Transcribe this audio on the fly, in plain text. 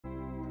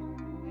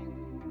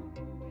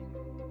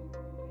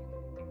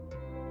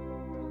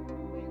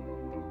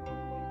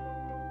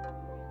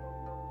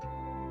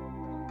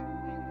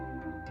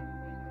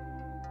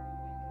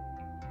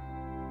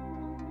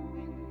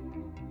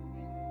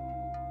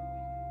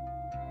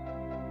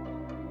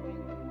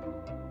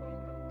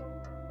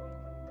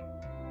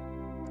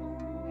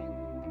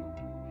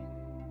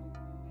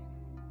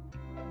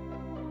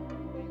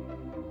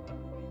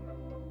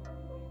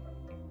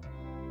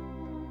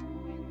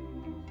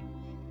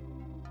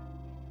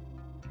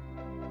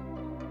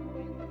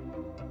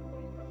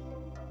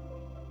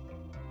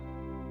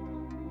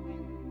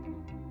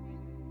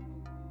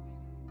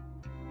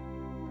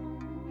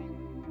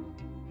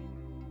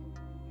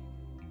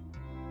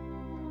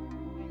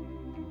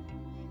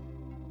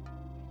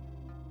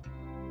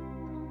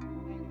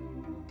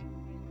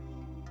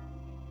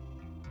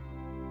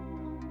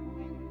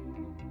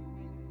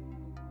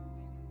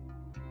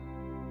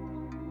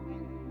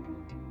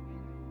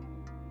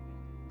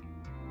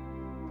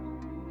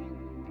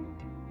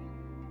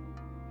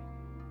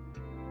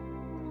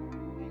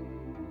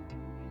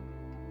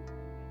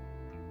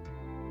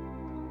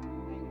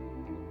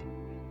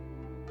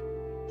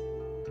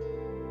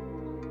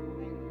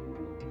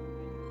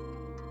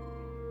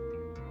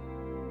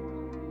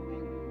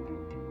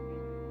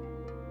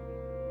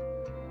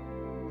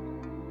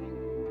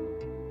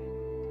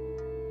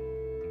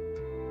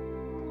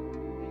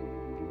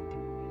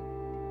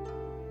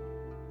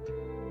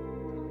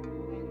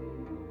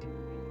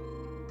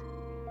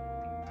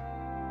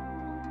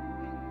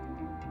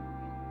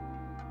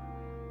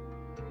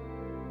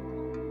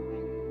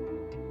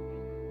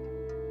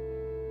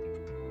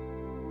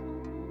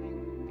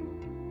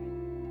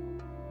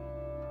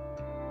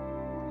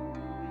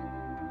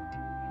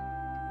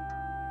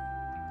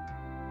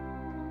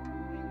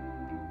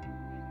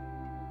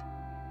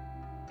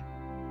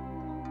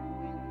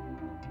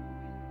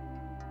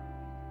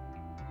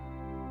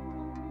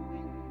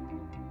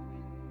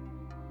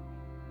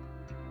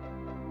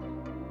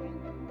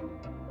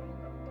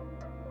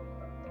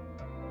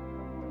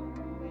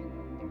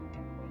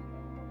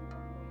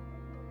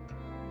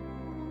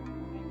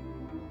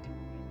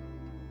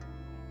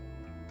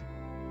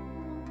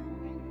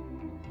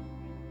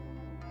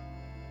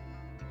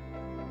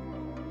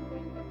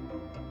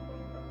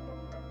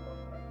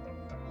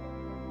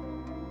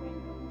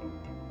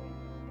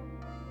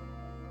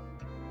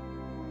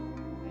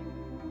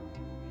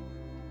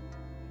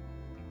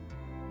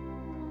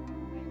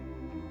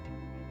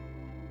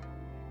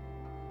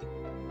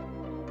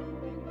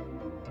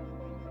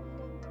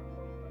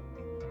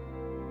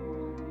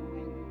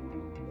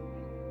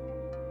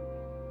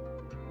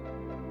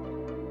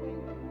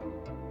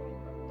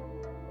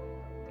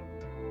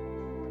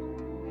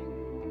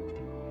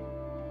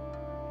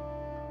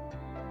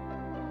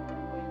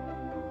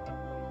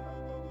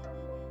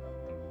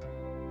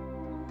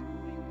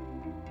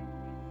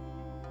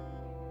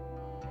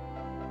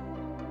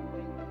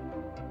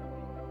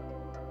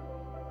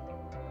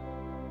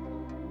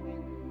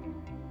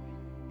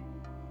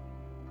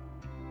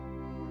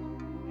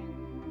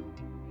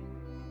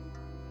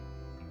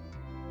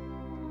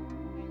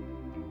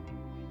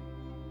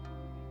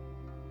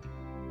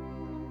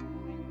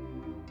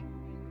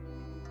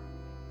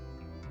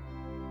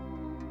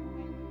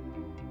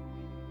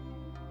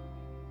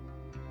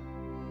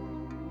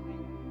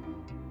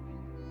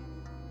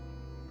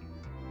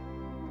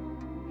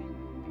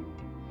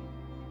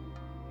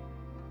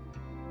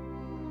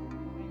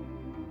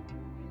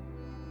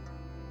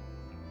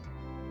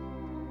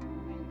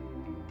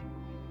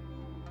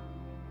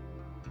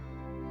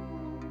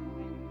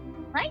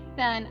Right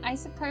then, I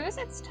suppose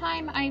it's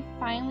time I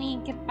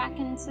finally get back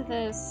into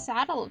the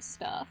saddle of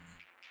stuff.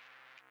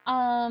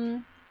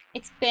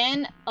 It's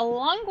been a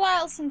long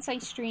while since I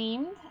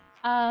streamed,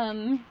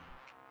 so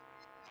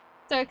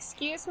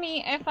excuse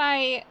me if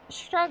I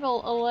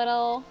struggle a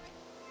little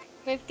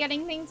with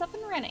getting things up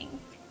and running.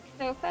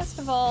 So first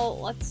of all,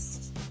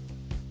 let's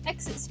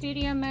exit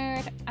studio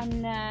mode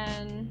and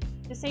then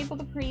disable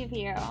the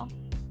preview.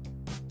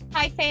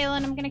 Hi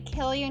Phelan, I'm gonna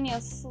kill you in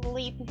your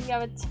sleep if you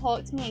ever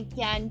talk to me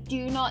again.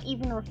 Do not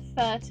even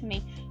refer to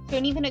me.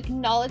 Don't even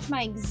acknowledge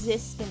my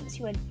existence.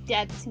 You are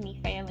dead to me,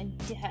 Phelan.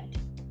 Dead.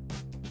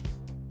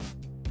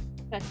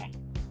 Okay.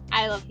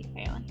 I love you,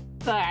 Phelan.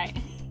 But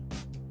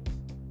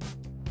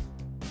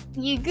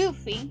you're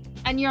goofy,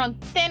 and you're on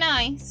thin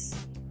ice.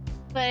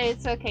 But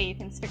it's okay, you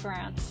can stick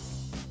around.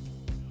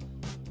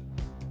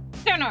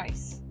 Thin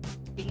ice.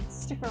 You can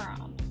stick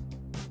around.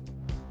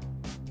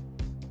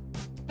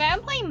 But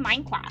I'm playing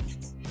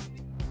Minecraft.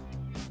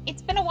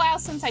 It's been a while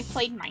since I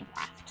played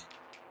Minecraft.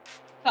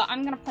 So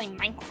I'm gonna play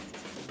Minecraft.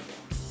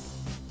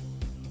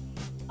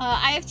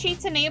 I have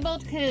cheats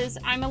enabled because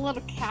I'm a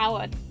little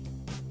coward.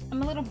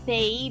 I'm a little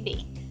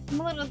baby. I'm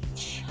a little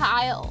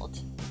child.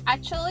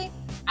 Actually,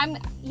 I'm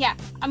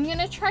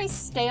gonna try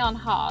stay on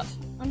hard.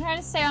 I'm trying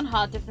to stay on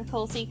hard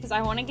difficulty because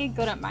I want to get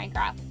good at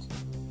Minecraft.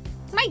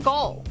 It's my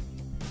goal.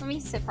 Let me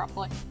sit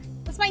properly.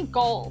 That's my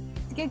goal,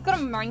 to get good at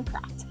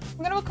Minecraft.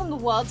 I'm gonna become the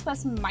world's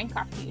best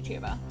Minecraft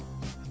YouTuber.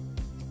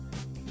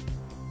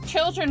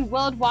 Children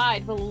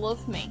worldwide will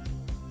love me.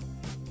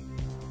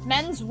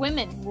 Men's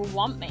women will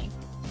want me.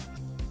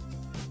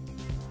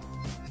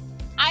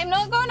 I'm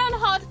not going on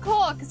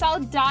hardcore because I'll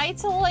die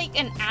to like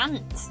an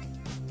ant.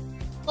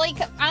 Like,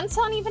 ants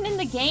aren't even in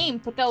the game,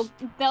 but they'll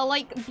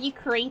like be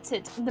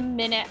created the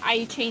minute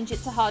I change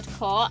it to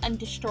hardcore and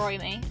destroy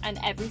me and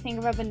everything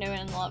I've ever known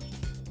and loved.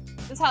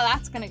 That's how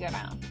that's gonna go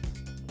down.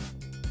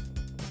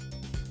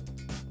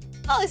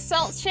 Oh,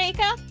 salt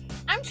shaker.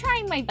 I'm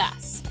trying my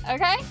best,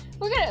 okay?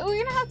 We're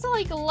gonna have to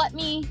like let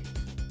me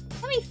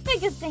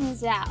figure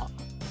things out.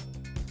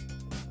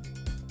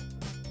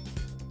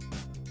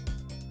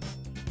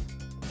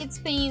 It's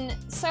been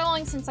so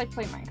long since I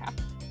played Minecraft.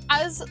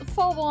 As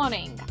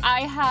forewarning,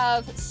 I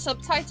have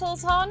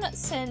subtitles on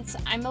since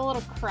I'm a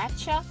little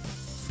cretcher.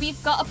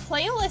 We've got a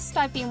playlist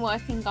I've been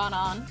working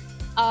on.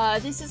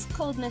 This is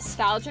called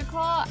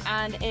Nostalgicore,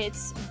 and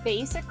it's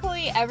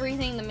basically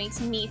everything that makes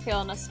me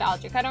feel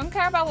nostalgic. I don't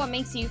care about what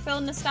makes you feel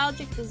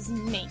nostalgic, this is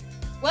me.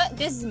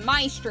 This is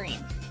my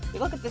stream. You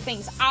look at the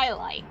things I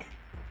like.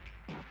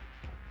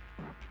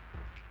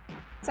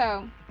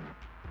 So,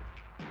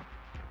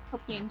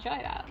 hope you enjoy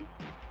that.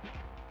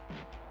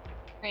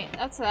 Right,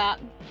 that's that.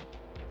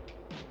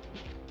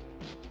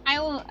 I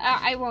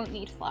won't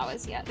need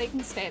flowers yet, they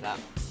can stay though.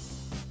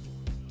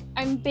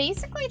 I'm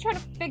basically trying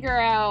to figure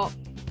out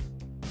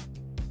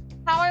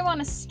how I want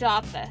to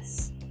start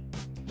this,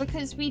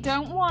 because we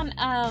don't want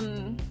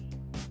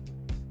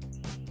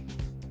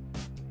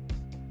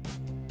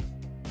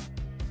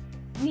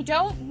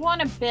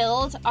to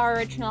build our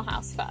original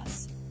house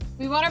first.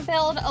 We want to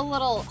build a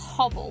little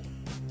hovel.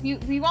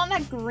 We want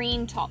that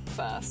green top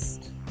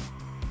first.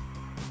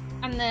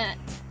 And then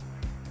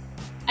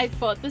I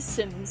thought the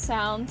sim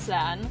sounds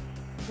then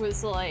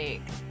was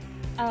like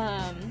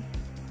I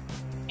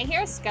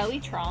hear a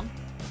Skeletron.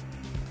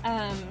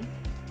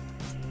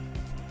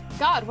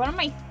 God, what am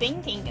I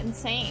thinking and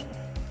saying?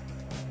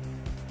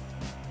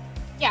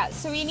 Yeah,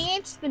 so we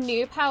need the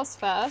noob house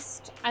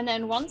first, and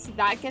then once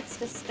that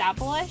gets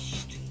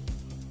established,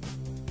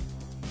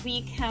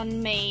 we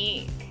can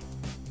make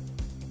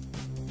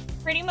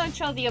pretty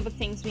much all the other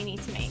things we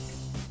need to make.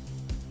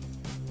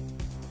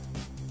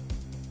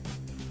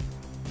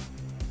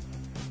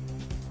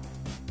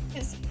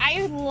 Because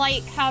I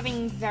like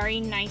having very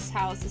nice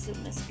houses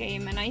in this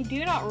game, and I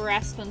do not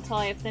rest until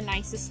I have the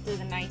nicest of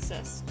the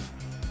nicest.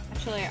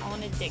 Actually, I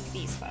want to dig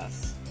these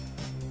first.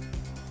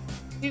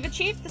 We've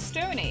achieved the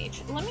Stone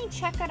Age. Let me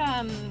check at,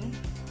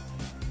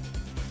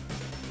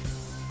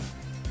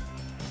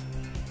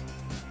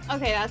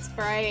 okay, that's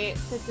bright.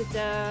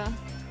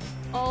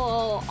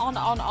 Oh,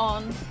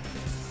 on.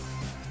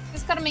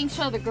 Just gotta make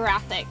sure the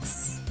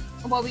graphics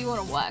are what we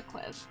want to work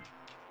with.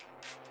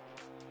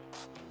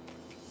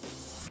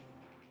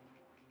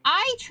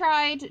 I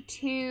tried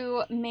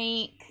to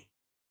make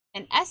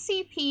an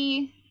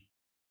SCP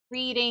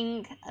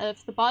reading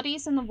of the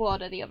bodies in the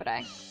water the other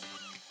day.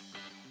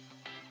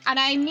 And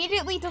I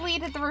immediately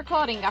deleted the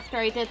recording after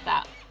I did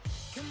that.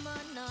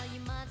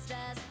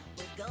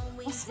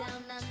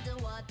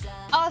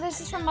 Oh, this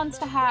is from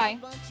Monster High.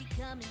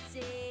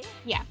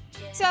 Yeah.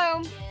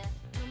 So,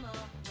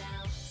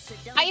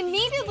 I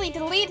immediately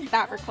deleted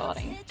that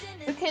recording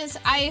because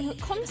I've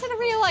come to the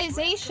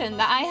realization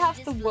that I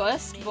have the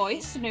worst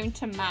voice known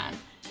to man.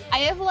 I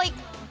have, like,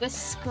 the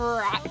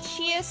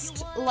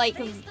scratchiest, like,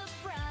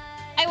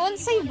 I wouldn't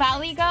say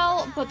Valley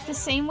Girl, but the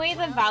same way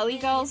the Valley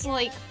Girls,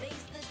 like,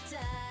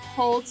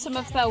 hold some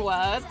of their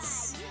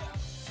words.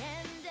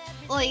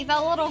 Like,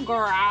 that little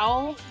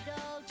growl.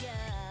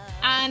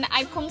 And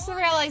I've come to the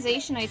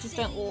realization I just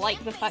don't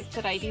like the fact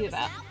that I do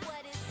that.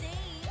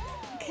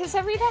 Because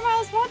every time I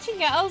was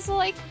watching it, I was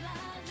like,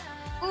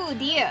 oh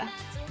dear.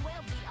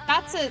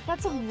 That's a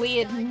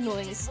weird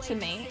noise to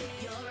make.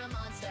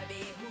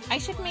 I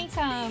should make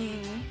a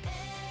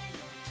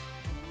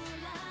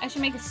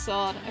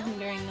sword. I've been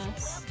doing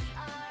this.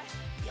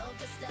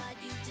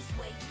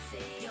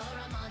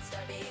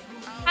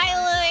 Hi,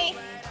 Louie.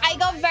 I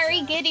got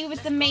very giddy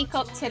with the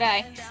makeup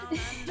today.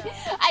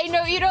 I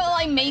know you don't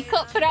like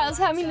makeup, but I was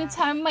having the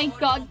time of my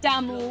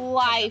goddamn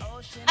life.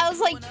 I was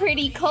like,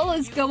 pretty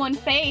colors go on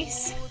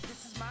face.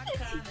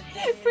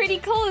 Pretty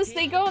colors,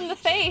 they go on the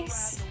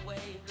face.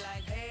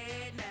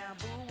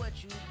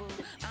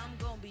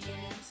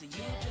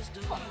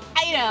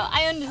 I know,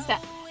 I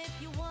understand.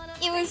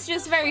 It was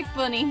just very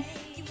funny.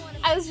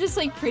 I was just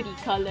like, pretty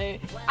color.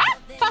 Ah,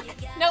 fuck!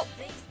 Nope.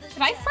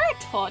 Did I throw a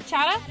torch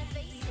at her?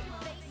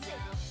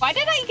 Why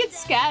did I get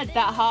scared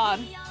that hard?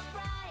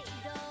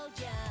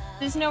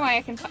 There's no way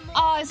I can.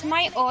 Oh, is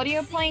my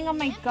audio playing on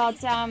my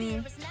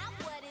goddamn?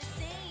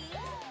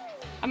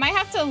 I might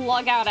have to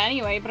log out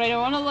anyway, but I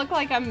don't want to look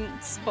like I'm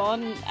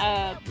spawn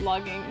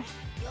logging.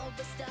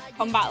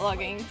 Combat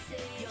logging.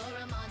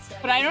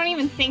 But I don't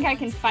even think I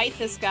can fight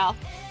this girl.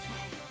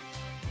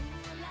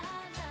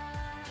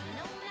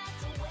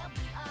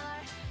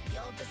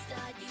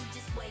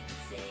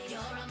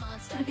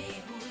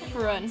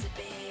 Run.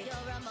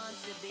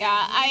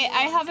 Yeah,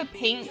 I have a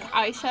pink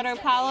eyeshadow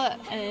palette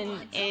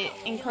and it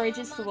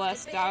encourages the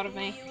worst out of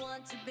me.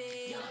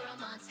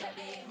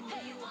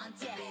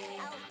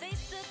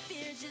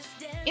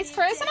 It's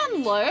frozen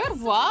on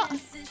load? What?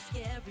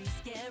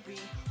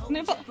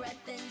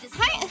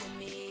 Hi!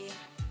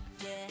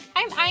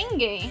 I'm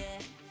angry.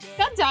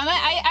 God damn it,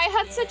 I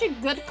had such a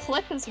good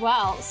clip as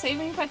well.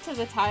 Saving put to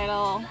the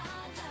title.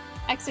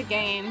 Exit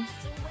game.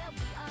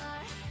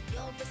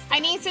 I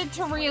needed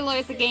to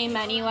reload the game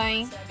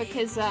anyway,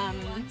 because, well,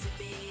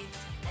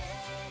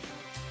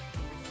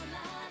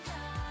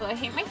 I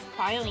hate my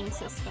filing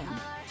system.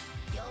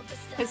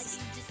 Because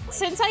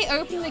since I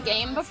opened the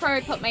game before I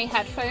put my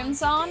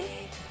headphones on,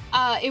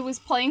 it was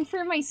playing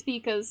through my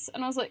speakers,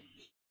 and I was like,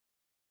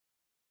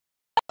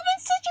 that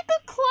was such a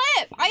good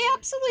clip! I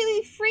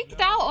absolutely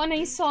freaked out when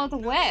I saw the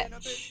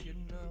witch.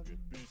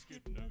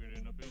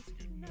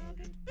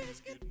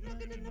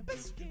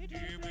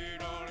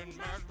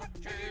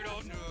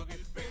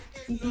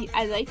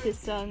 I like this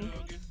song.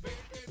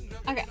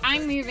 Okay,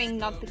 I'm moving,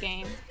 not the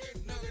game.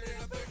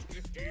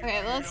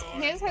 Okay,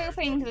 here's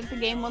hoping that the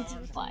game wants to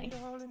play.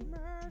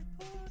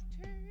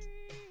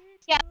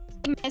 Yeah,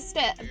 I missed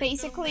it.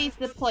 Basically,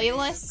 the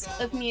playlist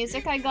of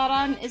music I got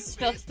on is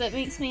stuff that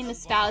makes me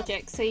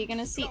nostalgic, so you're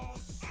gonna see...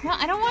 No,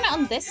 I don't want it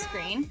on this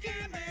screen.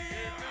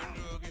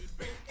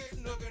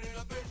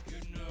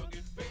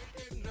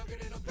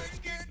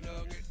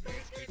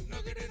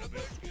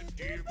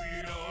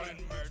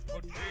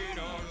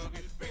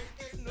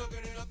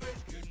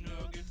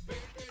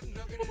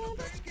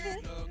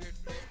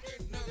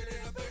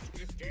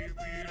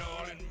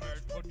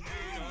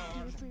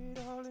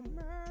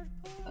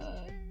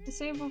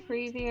 Disable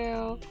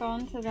preview, go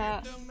on to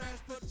that.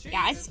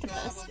 Yeah, I skipped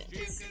those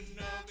bits.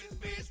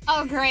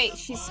 Oh great,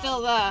 she's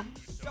still there.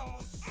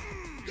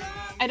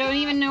 I don't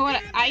even know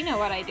what I know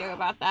what I do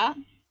about that.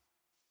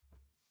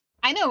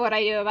 I know what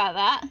I do about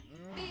that.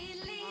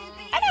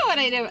 I know what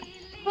I do.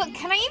 Look,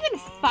 can I even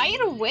fight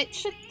a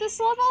witch at this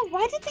level?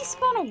 Why did they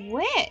spawn a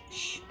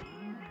witch?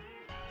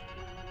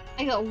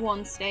 I got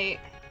one steak.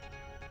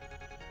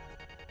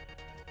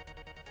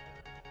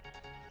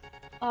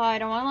 Oh, I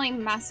don't want to, like,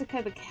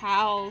 massacre the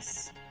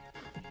cows.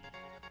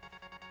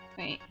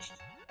 Wait.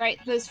 Right,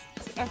 those...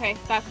 Okay,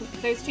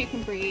 those two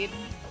can breed.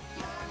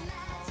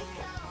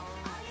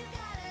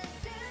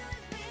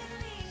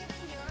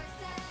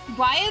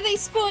 Why are they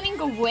spawning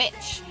a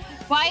witch?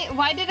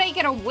 Why did I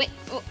get a witch?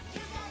 Oh.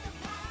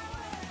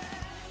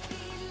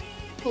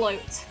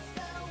 Float.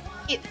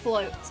 It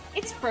floats.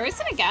 It's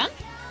frozen again?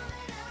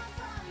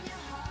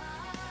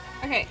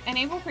 Okay,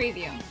 enable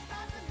preview.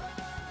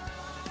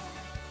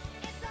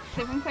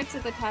 Different parts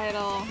of the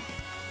title.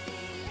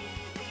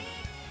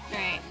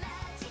 Right.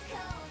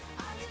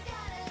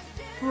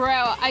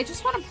 Bro, I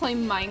just want to play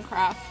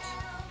Minecraft.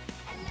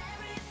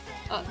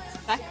 Oh,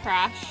 that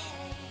crashed.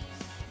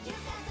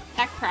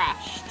 That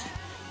crashed.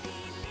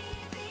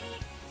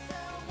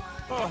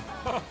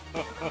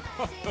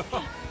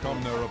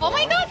 Oh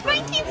my god,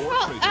 thank you,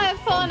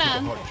 Fauna!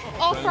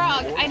 Or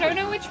Frog. I don't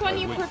know which one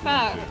you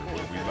prefer.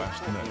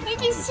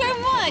 Thank you so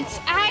much!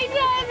 Hi,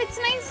 Dev! It's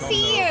nice to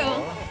see you!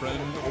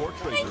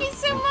 Thank you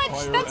so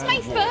much! That's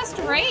my first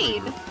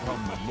raid!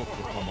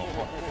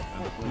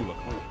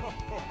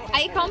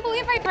 I can't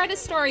believe I read a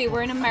story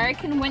where an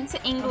American went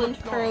to England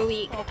for a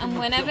week, and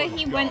whenever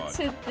he went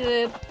to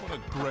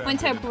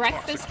a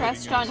breakfast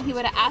restaurant, he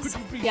would ask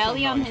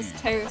jelly on his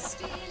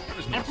toast.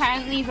 And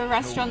apparently the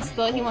restaurants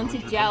thought he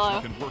wanted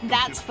Jello.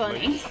 That's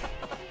funny.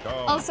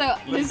 Also,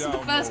 this is the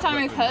first time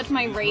I've heard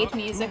my raid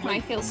music, and I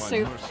feel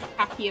so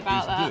happy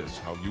about that.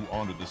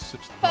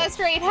 First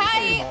raid,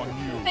 hi!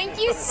 Thank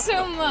you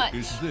so much.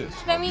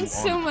 That means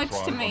so much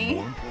to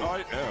me.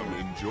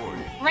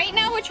 Right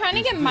now, we're trying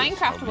to get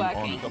Minecraft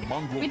working,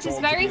 which is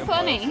very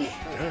funny.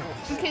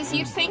 Because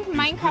you'd think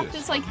Minecraft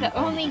is like the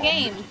only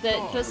game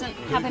that doesn't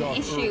have an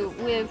issue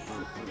with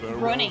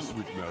running.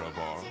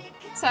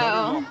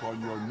 So...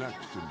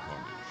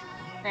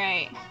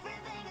 Right.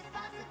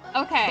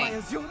 Okay,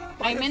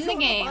 I'm in the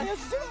game.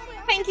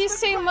 Thank you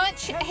so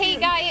much, Hey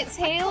Guy, it's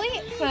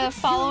Haley, for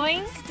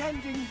following.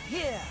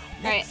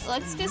 Alright,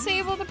 let's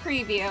disable the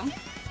preview.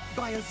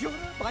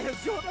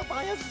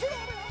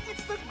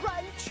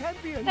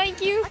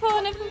 Thank you,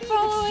 Fauna, for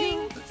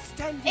following.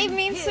 It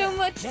means so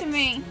much to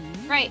me.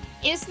 Right,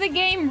 is the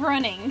game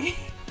running?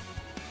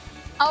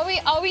 Are we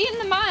in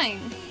the mine?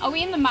 Are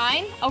we in the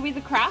mine? Are we the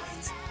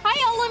craft? Hi,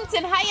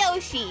 Olympton, hi,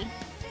 Oshi.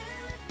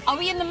 Are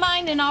we in the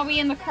mine and are we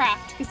in the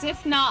craft? Because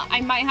if not,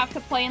 I might have to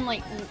play in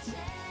like...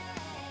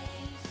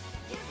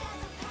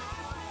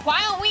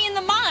 Why aren't we in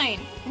the mine?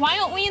 Why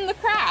aren't we in the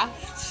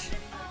craft?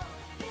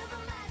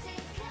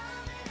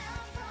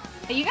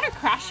 Are you gonna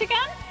crash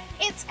again?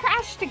 It's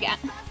crashed again.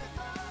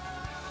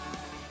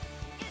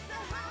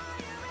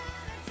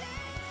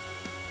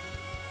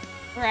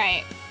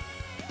 Right.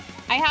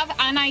 I have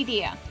an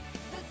idea.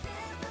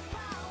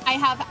 I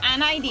have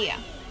an idea.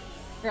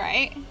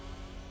 Right?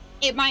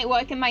 It might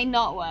work, it might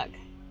not work.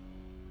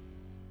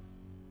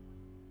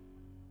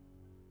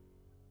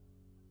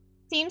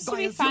 Seems to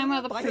be fine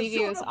while the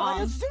preview is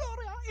on.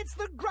 It's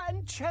the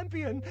grand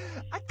champion.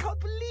 I can't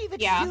believe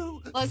it's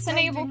you. Let's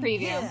enable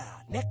preview.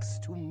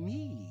 Next to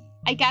me.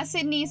 I guess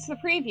it needs the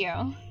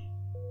preview.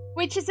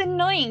 Which is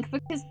annoying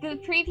because the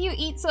preview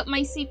eats up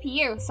my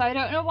CPU, so I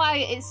don't know why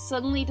it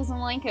suddenly doesn't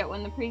like it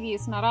when the preview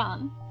is not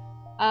on.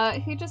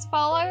 Who just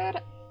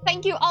followed?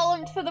 Thank you,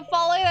 Olive, for the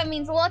follow. That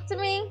means a lot to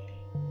me.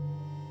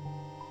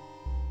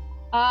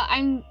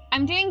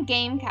 I'm doing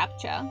game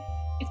capture,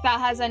 if that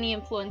has any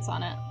influence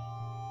on it.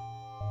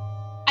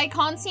 I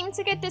can't seem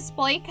to get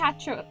display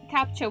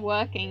capture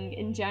working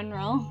in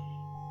general.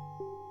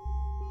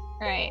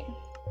 Right.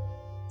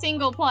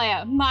 Single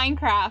player,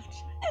 Minecraft.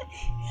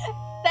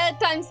 Third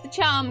time's the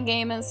charm,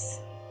 gamers.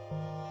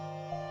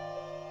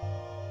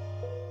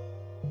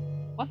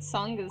 What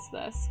song is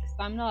this? Because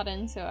I'm not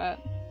into it.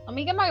 Let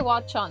me get my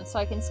watch on so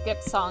I can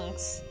skip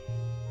songs.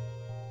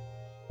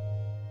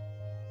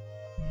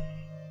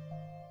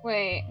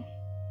 Wait.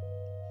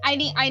 I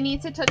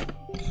need to touch...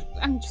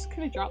 I'm just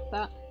gonna drop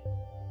that.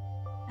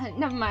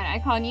 Never mind, I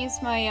can't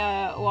use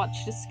my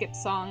watch to skip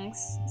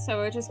songs. So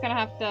we're just gonna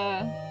have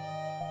to...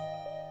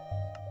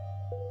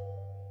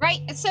 Right,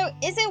 so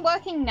is it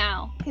working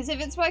now? Because if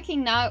it's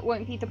working now, it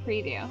won't be the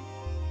preview.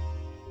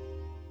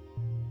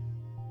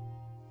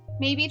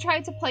 Maybe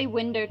try to play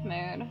windowed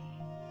mode.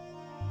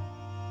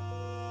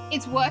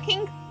 It's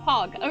working?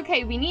 Pog.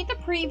 Okay, we need the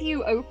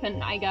preview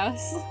open, I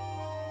guess.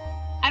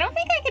 I don't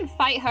think I can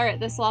fight her at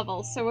this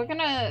level, so we're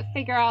gonna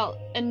figure out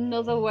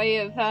another way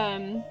of,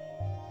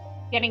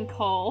 getting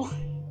coal.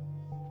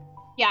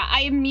 Yeah,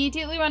 I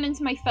immediately went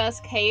into my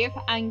first cave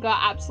and got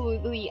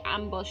absolutely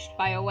ambushed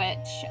by a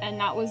witch, and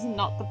that was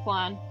not the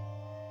plan.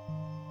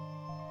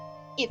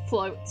 It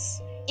floats.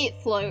 It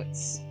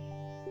floats.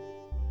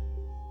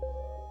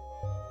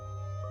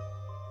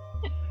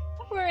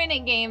 We're in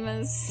it,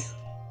 gamers.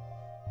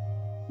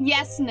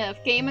 Yes,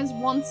 Nerf, gamers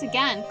once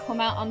again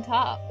come out on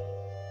top.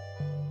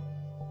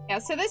 Yeah,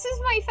 so this is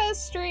my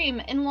first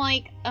stream in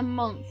like a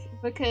month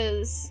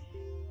because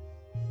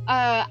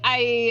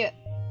I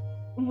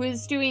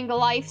was doing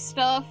life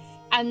stuff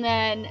and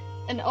then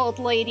an old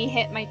lady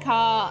hit my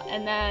car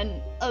and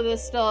then other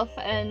stuff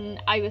and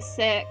I was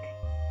sick.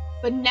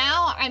 But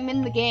now I'm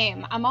in the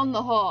game. I'm on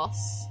the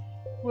horse.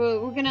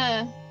 We're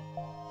gonna...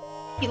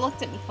 He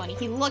looked at me funny.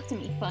 He looked at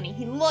me funny.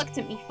 He looked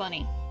at me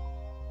funny.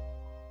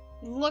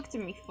 He looked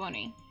at me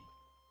funny.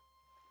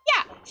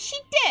 Yeah, she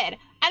did!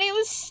 And it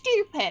was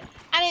stupid!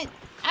 And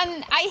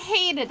I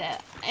hated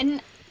it.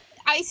 And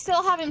I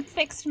still haven't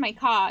fixed my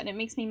car and it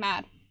makes me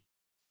mad.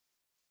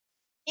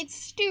 It's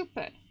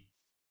stupid.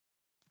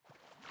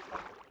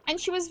 And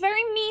she was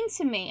very mean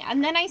to me.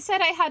 And then I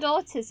said I had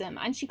autism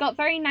and she got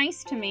very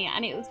nice to me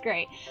and it was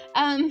great.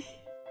 I'm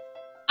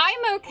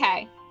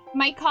okay.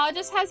 My car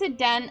just has a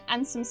dent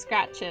and some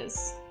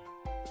scratches.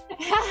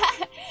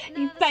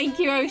 Thank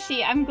you,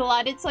 Oshi. I'm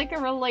glad it's like a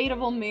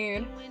relatable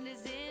mood.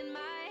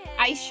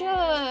 I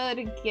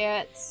should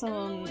get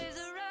some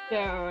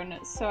stone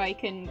so I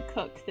can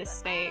cook the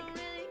steak.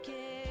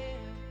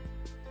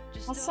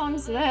 What song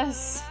is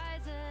this?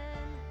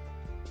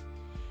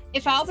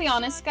 If I'll be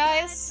honest,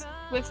 guys,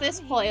 with this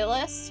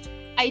playlist,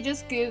 I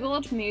just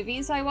googled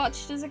movies I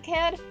watched as a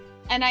kid,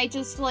 and I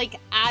just, like,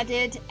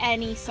 added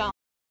any song.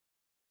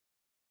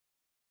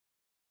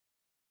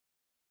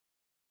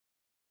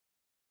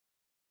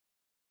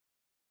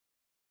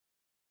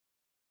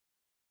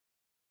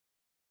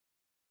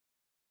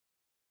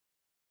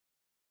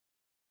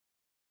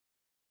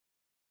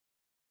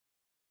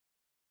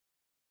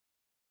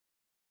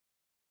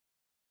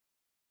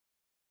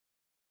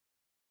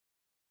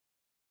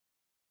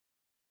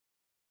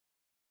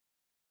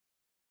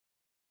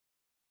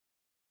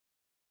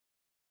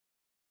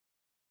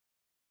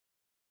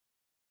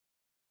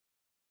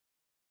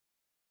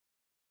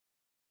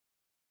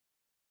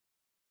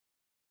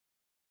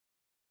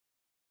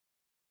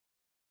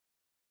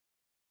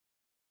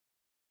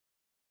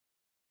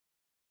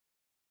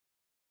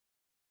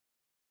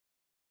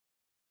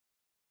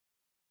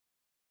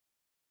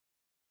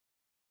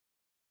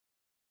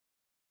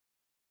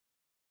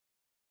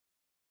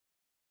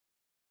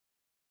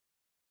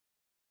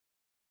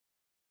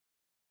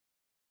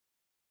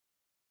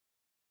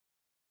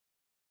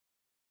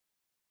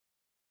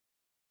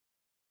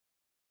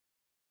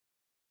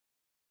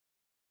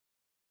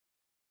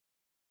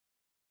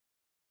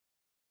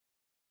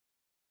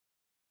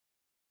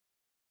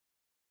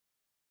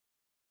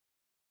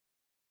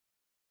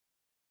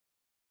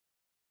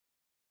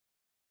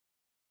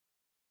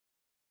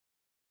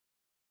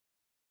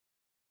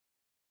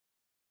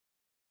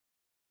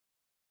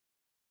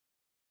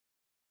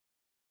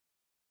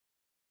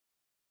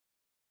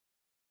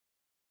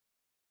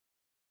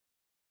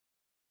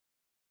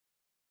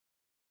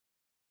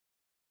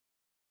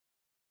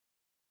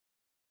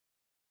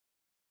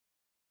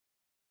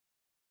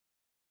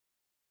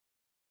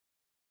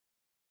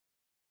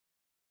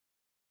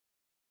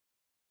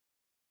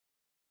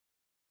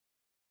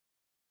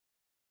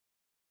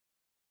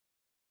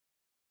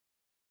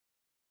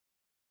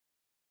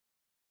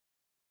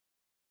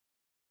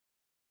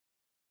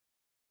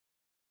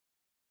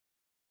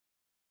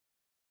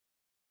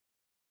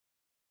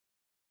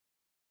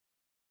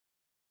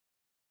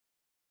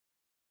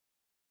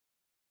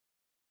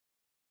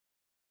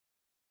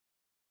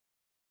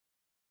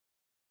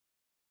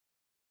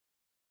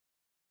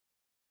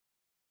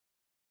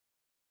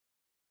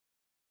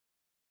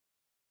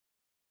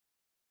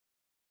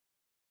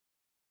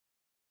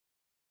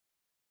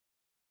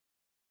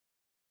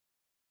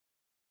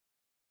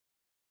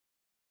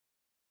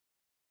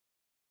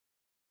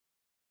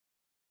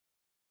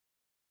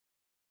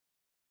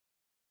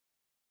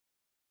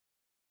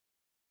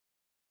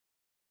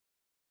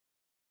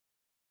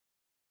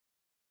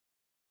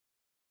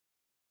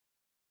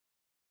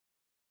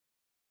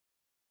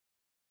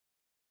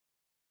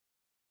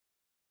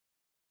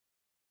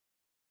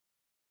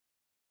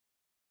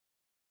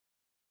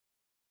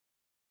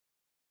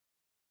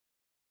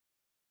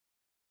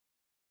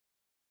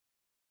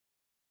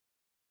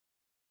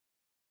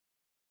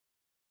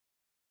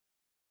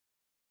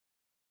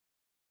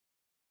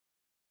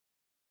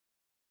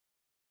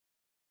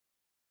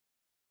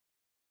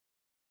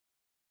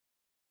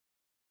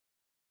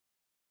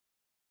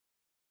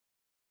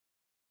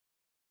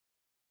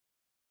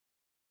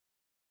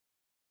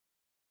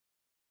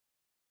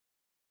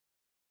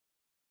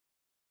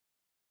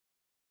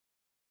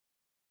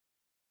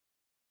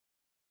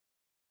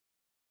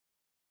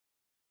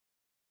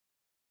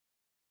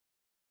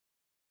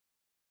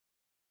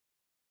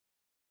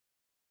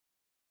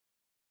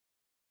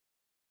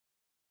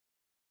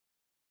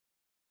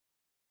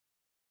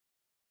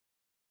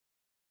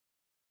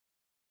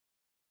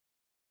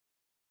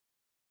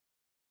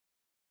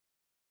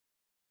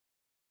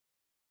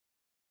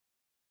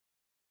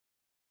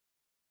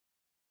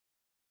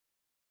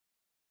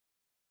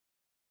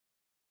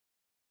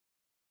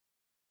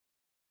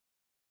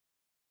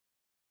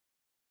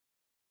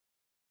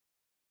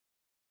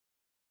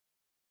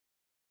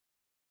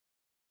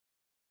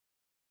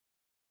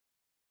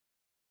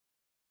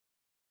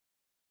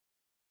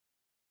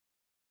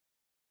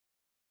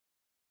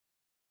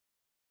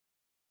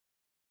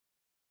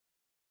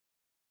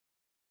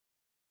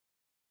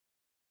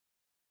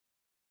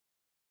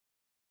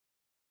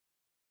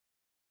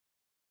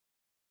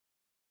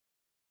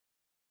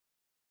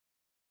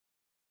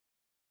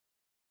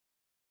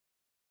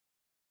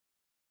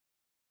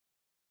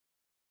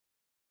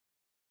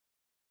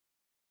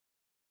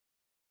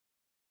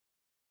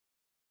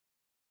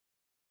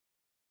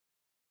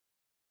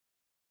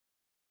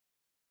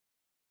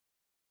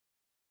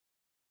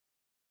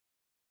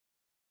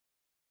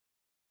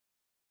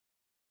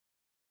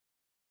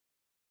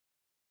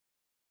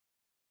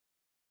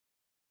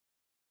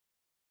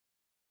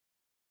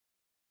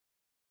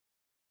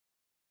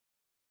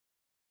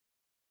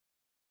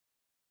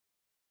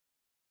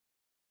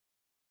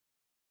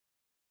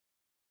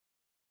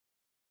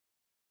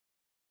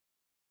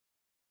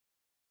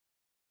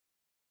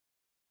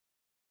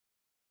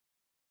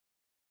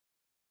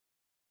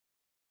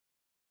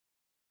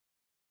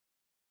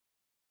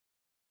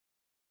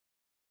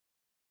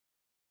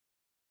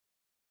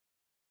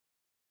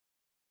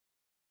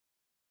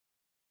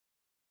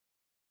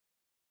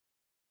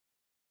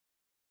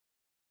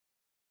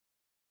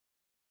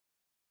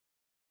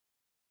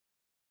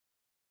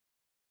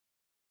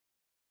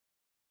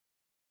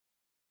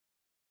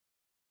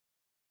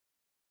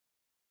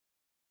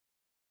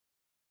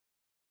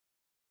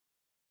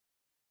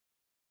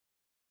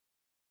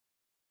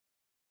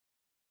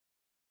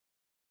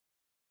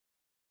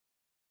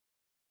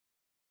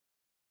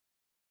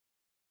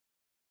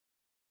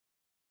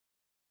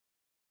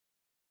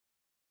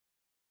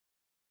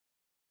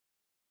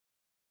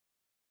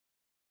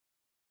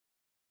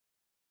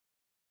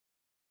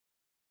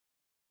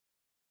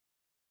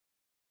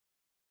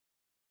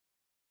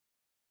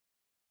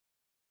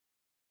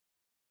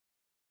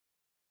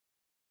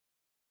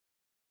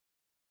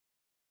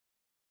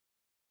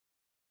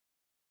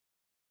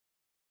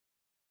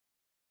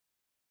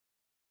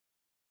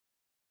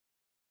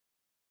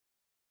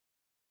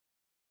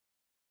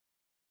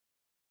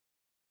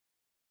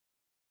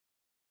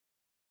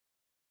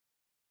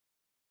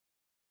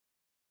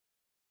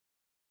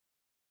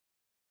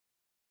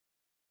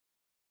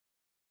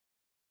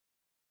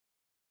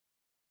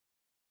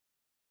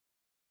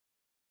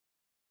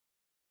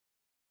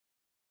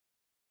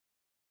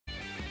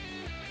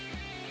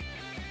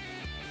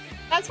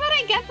 That's what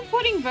I get for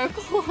putting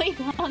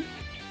Vocaloid on.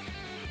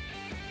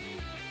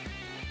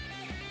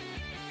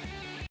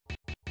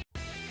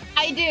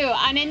 I do,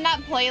 and in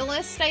that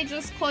playlist I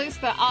just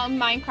closed, there are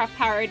Minecraft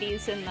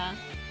parodies in there.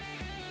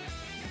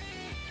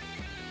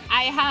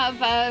 I have,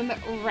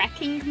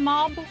 Wrecking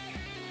Mob.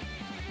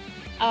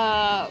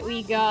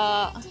 We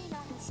got...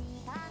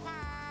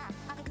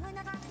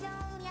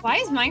 Why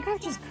is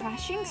Minecraft just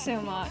crashing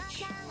so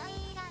much?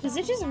 Does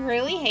it just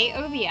really hate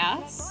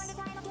OBS?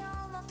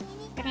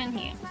 Get in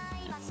here.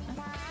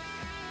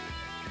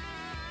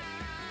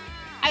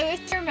 I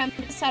wish to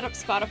remember to set up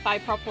Spotify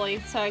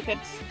properly so I could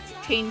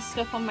change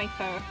stuff on my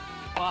phone.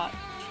 Watch.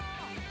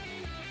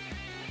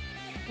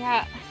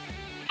 Yeah.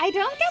 I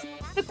don't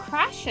get the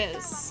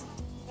crashes.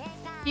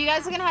 You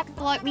guys are gonna have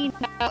to let me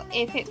know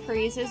if it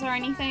freezes or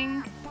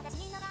anything.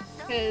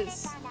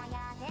 Because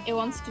it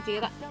wants to do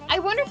that. I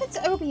wonder if it's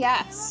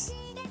OBS.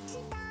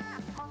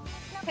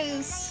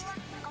 Because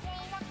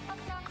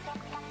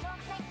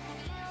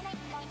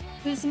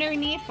there's no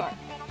need for it.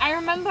 I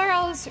remember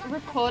I was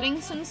recording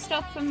some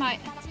stuff for my...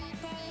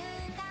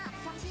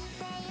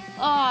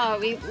 Oh,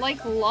 we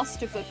like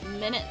lost a good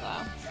minute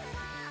though.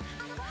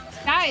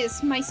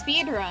 Guys, my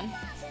speedrun.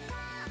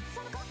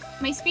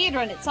 My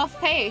speedrun, it's off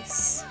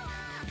pace.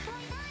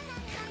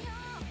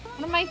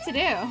 What am I to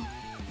do?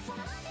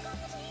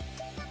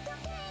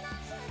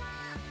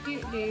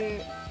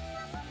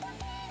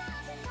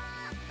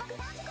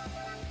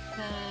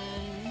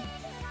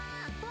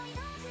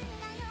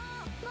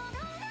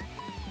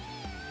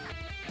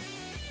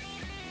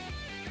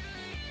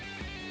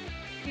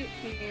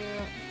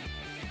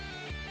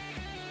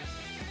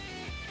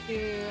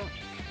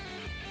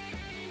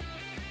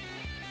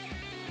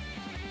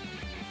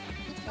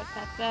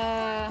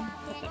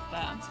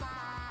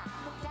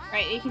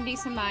 Right, you can do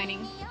some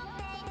mining.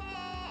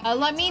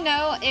 Let me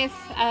know if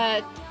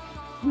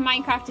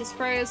Minecraft is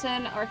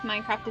frozen or if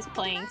Minecraft is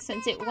playing,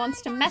 since it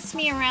wants to mess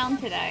me around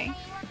today.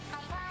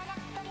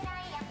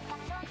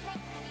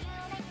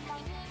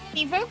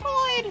 The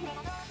Vocaloid,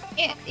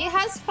 it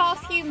has far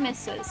few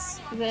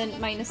misses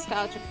than my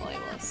nostalgia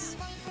playlist.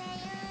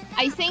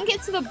 I think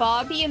it's the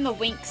Barbie and the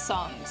Wink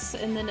songs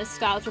in the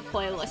nostalgia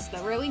playlist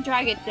that really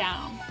drag it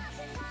down.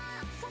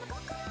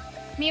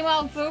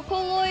 Meanwhile,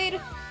 Vocaloid,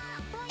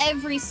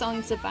 every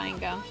song's a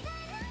banger.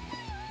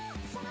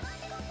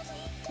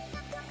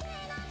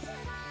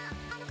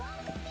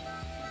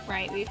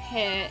 Right, we've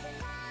hit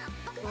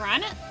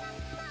granite.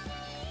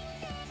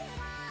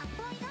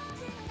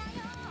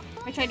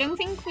 Which I don't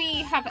think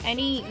we have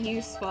any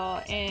use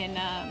for in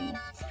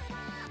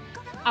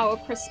our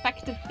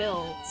prospective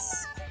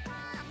builds.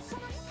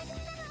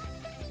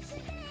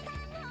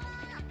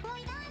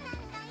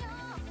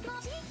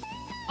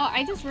 Oh,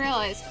 I just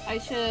realized I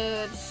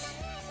should...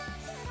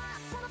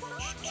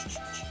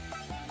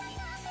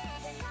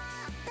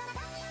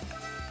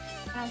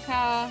 Okay,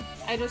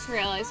 I just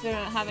realized I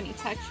don't have any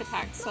texture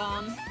packs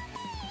on.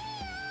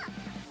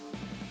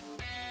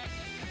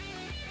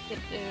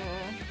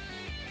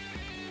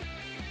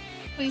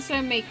 Please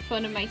don't make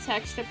fun of my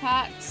texture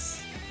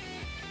packs.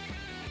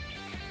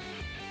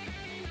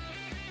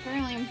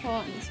 Really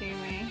important to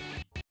me.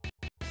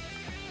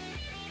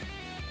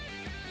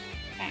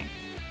 Okay.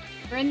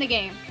 We're in the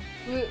game.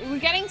 We're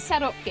getting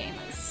set up,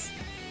 gamers.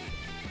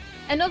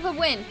 Another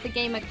win for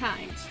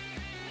gamerkind.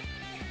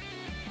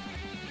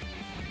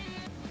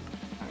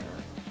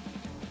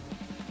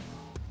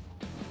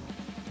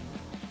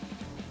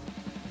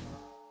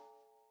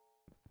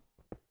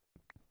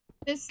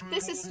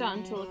 This is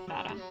starting to look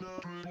better.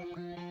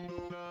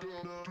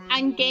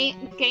 And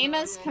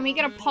gamers, can we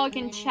get a pog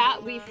in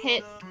chat? We've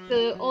hit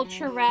the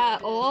ultra rare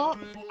ore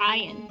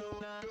iron.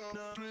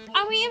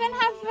 And we even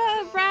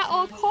have rare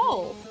ore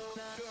coal.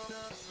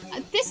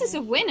 This is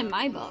a win in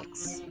my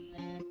books.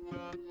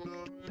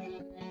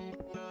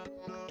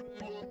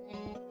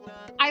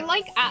 I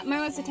like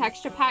Atmo as a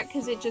texture pack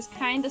because it just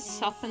kind of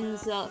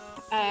softens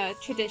up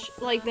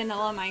like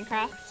vanilla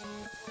Minecraft.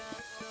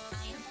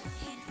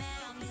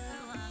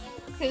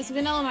 Because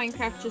vanilla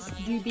Minecraft just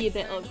do be a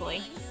bit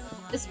ugly.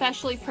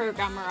 Especially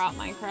programmer art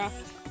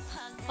Minecraft.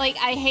 Like,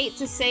 I hate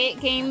to say it,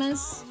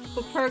 gamers,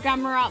 but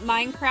programmer art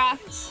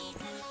Minecraft...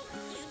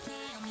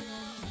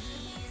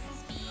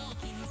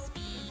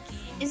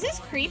 Is this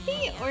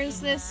creepy, or is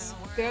this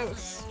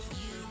ghost?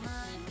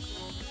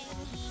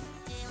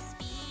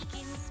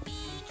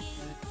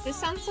 This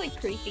sounds like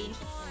creepy.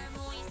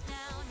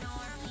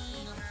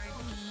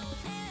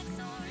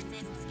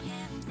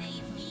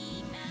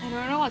 I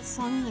don't know what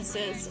song this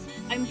is.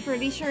 I'm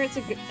pretty sure it's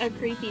a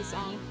creepy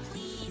song.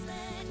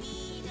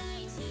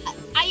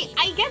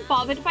 I get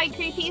bothered by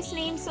Creepy's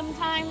name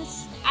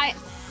sometimes.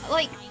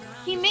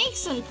 They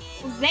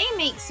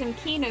make some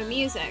Kino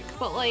music,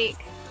 but like...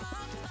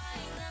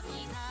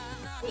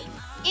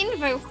 In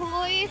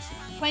Vocaloid,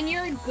 when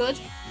you're a good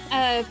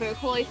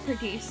Vocaloid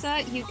producer,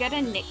 you get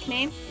a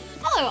nickname.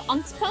 Hello,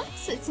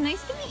 Ontpunks, it's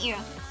nice to meet you.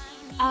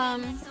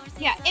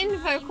 Yeah, in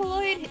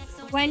Vocaloid,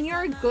 when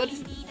you're a good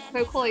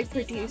Vocaloid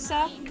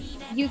producer,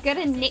 you get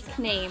a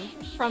nickname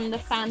from the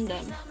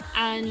fandom,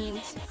 and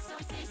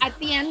at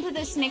the end of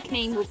this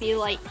nickname will be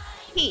like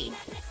P.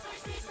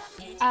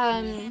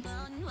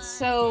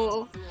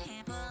 So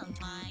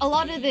a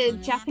lot of the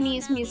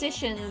Japanese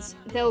musicians,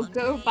 they'll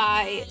go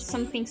by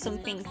something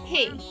something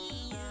P,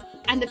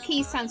 and the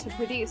P stands for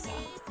producer.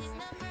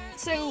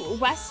 So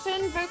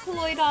Western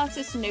Vocaloid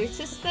artists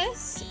noticed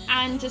this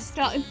and just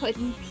started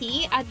putting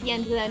P at the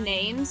end of their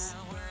names,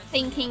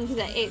 thinking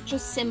that it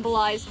just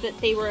symbolized that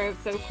they were a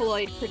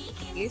Vocaloid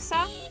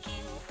producer,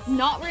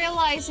 not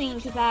realizing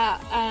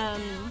that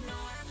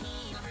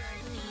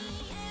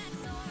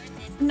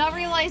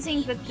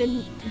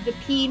the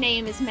P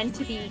name is meant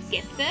to be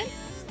gifted.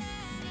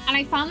 And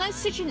I found that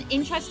such an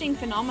interesting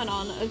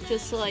phenomenon of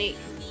just like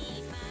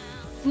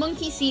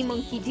monkey see,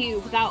 monkey do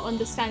without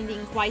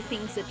understanding why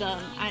things are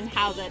done and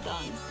how they're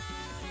done.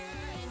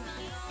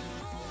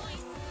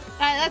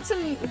 That's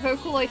some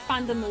Vocaloid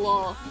fandom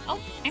lore. Oh,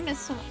 I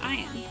missed some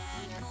iron.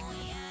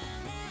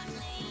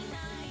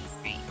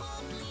 Right.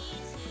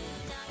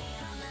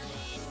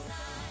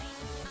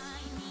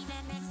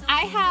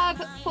 I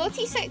have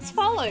 46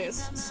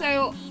 follows,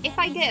 so if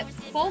I get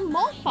 4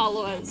 more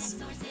followers,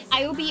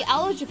 I will be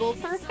eligible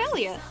for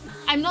affiliate.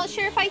 I'm not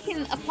sure if I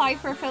can apply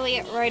for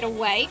affiliate right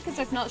away because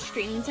I've not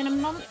streamed in a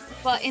month,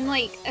 but in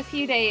like a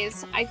few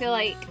days, I feel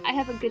like I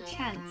have a good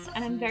chance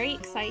and I'm very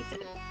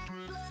excited.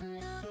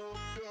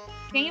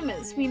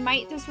 Gamers, we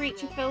might just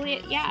reach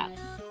affiliate yet.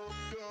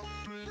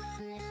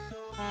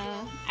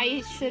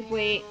 I should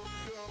wait.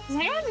 Because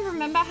I don't even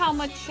remember how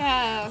much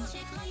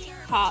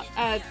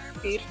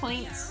food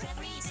points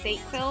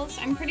state fills.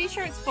 I'm pretty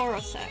sure it's 4 or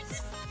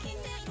 6.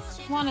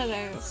 One of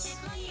those.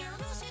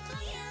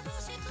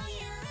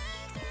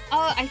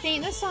 Oh, I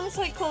think this song's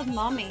like called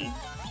Mommy.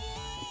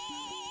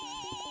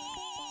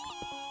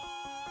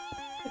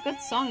 It's a good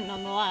song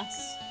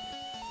nonetheless.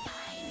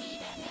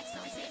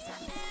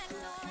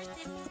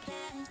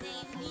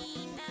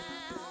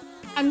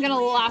 I'm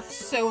gonna laugh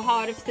so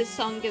hard if this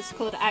song is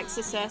called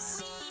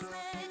Exorcist.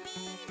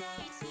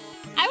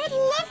 I would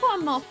love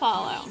one more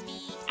follow.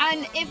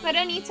 And if at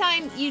any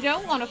time you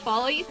don't want to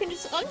follow, you can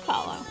just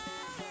unfollow.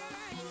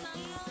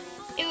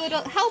 It would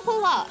help a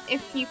lot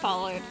if you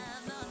followed.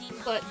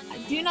 But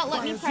do not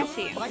let me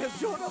pressure you.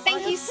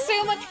 Thank you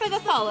so much for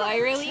the follow. I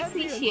really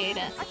appreciate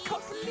it. I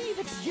can't believe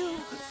it's you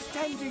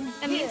standing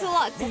That means a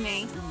lot to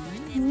me.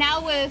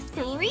 Now we're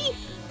 3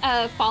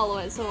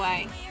 followers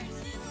away.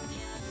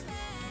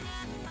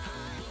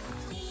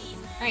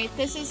 Alright,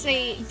 this is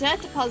a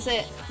dirt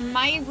deposit.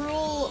 My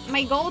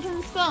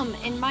golden thumb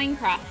in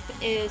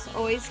Minecraft is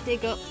always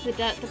dig up the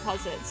dirt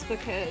deposits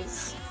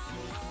because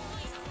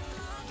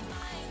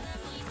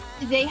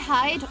they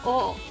hide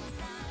ore.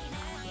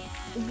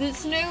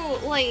 There's no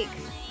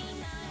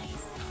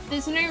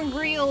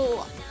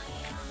real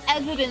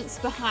evidence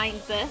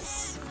behind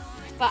this,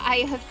 but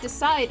I have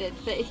decided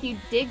that if you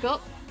dig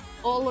up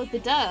all of the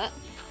dirt,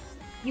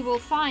 you will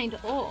find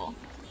ore.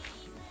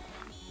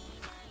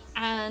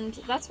 And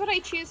that's what I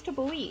choose to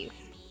believe.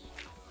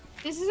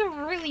 This is a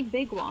really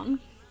big one.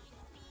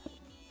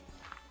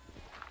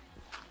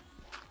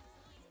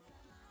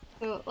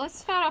 So let's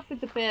start off with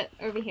the bit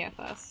over here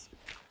first.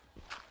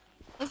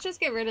 Let's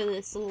just get rid of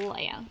this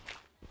layer.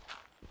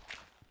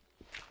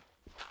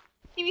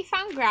 Okay, we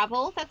found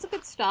gravel. That's a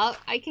good start.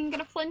 I can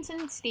get a flint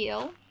and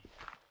steel.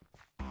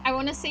 I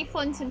want to say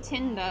flint and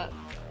tinder.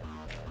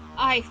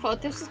 I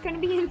thought this was going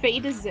to be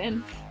Invader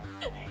Zim.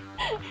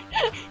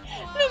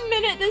 The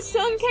minute this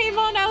song came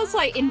on, I was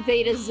like,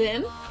 Invader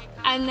Zim?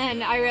 And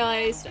then I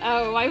realized,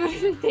 oh, why would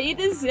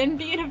Invader Zim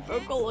be in a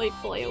Vocaloid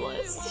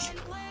playlist?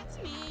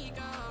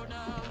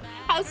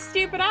 How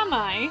stupid am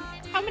I?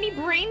 How many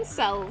brain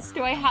cells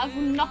do I have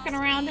knocking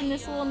around in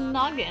this little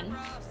noggin?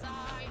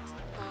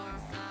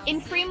 In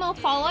 3 more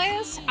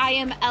follows, I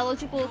am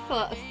eligible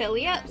for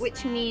affiliate,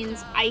 which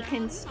means I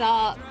can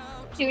start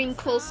doing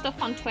cool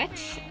stuff on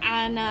Twitch,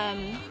 and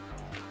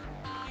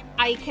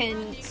I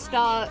can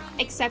start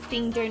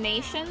accepting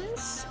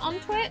donations on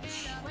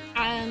Twitch,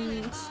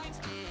 and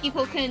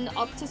people can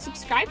opt to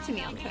subscribe to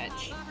me on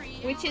Twitch,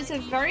 which is a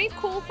very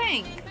cool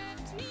thing.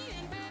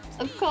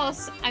 Of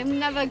course, I'm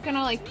never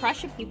gonna like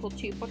pressure people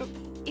to, but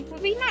it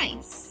would be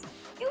nice.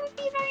 It would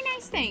be a very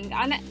nice thing,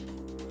 and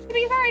to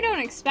be fair, I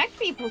don't expect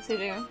people to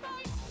do.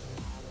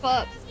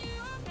 But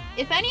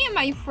if any of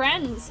my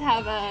friends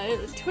have a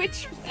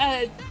Twitch,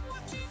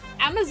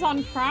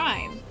 Amazon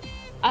Prime,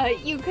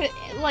 you could,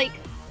 like,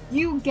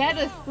 you get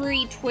a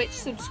free Twitch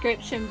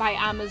subscription by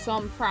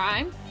Amazon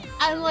Prime,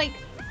 and like,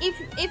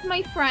 if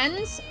my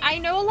friends, I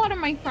know a lot of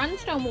my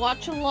friends don't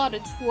watch a lot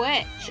of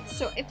Twitch,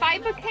 so if I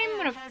became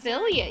an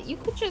affiliate, you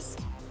could just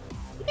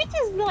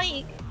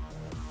like,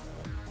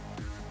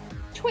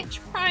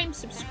 Twitch Prime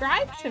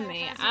subscribe to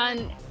me,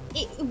 and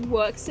it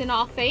works in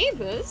our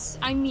favors.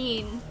 I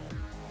mean,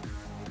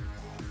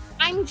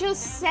 I'm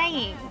just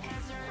saying,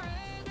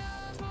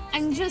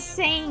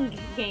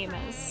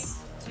 gamers.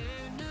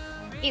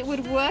 It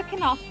would work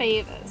in our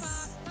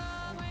favors.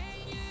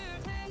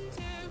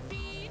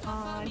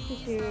 Can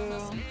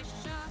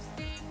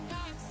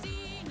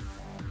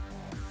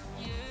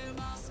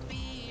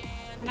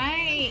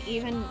I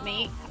even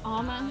make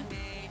armor?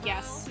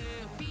 Yes.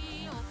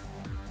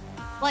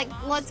 Like,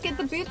 let's get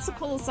the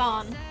bootsicles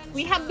on.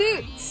 We have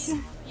boots!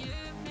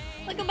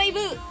 Look at my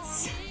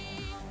boots!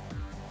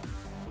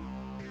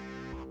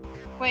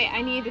 Wait,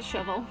 I need a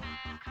shovel.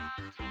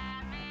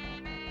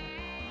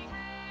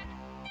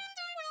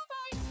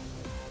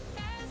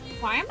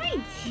 Why am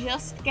I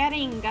just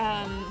getting,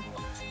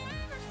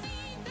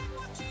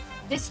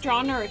 this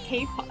genre of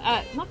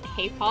K-pop, not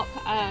K-pop,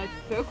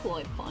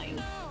 Vocaloid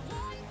playing?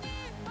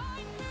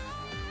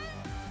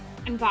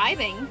 I'm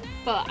vibing,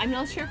 but I'm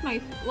not sure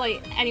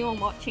if anyone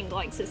watching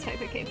likes this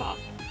type of K-pop.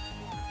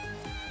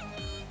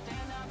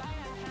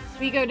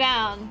 We go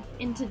down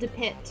into the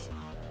pit.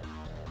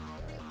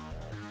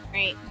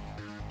 Right.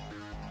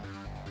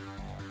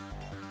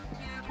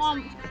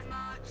 Womp.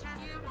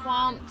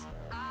 Womp.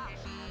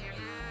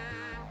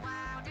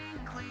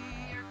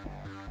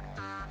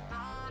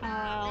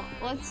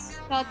 Let's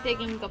start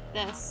digging up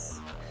this.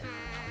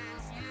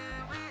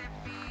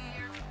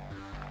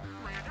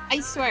 I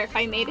swear, if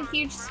I made a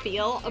huge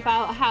spiel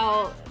about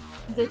how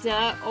the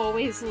dirt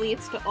always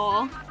leads to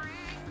ore,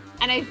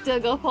 and I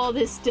dug up all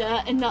this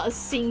dirt and not a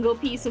single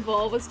piece of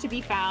ore was to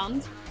be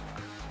found,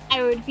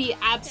 I would be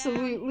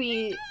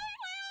absolutely,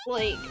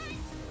 like,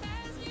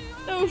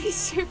 that would be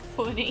so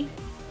funny.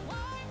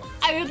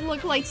 I would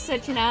look like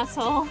such an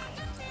asshole.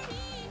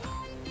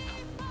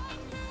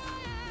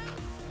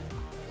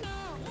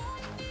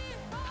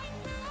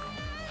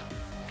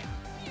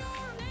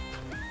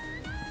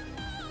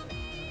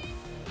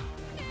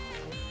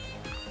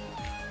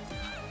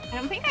 I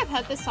don't think I've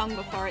heard this song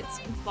before, it's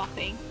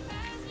floppy.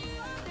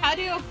 How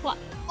do you apply?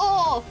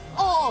 Oh!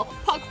 Oh!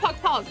 Pog, pog,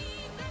 pog!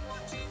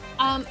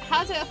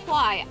 How to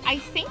apply? I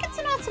think it's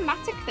an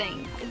automatic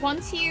thing.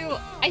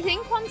 I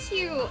think once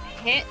you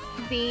hit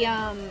the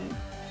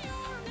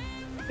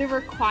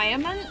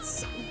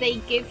requirements, they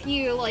give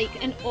you,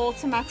 like, an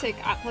automatic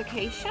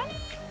application?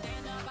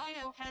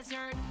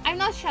 I'm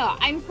not sure.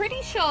 I'm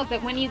pretty sure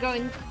that when you go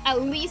in,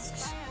 at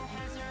least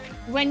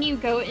when you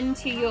go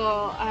into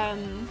your,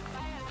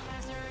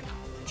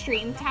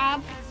 stream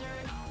tab,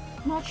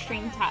 not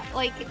stream tab,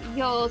 like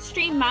your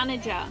stream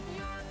manager,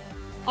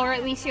 or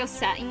at least your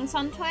settings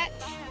on Twitch,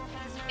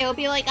 it'll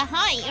be like,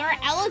 hi, you're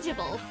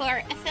eligible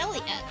for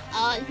affiliate.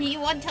 Do you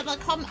want to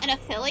become an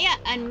affiliate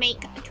and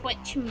make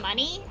Twitch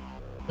money?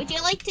 Would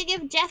you like to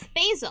give Jeff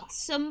Bezos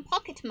some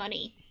pocket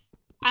money?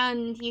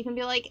 And you can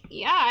be like,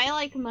 yeah, I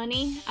like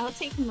money. I'll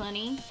take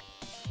money.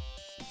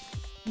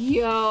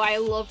 Yo, I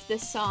love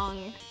this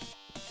song.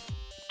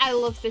 I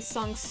love this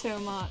song so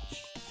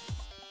much.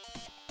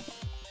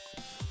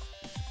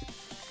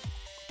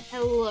 I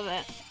love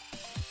it.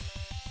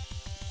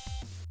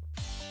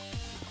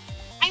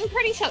 I'm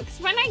pretty sure,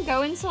 because when I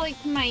go into, like,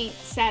 my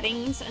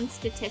settings and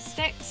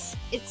statistics,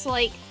 it's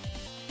like,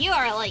 you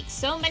are, like,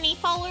 so many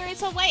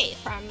followers away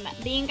from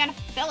being an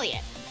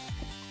affiliate.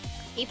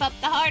 Keep up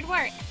the hard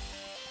work.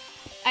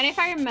 And if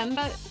I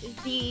remember,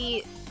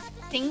 the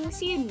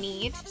things you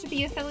need to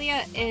be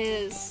affiliate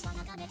is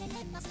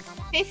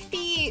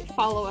 50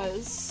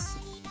 followers.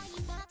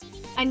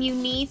 And you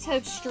need to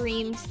have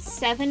streamed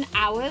 7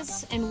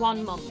 hours in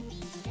 1 month.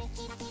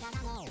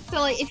 So,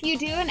 like, if you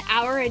do an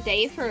hour a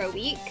day for a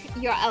week,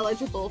 you're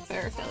eligible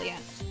for affiliate.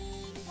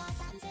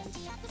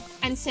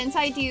 And since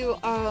I do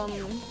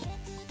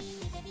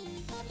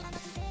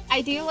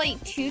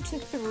like 2 to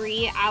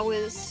 3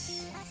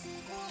 hours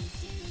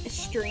a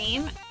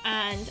stream,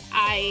 and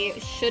I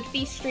should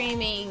be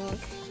streaming...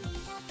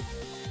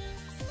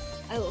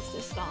 I love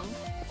this song.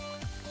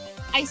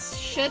 I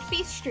should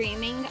be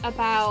streaming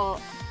about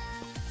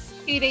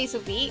 2 days a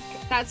week.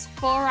 That's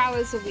 4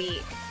 hours a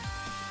week.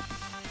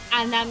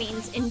 And that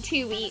means in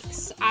 2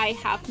 weeks, I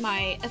have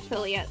my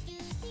affiliate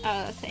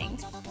thing.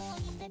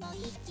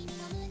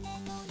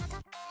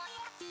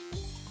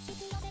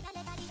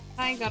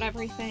 I got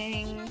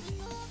everything.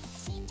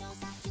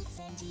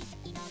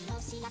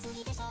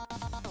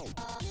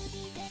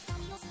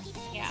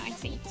 Yeah, I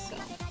think so.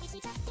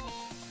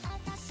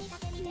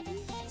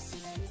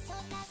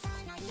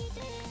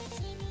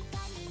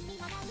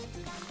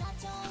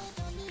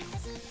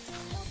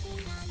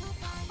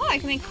 Oh, I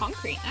can make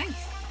concrete.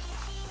 Nice.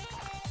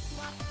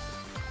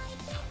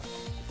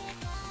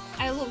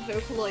 I love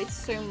Vocaloid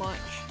so much.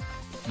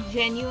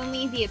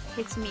 Genuinely the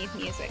epitome of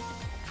music.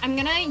 I'm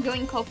gonna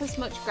yoink up as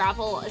much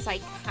gravel as I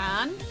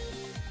can,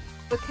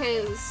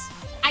 because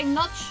I'm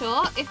not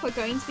sure if we're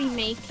going to be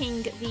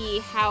making the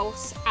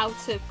house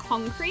out of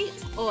concrete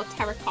or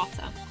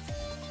terracotta.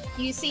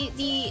 You see,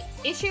 the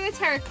issue with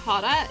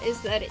terracotta is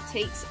that it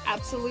takes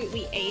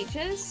absolutely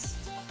ages.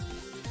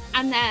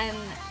 And then,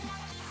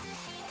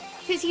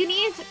 because you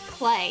need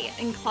clay,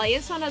 and clay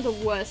is one of the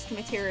worst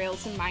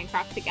materials in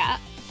Minecraft to get,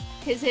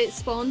 because it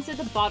spawns at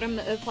the bottom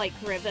of, like,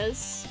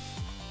 rivers.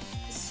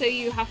 So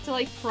you have to,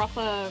 like,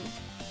 proper...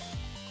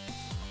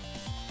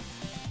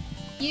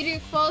 You do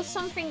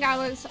 4-something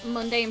hours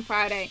Monday and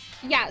Friday.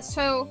 Yeah,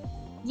 so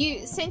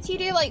since you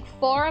do, like,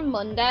 4 on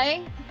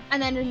Monday,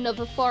 and then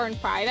another 4 on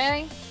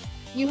Friday,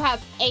 you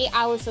have 8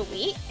 hours a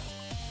week.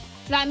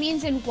 So that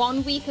means in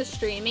 1 week of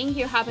streaming,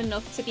 you have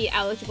enough to be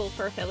eligible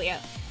for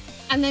affiliate.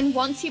 And then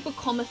once you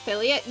become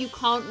affiliate, you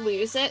can't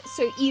lose it.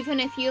 So even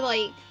if you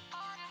like,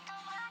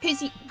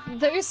 because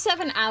those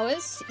 7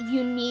 hours,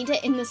 you need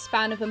it in the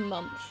span of a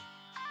month.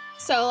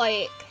 So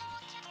like,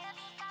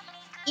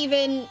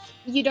 even,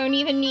 you don't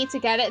even need to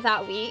get it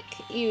that week.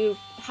 You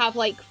have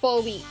like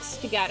 4 weeks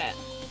to get it.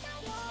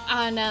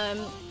 And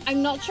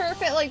I'm not sure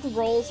if it like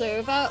rolls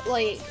over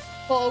like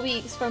 4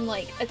 weeks from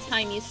like a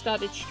time you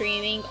started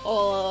streaming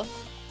or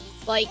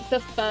like the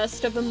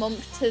first of the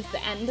month to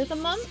the end of the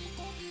month.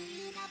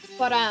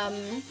 But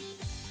I'm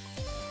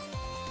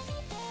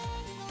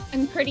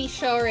pretty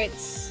sure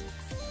it's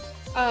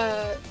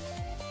I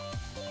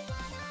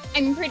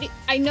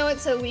know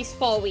it's at least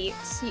 4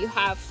 weeks you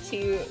have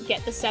to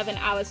get the 7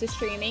 hours of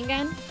streaming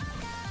in.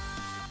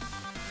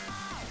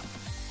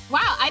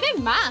 Wow, I did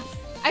math.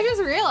 I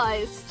just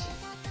realized.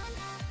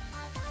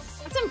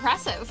 That's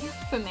impressive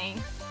for me.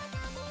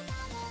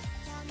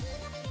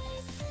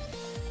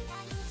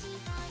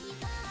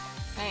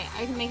 Right,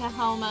 I can make a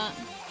helmet.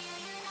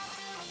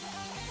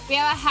 We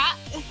have a hat.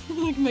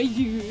 Look at my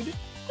dude.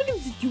 Look at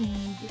this dude.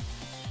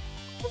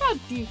 Look how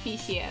doofy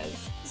she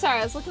is. Sorry,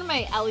 I was looking at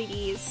my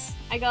LEDs.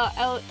 I got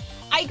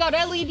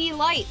LED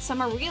lights.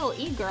 I'm a real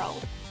e-girl.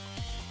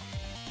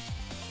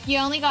 You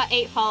only got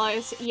 8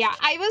 followers. Yeah,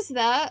 I was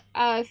there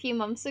a few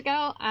months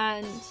ago,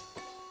 and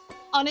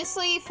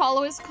honestly,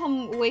 followers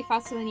come way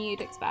faster than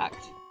you'd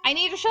expect. I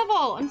need a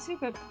shovel. I'm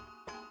stupid.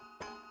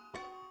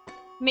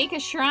 Make a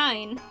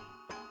shrine.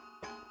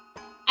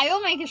 I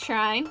will make a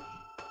shrine.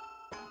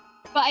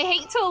 But I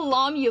hate to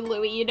alarm you,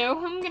 Louie. You know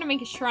who I'm gonna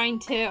make a shrine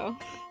to.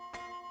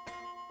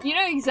 You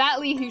know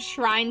exactly whose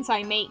shrines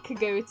I make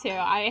go to.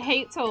 I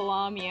hate to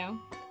alarm you.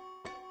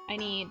 I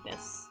need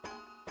this.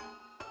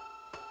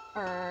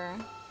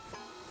 And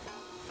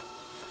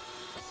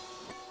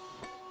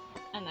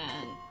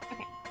then,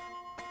 okay.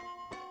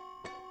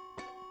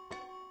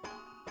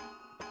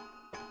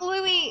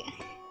 Louie,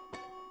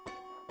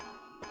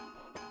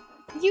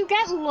 you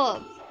get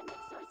love.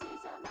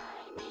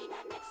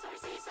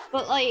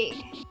 But like,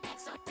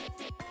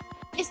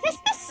 is this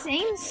the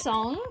same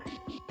song?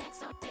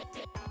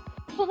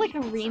 But like a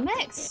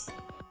remix?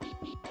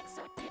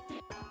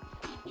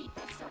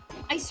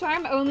 I swear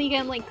I'm only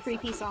getting like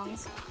creepy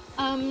songs.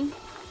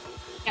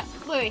 Yeah,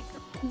 Louie,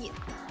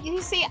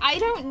 you see, I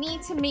don't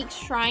need to make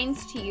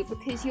shrines to you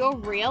because you're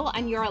real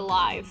and you're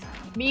alive.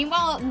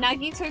 Meanwhile,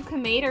 Nagito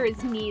Komeda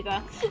is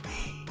neither.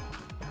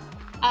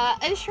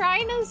 A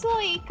shrine is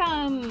like,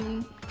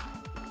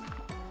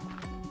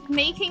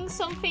 making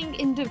something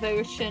in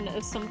devotion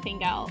of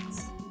something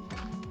else.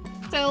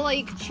 So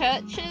like,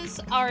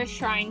 churches are a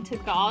shrine to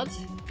God,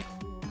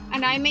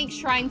 and I make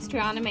shrines to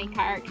anime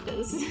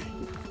characters.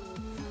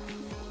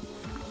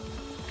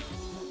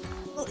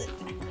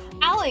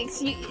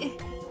 Alex, you...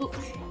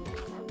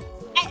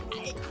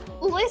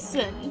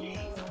 listen.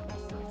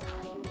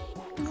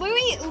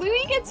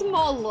 Louis gets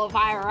more love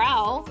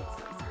IRL.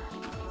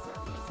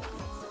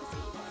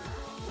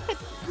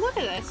 Look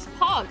at this.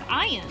 Pog,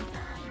 Iron.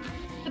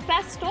 The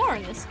best store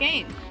in this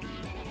game.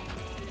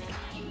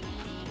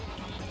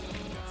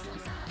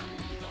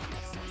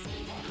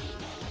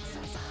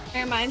 It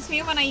reminds me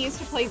of when I used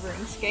to play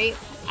RuneScape,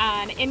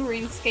 and in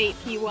RuneScape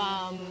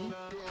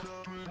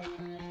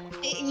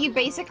you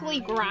basically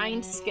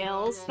grind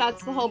skills.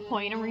 That's the whole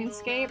point of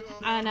RuneScape.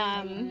 And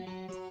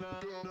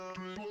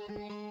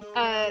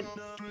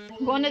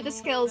one of the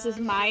skills is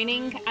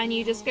mining, and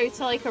you just go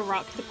to like a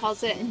rock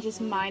deposit and just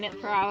mine it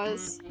for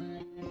hours.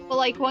 But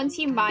like once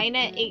you mine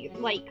it,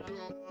 it like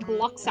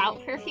blocks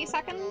out for a few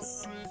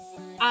seconds,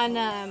 and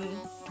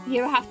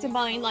you have to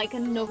mine like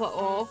another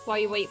ore while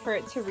you wait for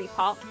it to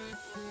repop.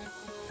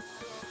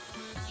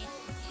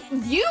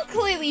 You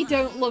clearly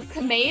don't love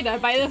Komeda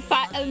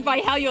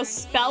by how you're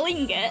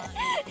spelling it.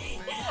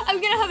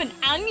 I'm gonna have an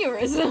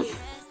aneurysm.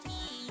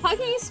 How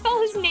can you spell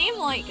his name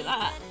like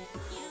that?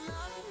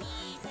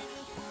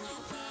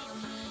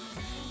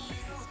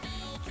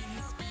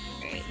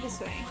 Right, this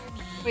way.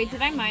 Wait,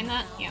 did I mine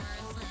that? Yeah.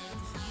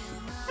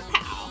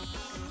 Pow.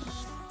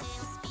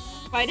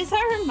 Why does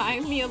that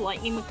remind me of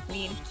Lightning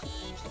McQueen?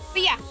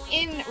 But yeah,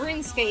 in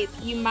RuneScape,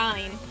 you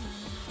mine.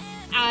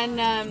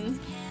 And,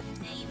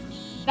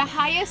 the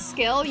higher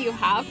skill you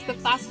have, the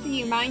faster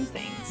you mine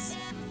things.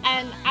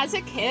 And as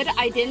a kid,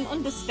 I didn't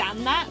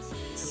understand that.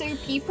 So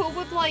people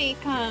would, like,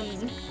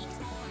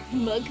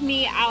 mug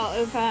me out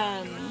of,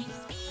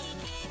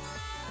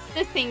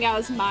 the thing I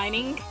was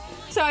mining.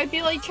 So I'd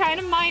be, like, trying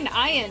to mine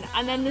iron,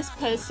 and then this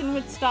person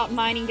would start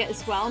mining it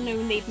as well,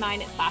 knowing they'd mine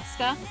it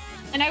faster.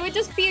 And I would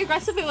just be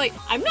aggressively like,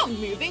 I'm not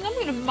moving, I'm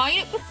gonna mine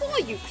it before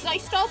you, because I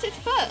started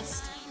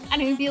first. And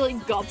it would be,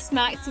 like,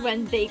 gobsmacked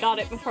when they got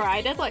it before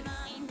I did, like,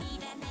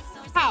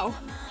 how?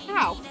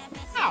 How?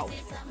 How?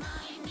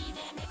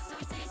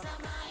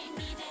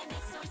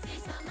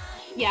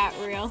 Yeah,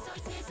 real.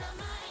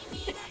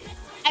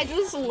 I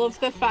just love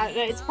the fact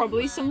that it's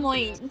probably some,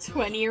 like,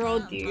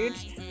 20-year-old dude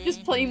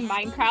just playing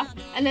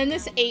Minecraft, and then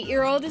this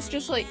 8-year-old is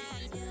just like,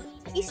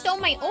 he stole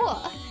my ore.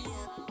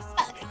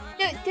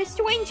 The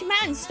strange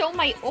man stole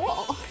my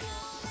ore.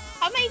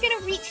 How am I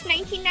gonna reach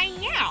 99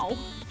 now?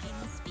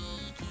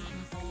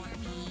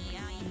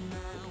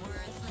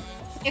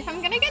 If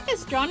I'm gonna get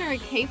this genre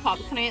of K-pop,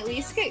 can I at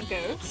least get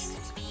Ghost?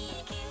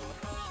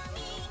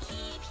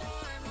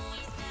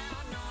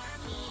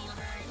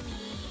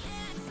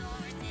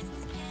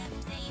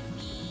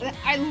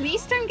 At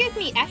least don't give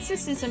me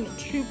Exorcism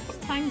 2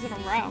 times in a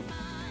row.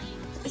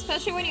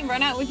 Especially when you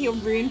run out with your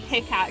rune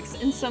pickaxe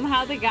and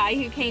somehow the guy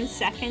who came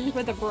second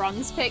with a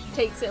bronze pick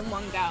takes it in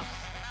one go.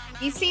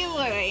 You see,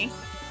 Louis,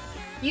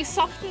 you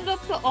softened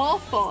up the ore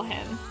for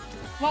him.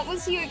 What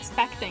was you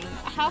expecting?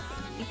 How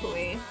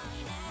equally?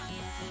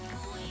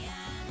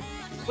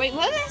 Wait,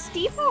 we're this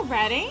deep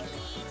already?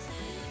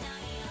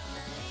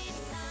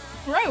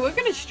 Bro, we're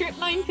gonna strip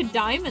mine for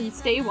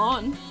diamonds day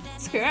one.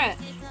 Screw it.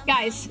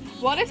 Guys,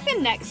 what if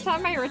the next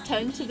time I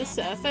return to the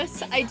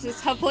surface, I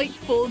just have like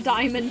full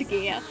diamond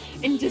gear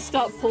and just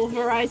start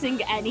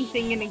pulverizing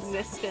anything in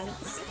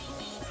existence?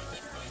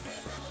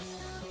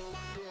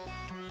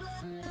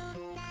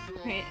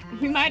 Right,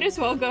 we might as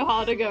well go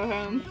hard or go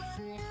home.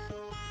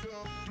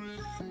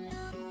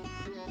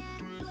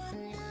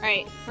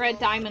 Alright, we're at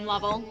diamond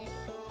level.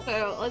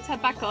 So let's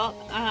head back up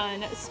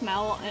and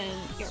smell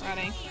and get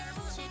ready.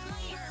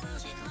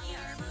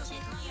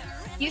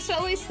 Used to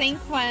always think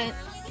when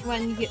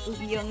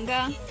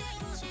younger...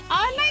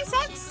 Ah, nice,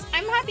 Ox!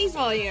 I'm happy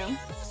for you.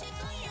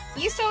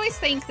 Used to always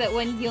think that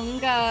when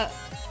younger...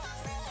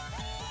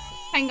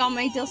 Hang on,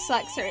 my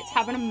dyslexia, it's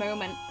having a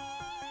moment.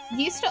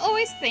 Used to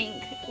always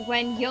think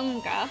when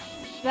younger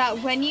that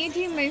when you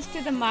do most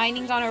of the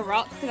mining on a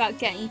rock without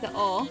getting the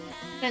ore,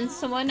 then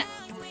someone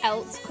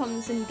else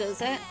comes and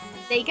does it.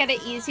 They get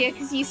it easier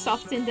because you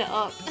softened it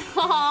up.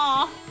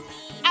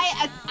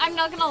 I'm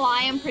not gonna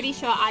lie, I'm pretty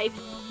sure I've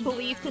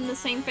believed in the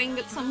same thing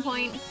at some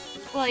point.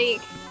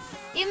 Like,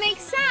 it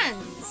makes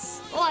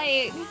sense.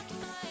 Like,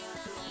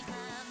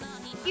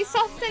 you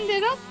softened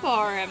it up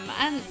for him,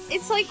 and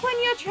it's like when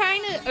you're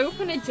trying to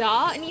open a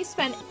jar and you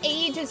spend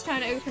ages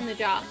trying to open the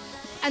jar,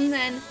 and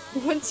then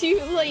once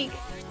you, like,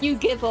 you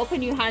give up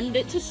and you hand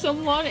it to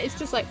someone, it's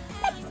just like,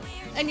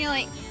 and you're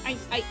like, I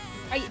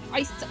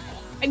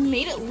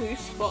made it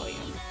loose for you.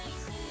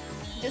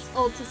 Just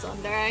Ultra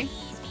Sunday.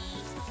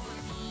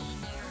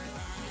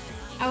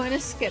 I want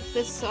to skip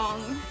this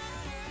song,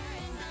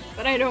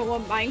 but I don't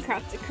want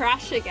Minecraft to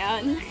crash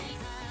again.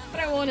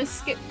 But I want to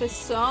skip this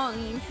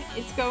song.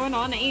 It's going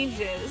on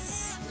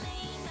ages.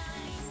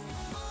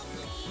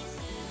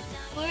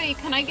 Louis,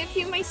 can I give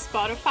you my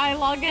Spotify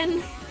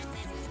login?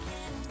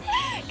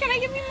 Can I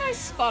give you my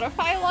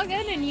Spotify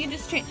login and you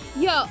just change?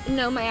 Yo,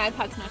 no, my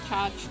iPad's not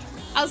charged.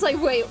 I was like,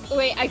 wait,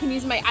 I can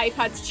use my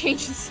iPad to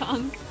change the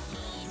song.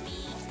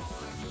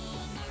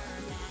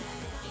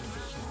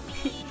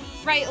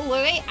 Right,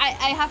 Louis,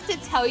 I have to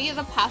tell you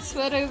the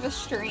password over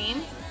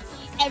stream.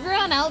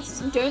 Everyone else,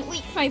 don't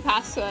leak my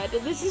password.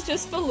 This is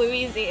just for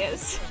Louis'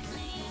 ears.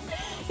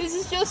 This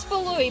is just for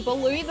Louis, but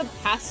Louis, the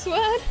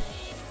password?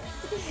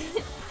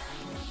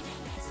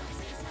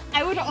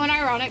 I would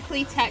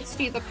unironically text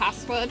you the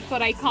password,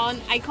 but I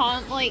can't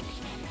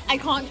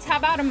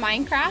tab out of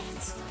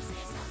Minecraft.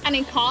 And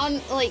I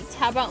can't, like,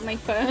 tab out my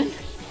phone.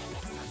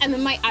 And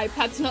then my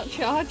iPad's not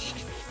charged.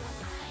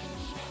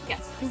 Yeah,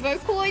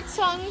 Vocaloid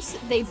songs,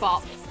 they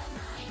bop.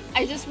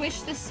 I just wish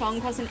this song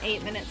wasn't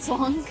 8 minutes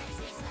long.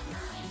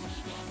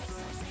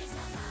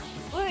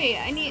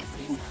 Louis,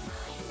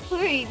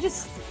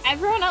 just...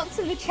 Everyone else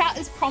in the chat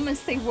has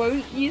promised they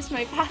won't use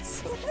my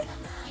password.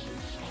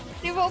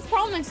 They've all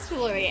promised,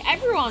 Louis.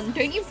 Everyone,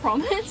 don't you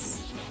promise?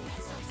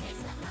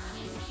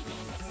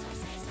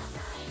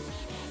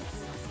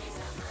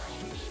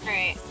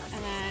 Alright,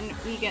 and then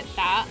we get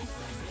that.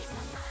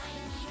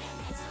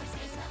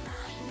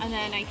 And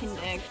then I can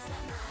dig.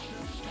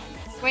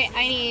 Wait,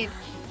 I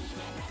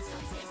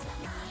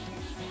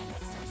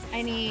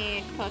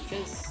need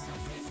torches.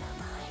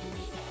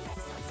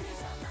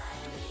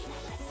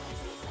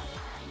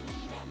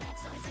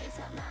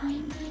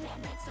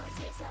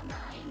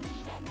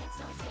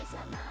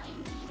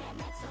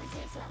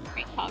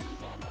 Great pug.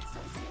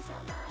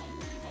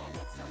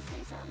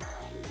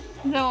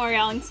 Don't worry,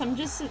 Alex,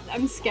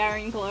 I'm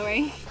scaring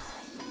Chloe.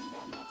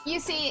 You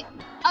see,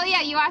 oh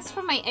yeah, you asked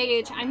for my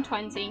age. I'm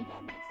 20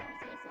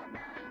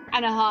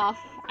 and a half.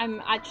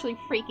 I'm actually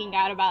freaking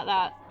out about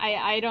that.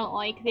 I don't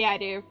like the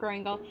idea of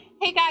growing up.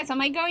 Hey guys,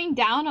 am I going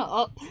down or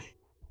up?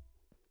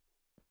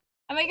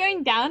 Am I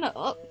going down or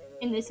up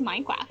in this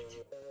Minecraft?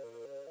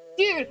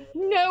 Dude,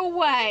 no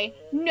way.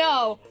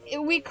 No,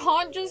 we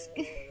can't just...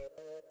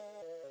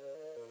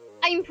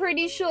 I'm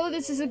pretty sure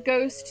this is a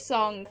ghost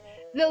song.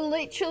 They're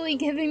literally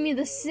giving me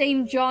the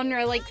same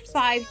genre like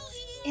 5...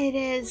 It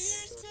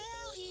is.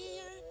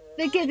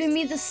 They're giving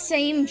me the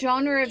same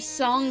genre of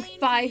song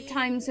 5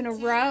 times in a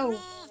row.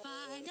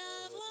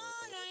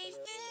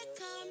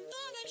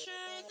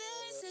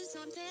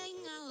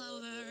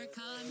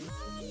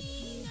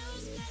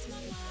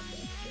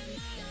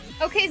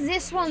 Okay,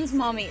 this one's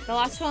Mommy. The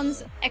last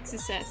one's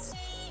Exorcist.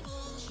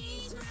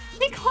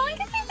 They can't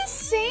give me the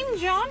same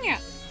genre.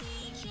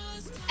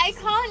 I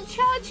can't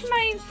charge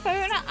my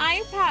phone or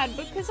iPad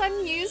because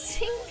I'm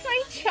using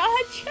my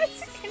charger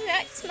to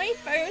connect my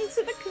phone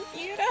to the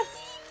computer.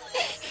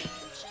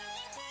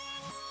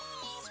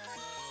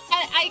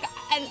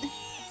 And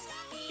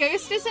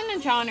Ghost isn't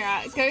a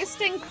genre.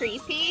 Ghost and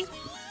creepy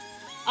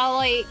are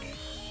like...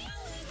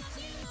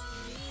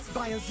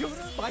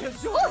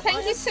 Oh,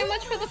 thank you so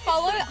much for the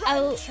follow,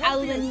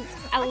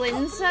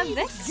 Alinza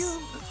Vix.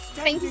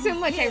 Thank you so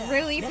much, I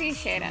really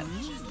appreciate it.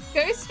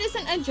 Ghost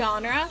isn't a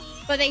genre,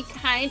 but they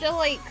kind of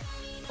like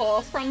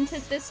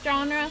forefronted this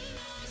genre.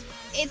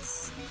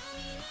 It's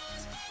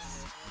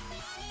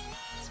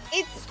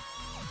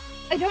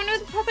I don't know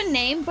the proper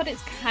name, but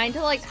it's kind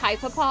of like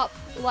hyperpop,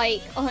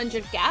 like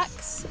 100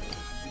 Gex,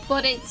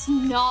 but it's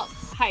not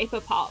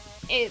hyperpop.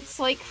 It's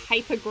like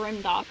hyper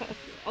grimdark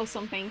or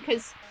something,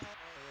 because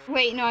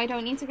wait, no, I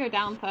don't need to go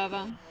down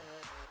further.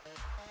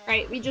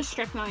 Right, we just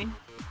strip mine.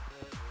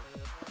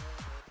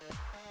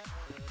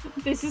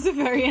 This is a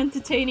very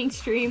entertaining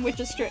stream with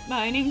just strip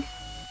mining.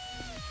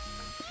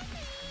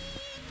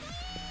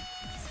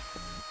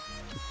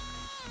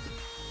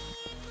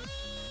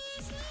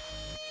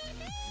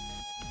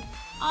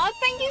 Aw,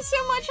 thank you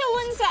so much,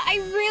 Alinza. I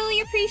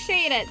really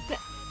appreciate it.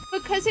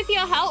 Because of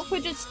your help, we're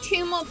just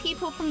 2 more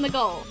people from the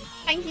goal.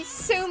 Thank you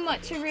so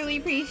much. I really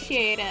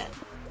appreciate it.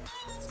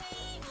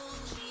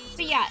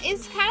 But yeah,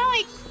 it's kind of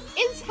like,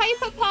 it's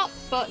hyperpop,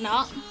 but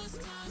not.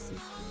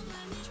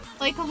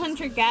 Like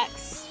 100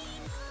 Gex.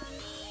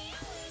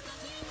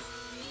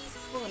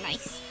 Oh,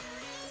 nice.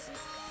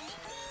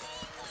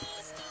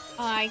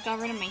 Oh, I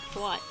got rid of my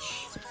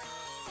clutch.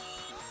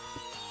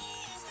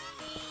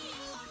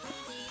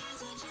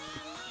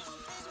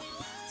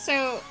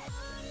 So,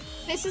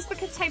 this is the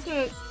type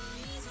of...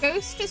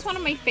 Ghost is one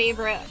of my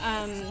favorite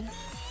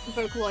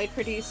Vocaloid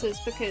producers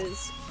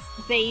because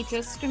they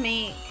just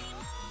make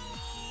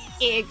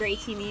ear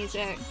grating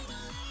music.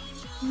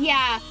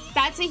 Yeah,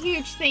 that's a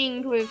huge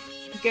thing with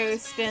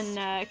Ghost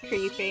and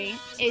Creepy.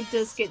 It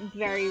does get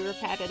very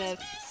repetitive.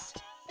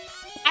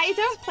 I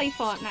don't play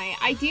Fortnite.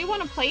 I do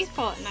want to play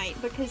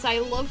Fortnite because I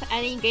love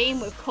any game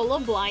with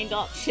colorblind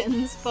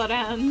options, but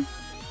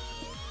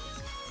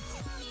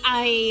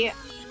I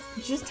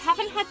just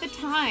haven't had the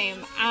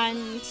time,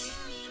 and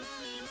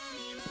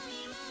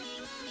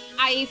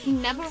I've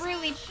never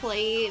really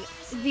played...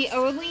 The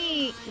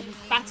only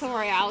Battle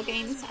Royale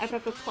games I've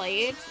ever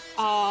played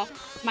are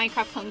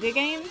Minecraft Hunger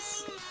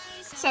Games,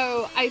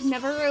 so I've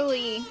never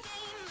really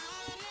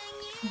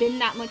been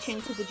that much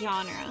into the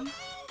genre.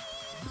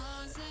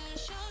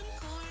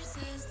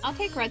 I'll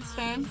take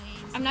Redstone.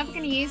 I'm never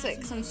gonna use it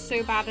because I'm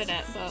so bad at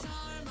it, but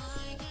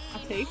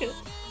I'll take it.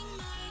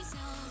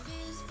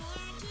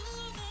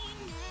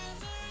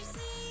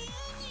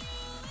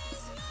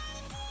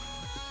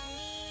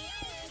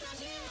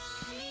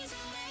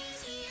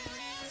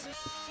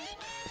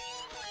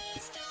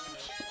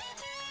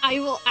 I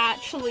will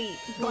actually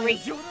great.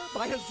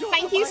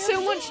 Thank you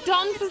so much,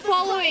 Don, for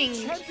following.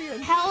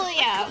 Hell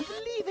yeah.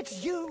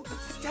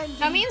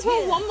 That means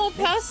we're 1 more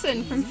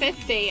person from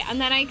 50, and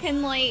then I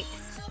can like,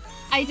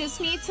 I just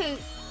need to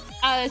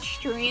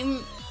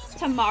stream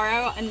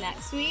tomorrow and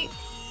next week,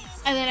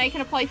 and then I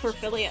can apply for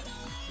affiliate.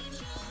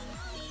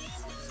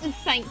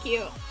 Thank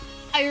you.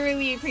 I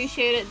really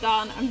appreciate it,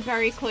 Don. I'm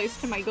very close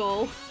to my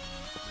goal.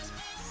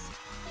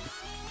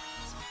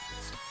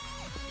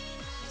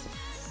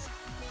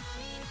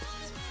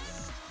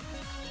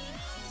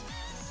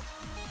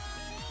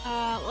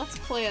 Let's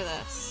clear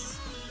this.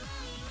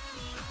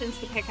 Since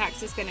the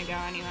pickaxe is gonna go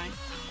anyway.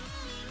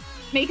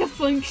 Make a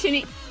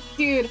functioning...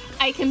 Dude,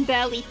 I can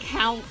barely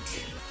count.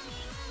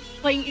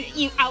 Like,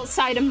 you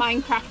outside of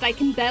Minecraft, I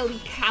can barely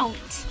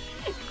count.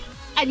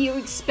 And you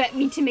expect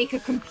me to make a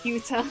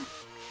computer.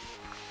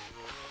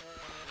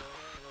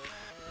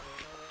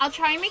 I'll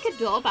try and make a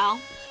doorbell.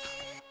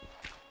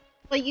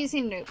 Like,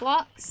 using note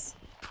blocks.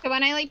 So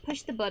when I, like,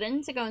 push the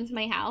button to go into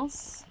my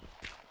house,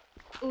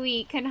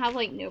 we can have,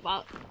 like, note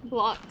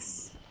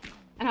blocks.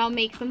 And I'll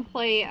make them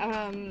play,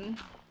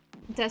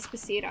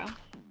 Despacito.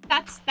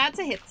 That's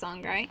a hit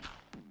song, right?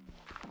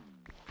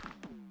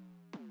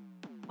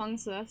 What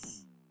song's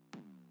this?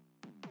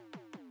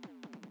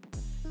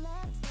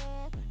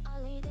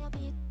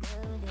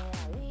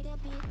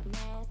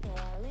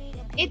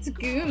 It's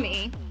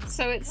Goomy,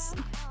 so it's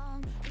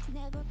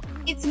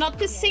not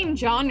the same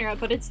genre,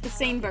 but it's the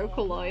same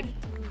Vocaloid.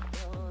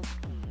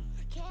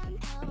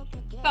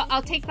 But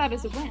I'll take that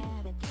as a win.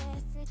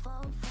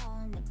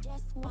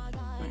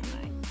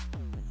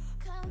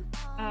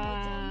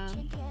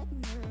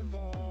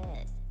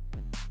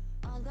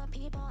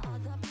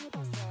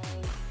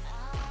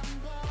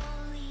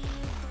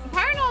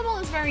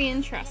 Paranormal is very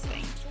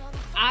interesting.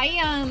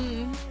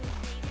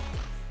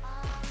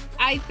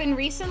 I've been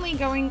recently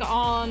going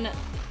on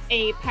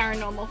a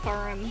paranormal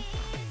forum,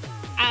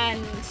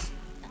 and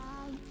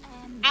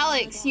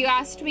Alex, you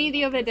asked me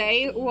the other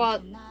day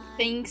what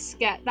things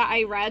that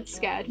I read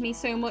scared me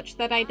so much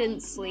that I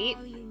didn't sleep.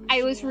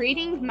 I was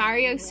reading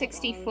Mario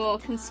 64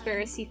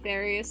 conspiracy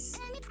theories.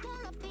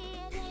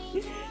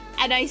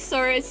 And I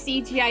saw a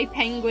CGI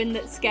penguin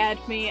that scared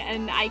me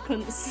and I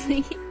couldn't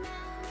sleep.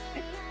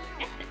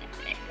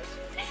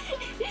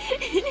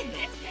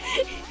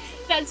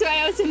 That's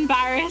why I was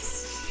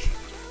embarrassed.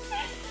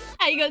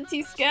 I got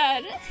too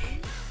scared.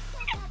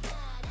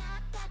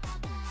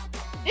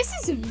 This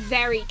is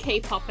very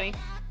K-poppy.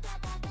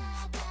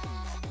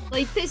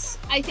 Like this,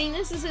 I think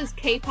this is as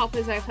K-pop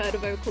as I've heard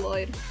of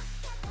Vocaloid.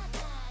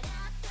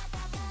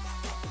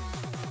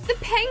 The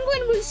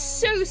penguin was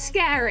so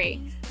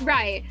scary.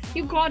 Right,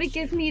 you gotta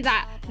give me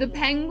that. The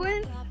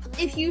penguin,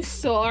 if you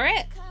saw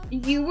it,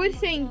 you would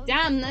think,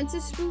 damn, that's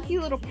a spooky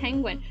little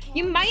penguin.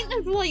 You might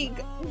have,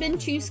 like, been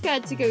too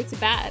scared to go to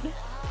bed.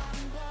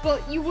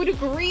 But you would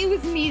agree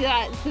with me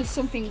that there's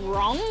something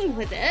wrong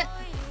with it.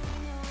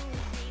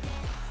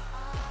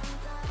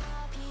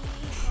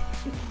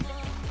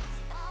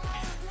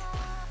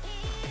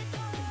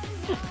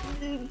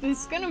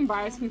 This is gonna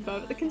embarrass me,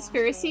 but the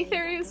conspiracy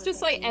theory is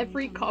just like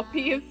every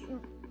copy of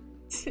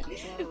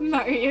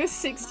Mario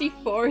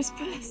 64 is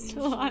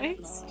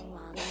personalized.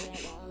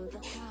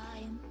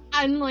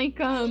 And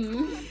like,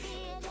 I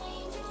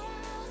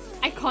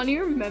can't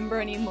even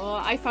remember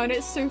anymore. I found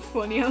it so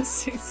funny, I was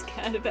so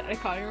scared of it, I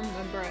can't even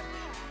remember it.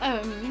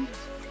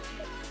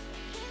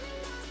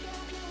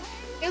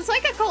 It was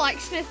like a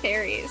collection of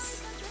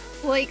theories.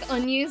 Like,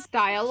 unused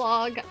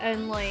dialogue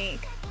and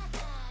like...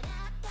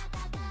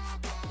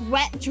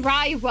 Wet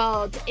Dry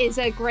World is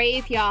a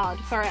graveyard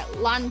for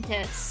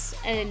Atlantis,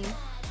 and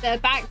the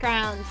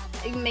background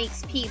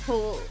makes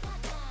people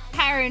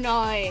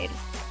paranoid,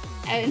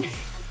 and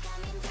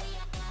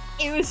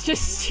it was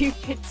just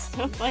stupid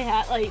stuff I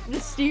had, like the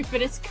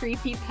stupidest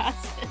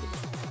creepypastas.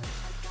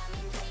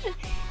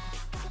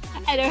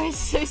 And it was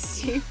so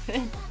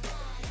stupid.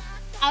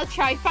 I'll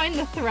try find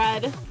the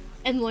thread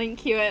and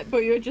link you it,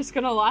 but you're just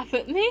gonna laugh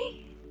at me.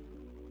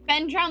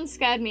 Ben Drown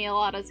scared me a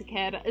lot as a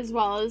kid, as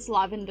well as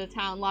Lavender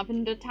Town.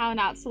 Lavender Town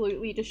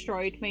absolutely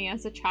destroyed me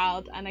as a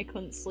child, and I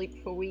couldn't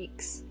sleep for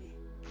weeks.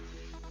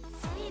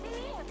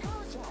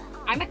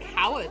 I'm a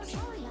coward.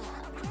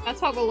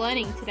 That's what we're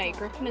learning today.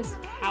 Griffin is a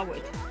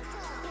coward.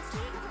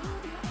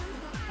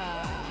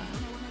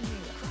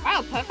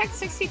 Wow, perfect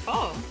 64.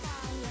 I'm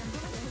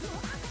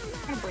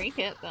gonna break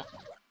it, but...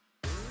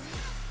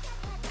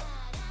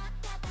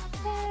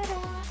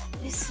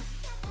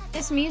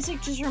 This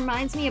music just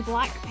reminds me of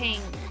Blackpink.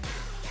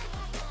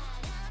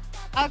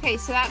 Okay,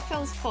 so that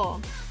fills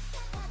 4.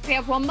 We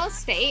have one more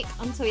stake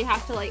until we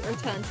have to like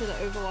return to the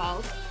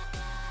overworld.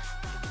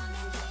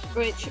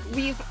 Which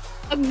we've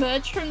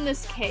emerged from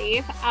this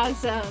cave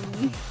as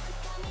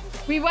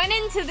we went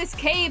into this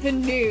cave a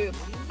noob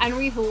and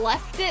we've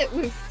left it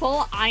with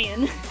full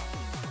iron.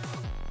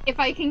 If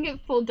I can get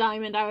full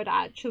diamond, I would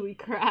actually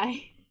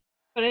cry.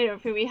 But I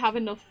don't think we have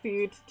enough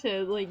food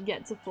to like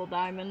get to full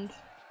diamond.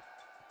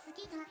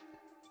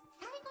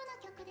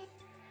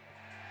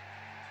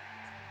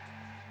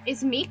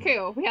 It's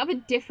Miku. We have a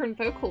different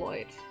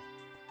Vocaloid.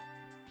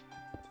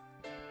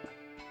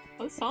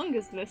 What song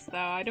is this though?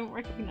 I don't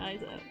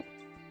recognize it.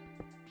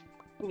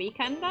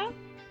 Weekender?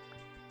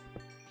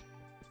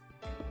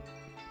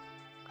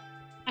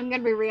 I'm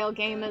gonna be real,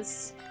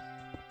 gamers.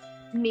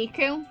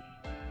 Miku?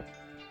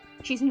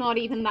 She's not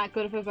even that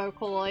good of a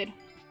Vocaloid.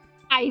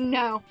 I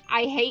know.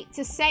 I hate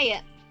to say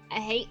it.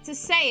 I hate to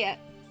say it.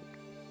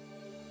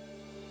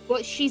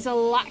 But she's a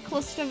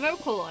lackluster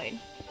Vocaloid.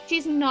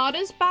 She's not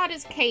as bad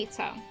as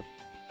Kato.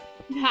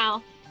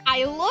 Now,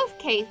 I love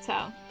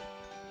Kato,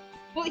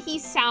 but he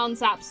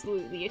sounds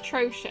absolutely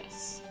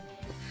atrocious.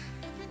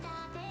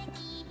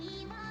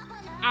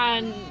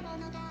 And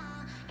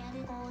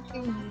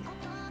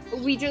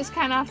we just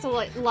kind of have to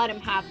let him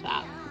have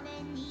that.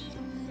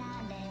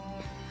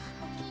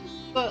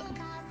 But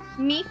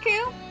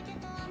Miku,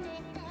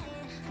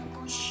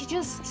 she's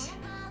just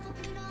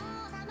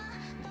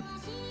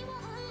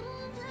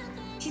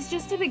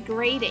a bit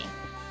grating.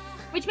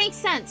 Which makes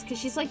sense, because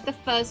she's like the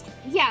first...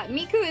 Yeah,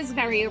 Miku is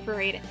very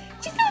overrated.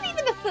 She's not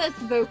even the first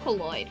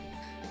Vocaloid.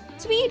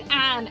 Sweet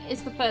Anne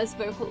is the first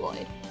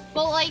Vocaloid.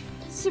 But, like,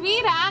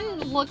 Sweet Anne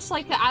looks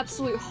like an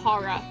absolute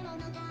horror.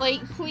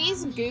 Like,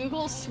 please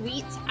Google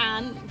Sweet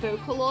Anne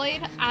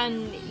Vocaloid,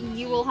 and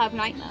you will have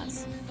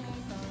nightmares.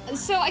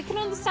 So I can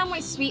understand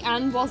why Sweet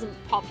Anne wasn't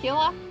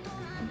popular.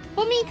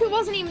 But Miku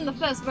wasn't even the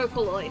first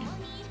Vocaloid.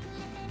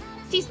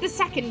 She's the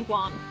second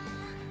one.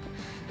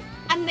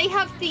 And they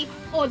have the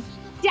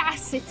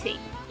audacity,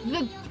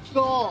 the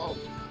gall,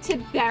 to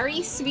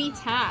bury Sweet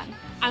Anne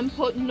and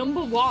put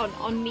number 1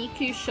 on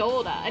Miku's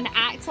shoulder and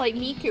act like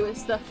Miku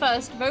is the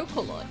first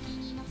Vocaloid.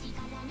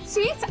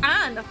 Sweet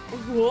Anne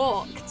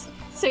walked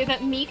so that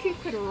Miku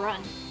could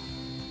run.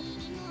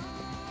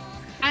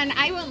 And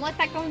I won't let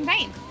that go in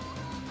vain.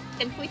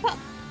 Simply put.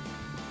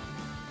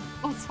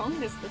 What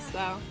song is this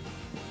though?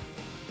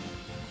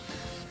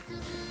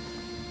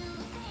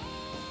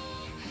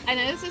 I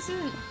know this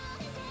isn't...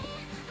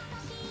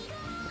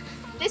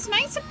 This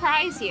might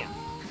surprise you,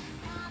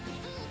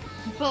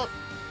 but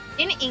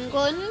in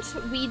England,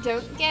 we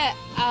don't get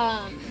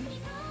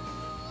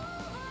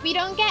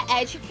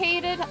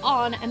educated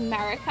on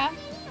America.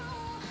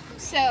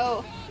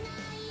 So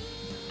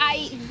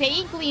I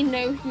vaguely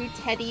know who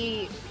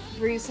Teddy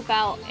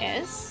Roosevelt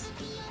is,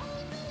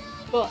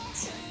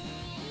 but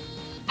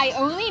I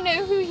only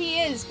know who he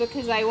is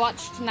because I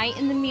watched Night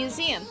in the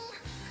Museum.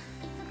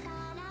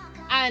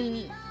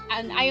 And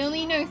and I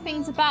only know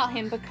things about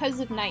him because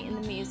of Night in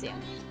the Museum.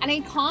 And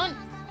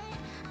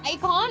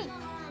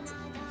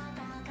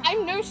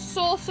I'm no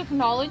source of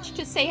knowledge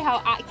to say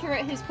how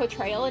accurate his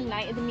portrayal in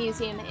Night at the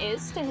Museum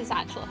is to his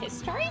actual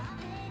history.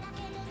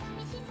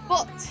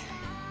 But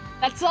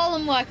that's all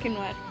I'm working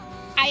with.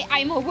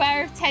 I'm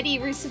aware of Teddy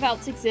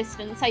Roosevelt's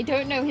existence. I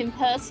don't know him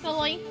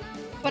personally,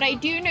 but I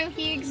do know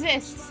he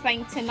exists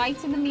thanks to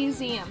Night in the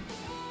Museum.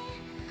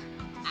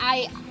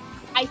 I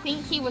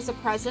think he was a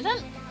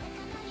president.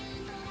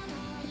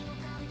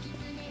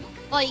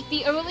 Like,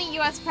 the only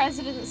US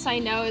presidents I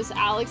know is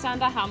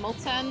Alexander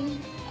Hamilton,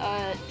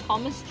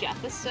 Thomas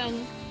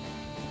Jefferson,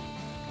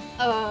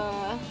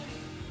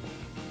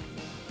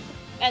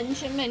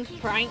 Benjamin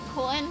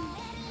Franklin.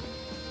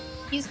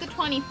 He's the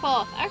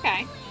 24th.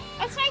 Okay.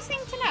 That's a nice thing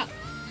to know.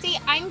 See,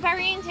 I'm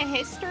very into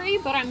history,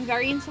 but I'm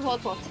very into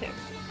World War II.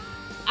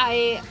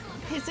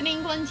 Because in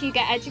England you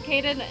get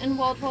educated in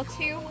World War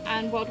II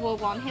and World War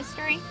I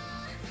history.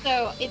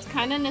 So it's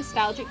kind of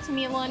nostalgic to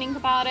me learning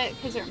about it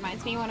because it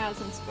reminds me when I was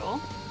in school.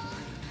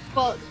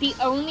 But the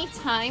only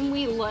time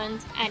we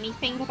learned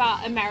anything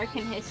about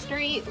American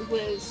history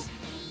was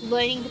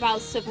learning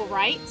about civil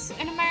rights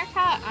in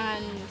America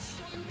and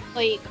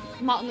like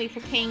Martin Luther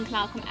King,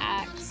 Malcolm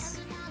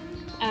X,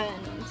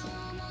 and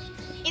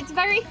it's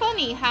very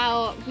funny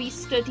how we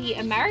study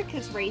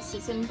America's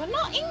racism but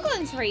not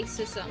England's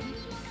racism.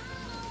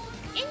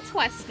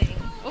 Interesting.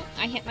 Oh,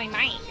 I hit my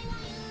mic.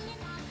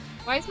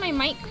 Why is my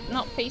mic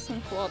not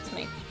facing towards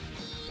me?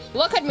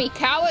 Look at me,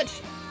 coward!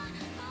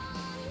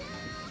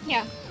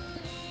 Yeah.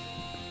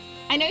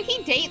 I know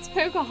he dates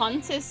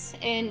Pocahontas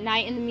in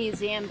Night in the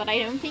Museum, but I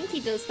don't think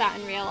he does that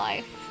in real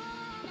life.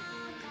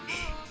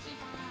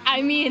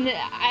 I mean,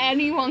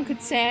 anyone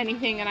could say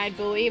anything and I'd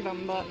believe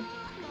him, but...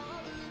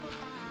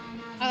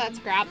 Oh, that's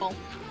Grapple.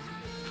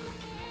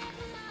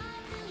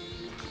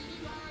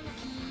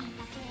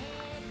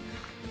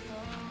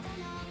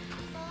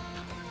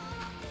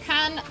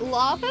 Can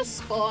lava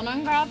spawn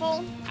on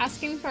gravel?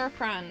 Asking for a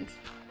friend.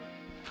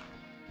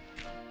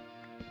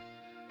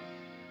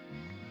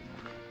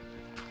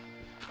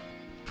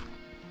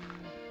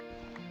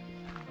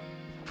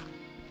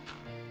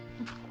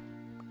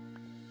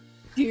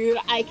 Dude,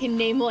 I can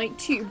name like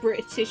 2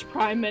 British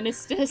Prime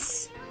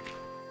Ministers.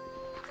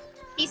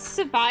 He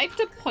survived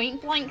a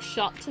point-blank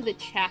shot to the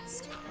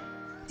chest.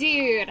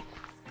 Dude,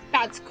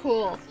 that's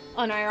cool,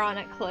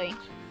 unironically.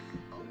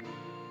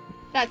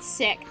 That's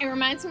sick. It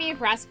reminds me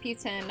of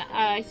Rasputin.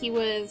 He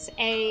was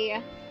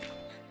a...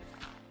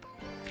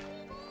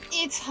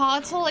 It's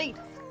hard to, like...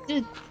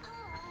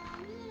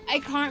 I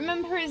can't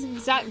remember his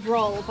exact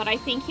role, but I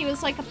think he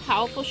was, like, a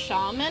powerful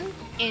shaman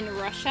in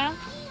Russia.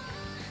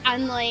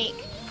 And, like,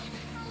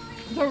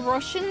 the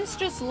Russians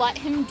just let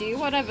him do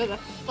whatever the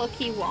fuck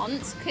he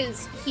wants,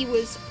 because he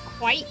was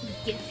quite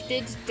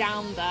gifted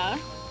down there.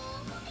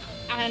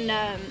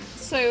 And,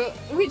 so,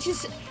 which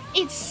is...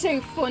 It's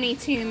so funny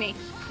to me,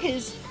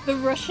 because the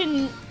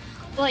Russian,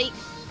 like,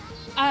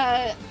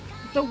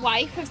 the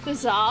wife of the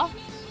Tsar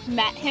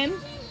met him,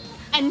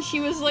 and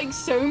she was, like,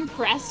 so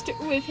impressed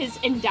with his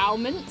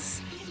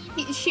endowments.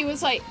 She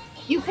was like,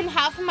 you can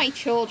have my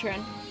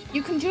children.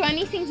 You can do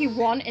anything you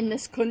want in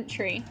this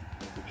country.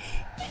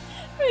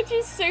 Which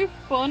is so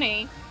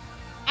funny.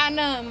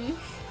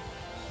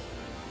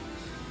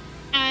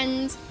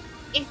 And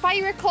if I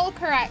recall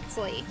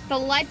correctly, the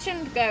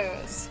legend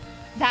goes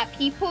that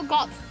people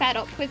got fed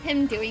up with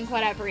him doing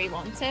whatever he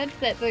wanted,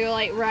 that they were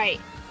like,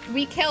 right,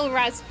 we kill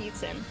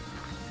Rasputin.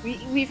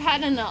 We've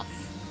had enough.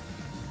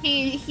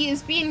 He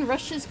has been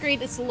Russia's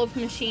greatest love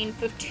machine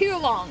for too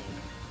long.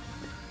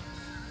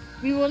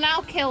 We will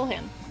now kill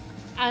him.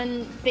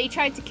 And they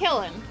tried to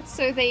kill him,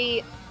 so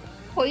they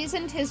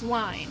poisoned his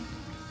wine.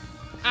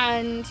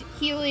 And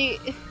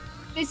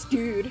this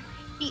dude,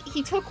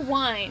 he took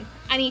wine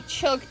and he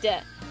chugged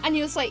it. And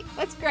he was like,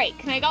 that's great,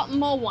 can I get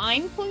more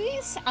wine,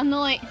 please? And they're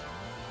like,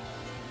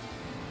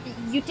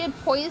 you did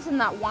poison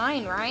that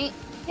wine, right?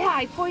 Yeah,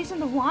 I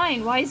poisoned the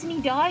wine. Why isn't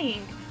he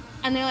dying?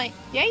 And they're like,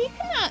 yeah, you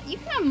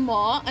can have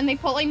more. And they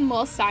put like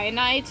more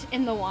cyanide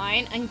in the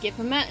wine and give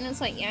him it. And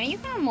it's like, yeah, you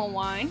can have more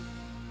wine.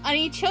 And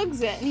he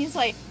chugs it and he's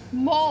like,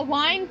 more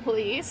wine,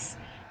 please.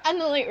 And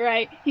they're like,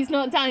 right, he's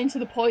not dying to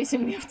the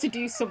poison. We have to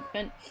do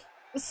something.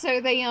 So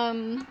they,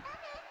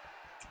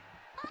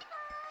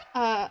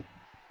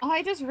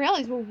 I just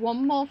realized we're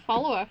one more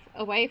follower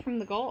away from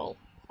the goal.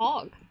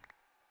 Hog.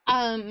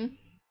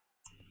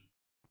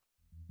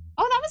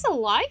 Oh, that was a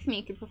live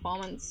Miku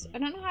performance. I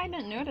don't know how I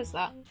didn't notice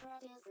that.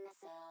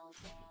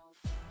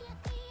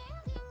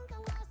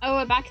 Oh,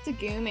 we're back to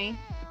Gumi.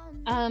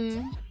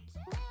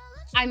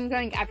 I'm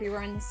going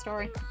everywhere in the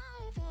story.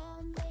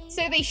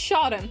 So they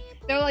shot him.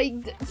 They were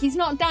like, he's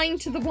not dying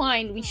to the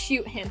wine, we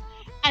shoot him.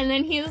 And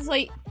then he was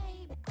like,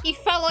 he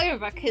fell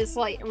over because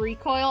like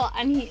recoil,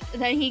 and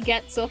then he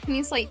gets up and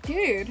he's like,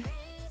 dude,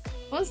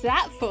 what's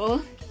that for?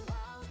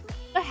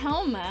 What the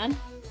hell, man?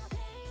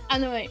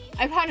 And they're like,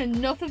 I've had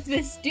enough of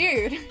this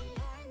dude.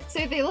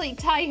 So they like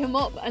tie him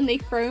up and they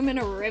throw him in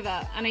a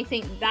river, and I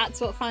think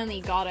that's what finally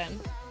got him.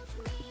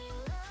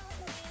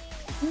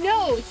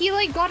 No, he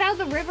like got out of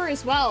the river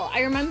as well.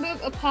 I remember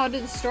a part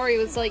of the story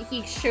was like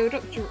he showed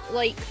up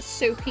like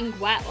soaking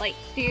wet, like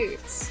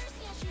dudes.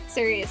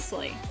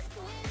 Seriously.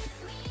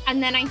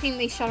 And then I think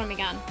they shot him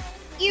again.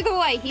 Either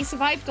way, he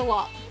survived a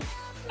lot.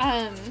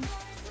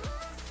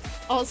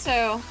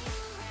 Also,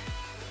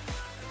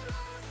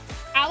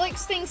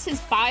 Alex thinks his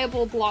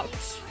Bible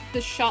blocked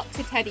the shot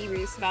to Teddy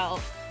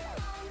Roosevelt,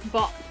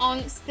 but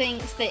Onks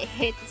thinks that it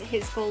hit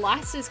his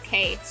glasses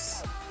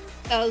case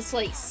that was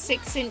like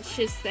 6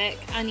 inches thick,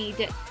 and he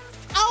did.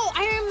 Oh,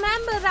 I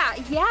remember that.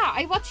 Yeah,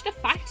 I watched a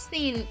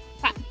fact-themed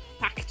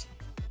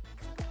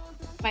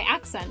my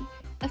accent.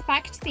 A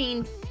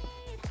fact-themed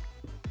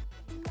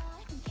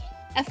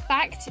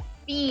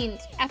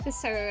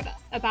episode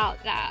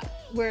about that,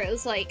 where it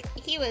was like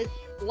he was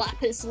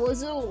lapis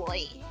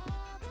lazuli,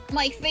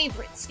 my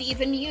favorite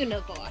Steven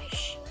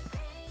Universe.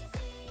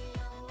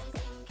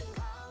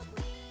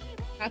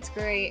 That's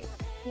great.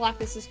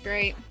 Lapis is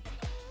great.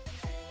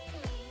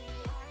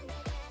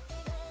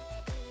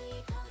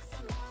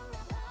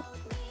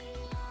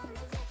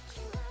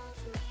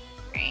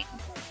 Great.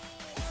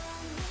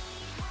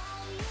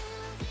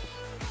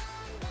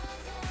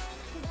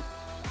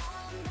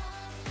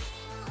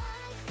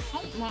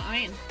 Oh, more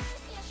iron.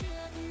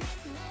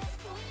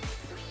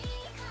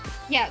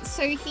 Yeah,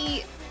 so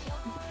the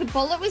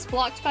bullet was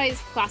blocked by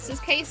his glasses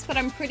case, but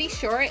I'm pretty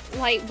sure it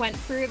like went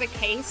through the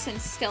case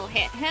and still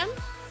hit him.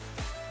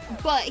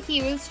 But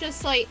he was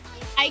just like,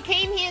 I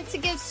came here to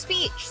give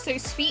speech, so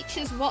speech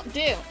is what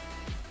do.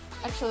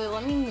 Actually,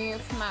 let me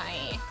move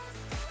my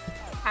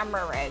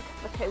camera rig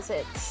because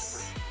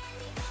it's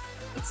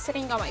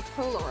sitting on my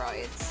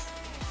Polaroids.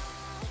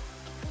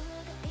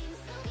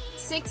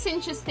 6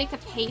 inches thick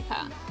of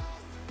paper.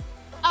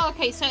 Oh,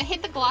 okay, so it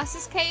hit the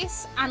glasses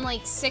case and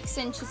like 6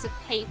 inches of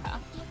paper.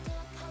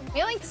 Let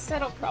me like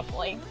sit up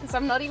properly because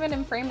I'm not even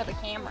in frame of the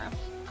camera.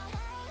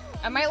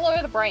 I might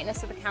lower the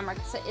brightness of the camera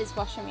because it is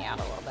washing me out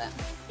a little bit.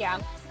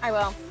 Yeah, I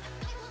will.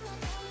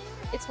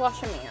 It's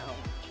washing me out.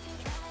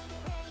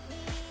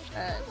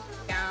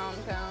 Down,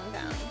 down,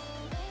 down.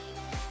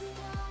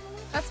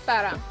 That's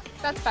better.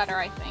 That's better,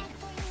 I think.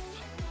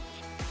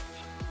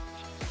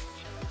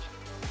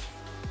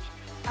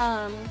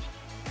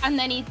 And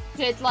then he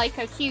did like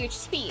a huge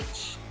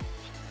speech,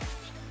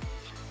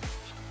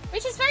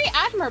 which is very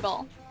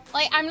admirable.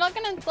 Like, I'm not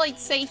gonna like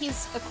say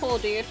he's a cool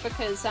dude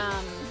because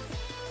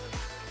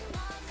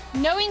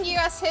knowing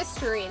US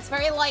history, it's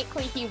very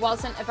likely he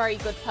wasn't a very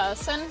good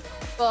person,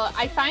 but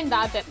I find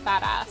that a bit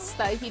badass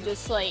that he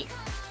just, like,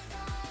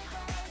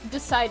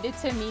 decided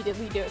to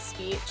immediately do a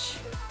speech.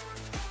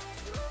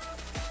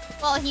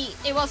 Well,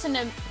 it wasn't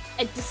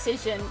a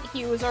decision.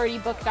 He was already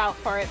booked out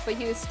for it, but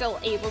he was still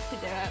able to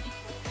do it.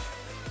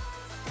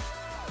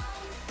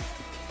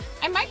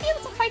 I might be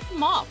able to fight the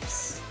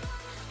mobs.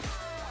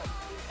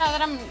 Now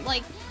that I'm,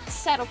 like,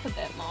 set up a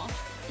bit more.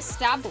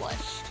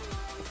 Established.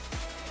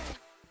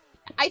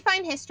 I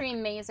find history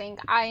amazing.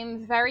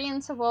 I'm very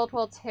into World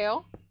War II.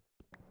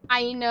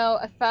 I know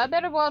a fair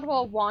bit of World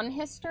War I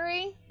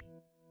history,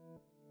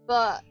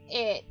 but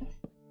I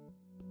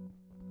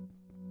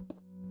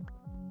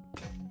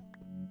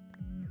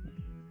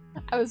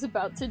was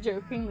about to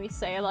jokingly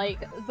say,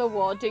 like, the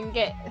war didn't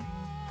get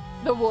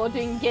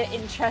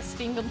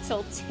interesting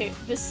until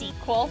the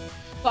sequel,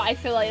 but I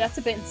feel like that's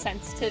a bit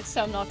insensitive,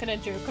 so I'm not gonna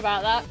joke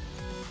about that.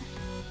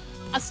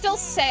 I'll still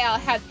say I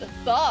had the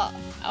thought.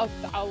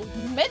 I'll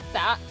admit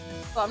that,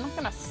 but I'm not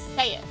gonna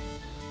say it.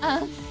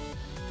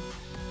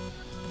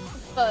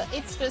 But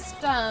it's just,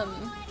 2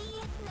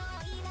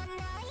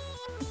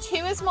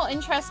 is more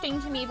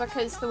interesting to me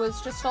because there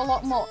was just a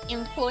lot more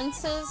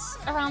influences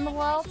around the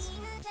world.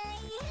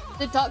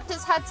 The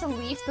doctors had to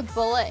leave the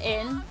bullet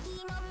in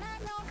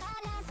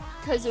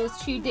because it was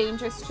too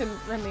dangerous to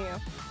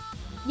remove.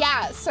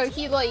 Yeah, so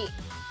he, like,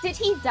 did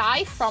he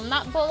die from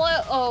that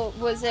bullet, or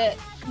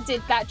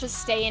did that just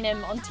stay in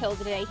him until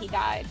the day he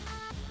died?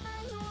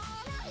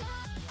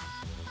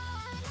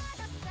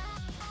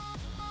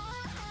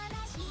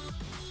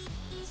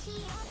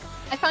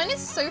 I find it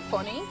so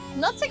funny,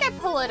 not to get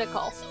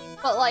political,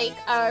 but like,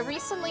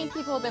 recently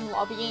people have been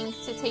lobbying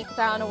to take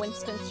down a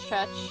Winston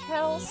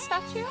Churchill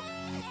statue,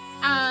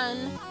 and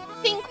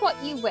think what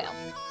you will,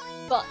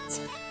 but,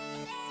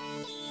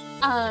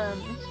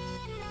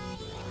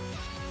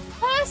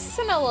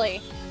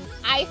 personally,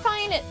 I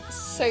find it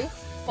so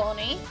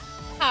funny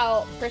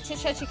how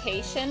British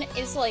education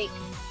is, like,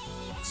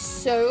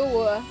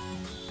 so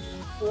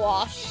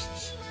washed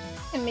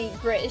to make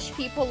British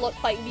people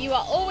look like you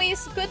are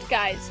always good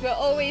guys, we're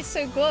always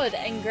so good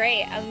and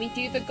great, and we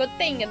do the good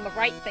thing and the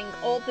right thing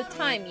all the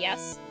time,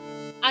 yes?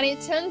 And it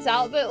turns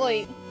out that,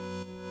 like,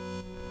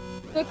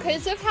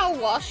 because of how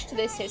washed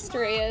this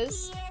history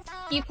is,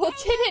 people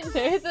didn't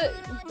know that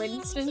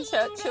Winston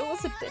Churchill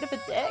was a bit of a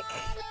dick.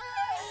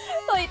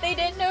 Like, they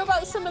didn't know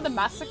about some of the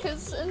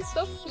massacres and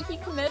stuff he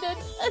committed,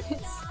 and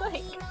it's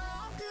like,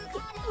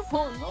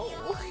 oh no.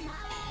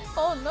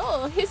 Oh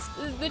no,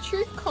 the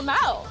truth come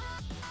out.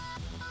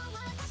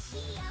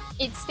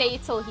 It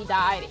stayed till he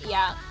died,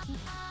 yeah.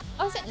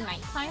 Oh, is it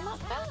nighttime up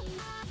there?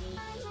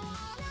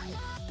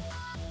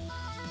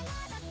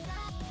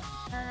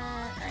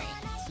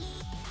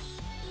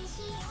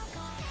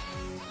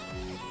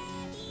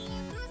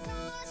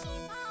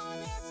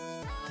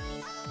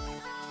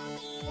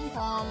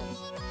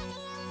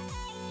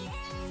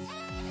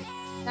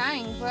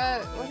 Dang,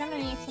 but we're gonna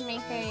need to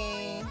make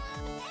a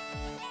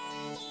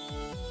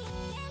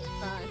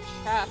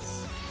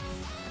chest.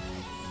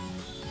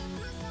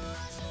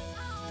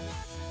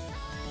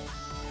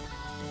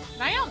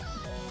 I am.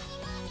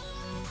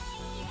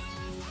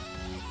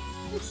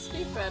 It's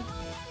stupid.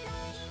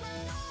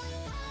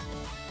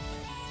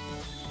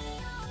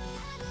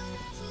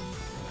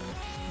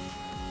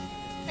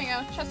 There you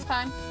go, chest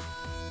time.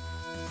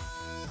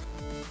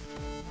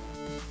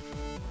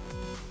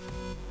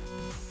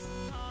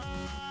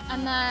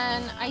 And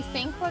then I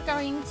think we're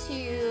going to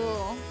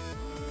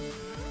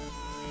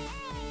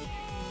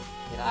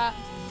do that.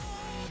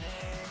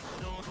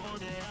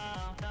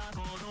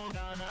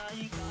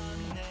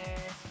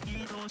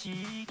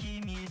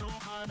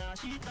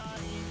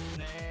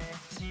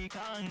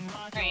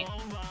 Right.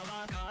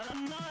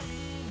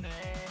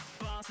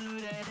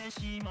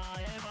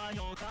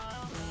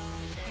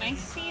 Can I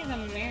see the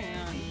moon?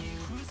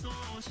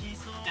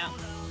 No.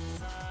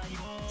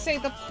 So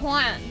the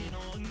plan.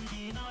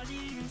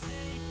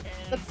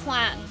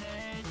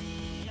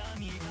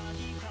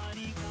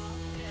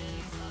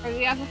 Or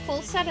we have a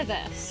full set of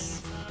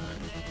this.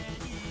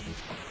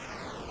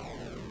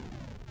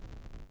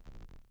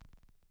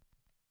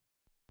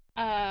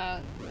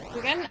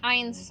 We got an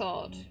iron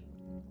sword.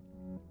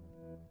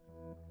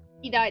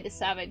 He died a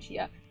savage,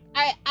 yeah.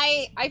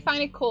 I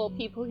find it cool,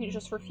 people who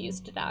just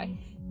refuse to die.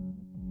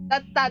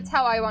 That's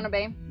how I want to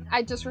be.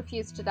 I just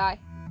refuse to die.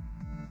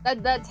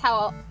 That's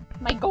how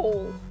my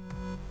goal.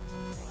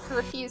 To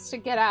refuse to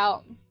get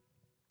out.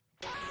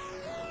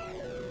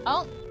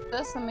 Oh,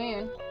 there's the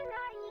moon.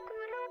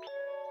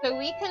 So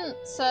we can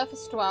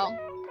surface dwell.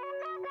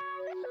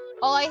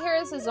 All I hear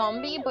is a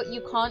zombie, but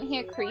you can't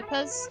hear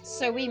creepers,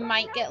 so we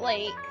might get,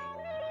 like,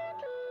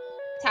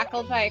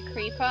 tackled by a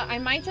creeper. I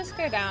might just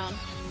go down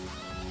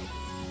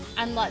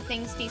and let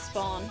things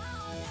despawn.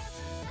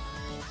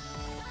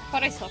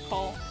 But I saw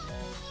coal.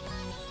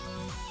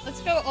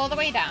 Let's go all the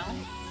way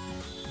down.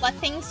 Let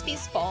things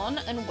despawn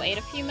and wait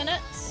a few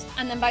minutes,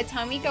 and then by the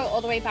time we go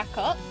all the way back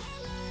up,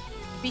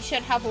 we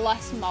should have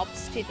less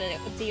mobs to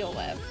deal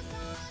with.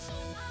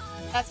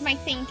 That's my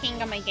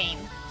thinking on my game.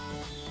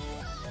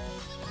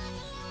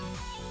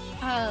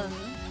 Alright.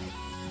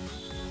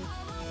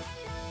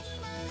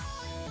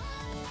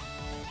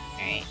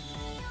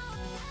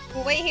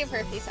 We'll wait here for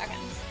a few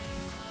seconds.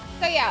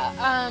 So yeah,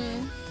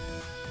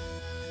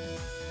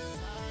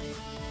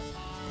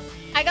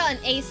 I got an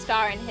A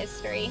star in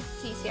history,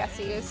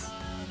 GCSEs.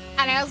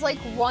 And I was like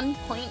 1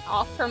 point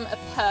off from a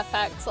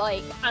perfect,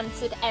 like,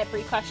 answered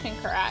every question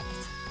correct.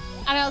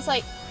 And I was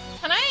like,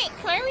 can I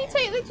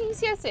retake the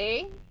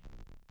GCSE?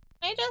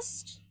 Can I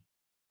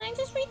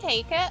just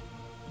retake it?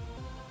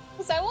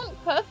 Because I want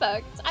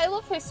perfect. I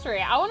love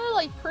history. I want to,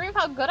 like, prove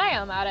how good I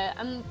am at it.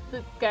 And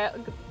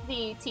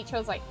the teacher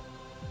was like,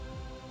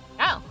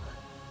 no.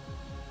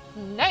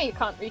 No, you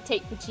can't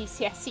retake the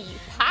GCSE. You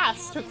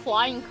passed with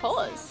flying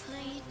colours.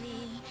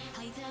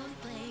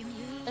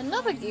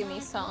 Another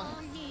Gumi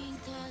song.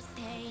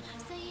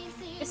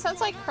 It sounds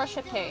like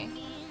Crusher 2.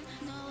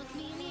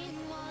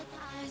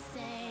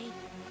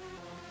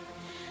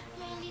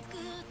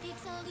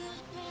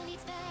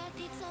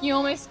 You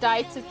almost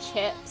died to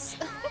chips.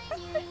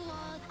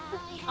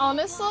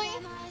 Honestly,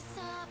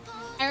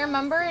 I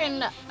remember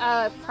in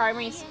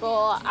primary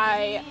school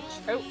I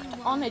choked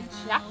on a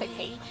Jaffa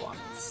cake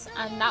once,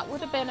 and that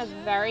would have been a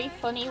very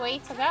funny way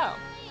to go.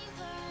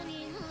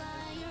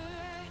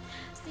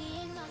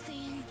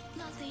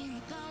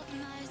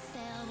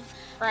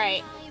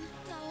 Right.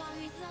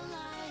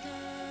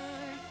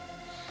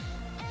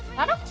 Is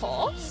that a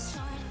horse?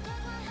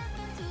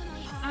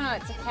 Oh,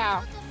 it's a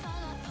cow.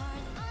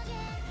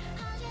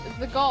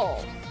 The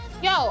goal.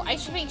 Yo, I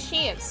should make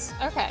sheaves.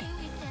 Okay.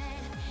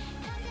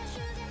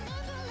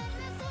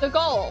 The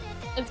goal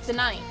of the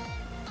night.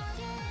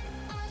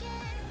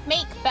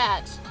 Make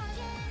bed.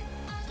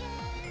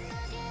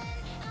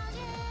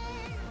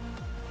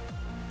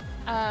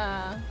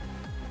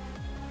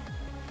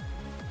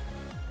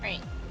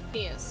 Right.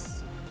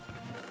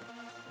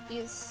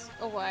 He's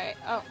away.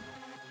 Oh.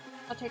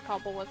 I'll take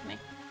Cobble with me.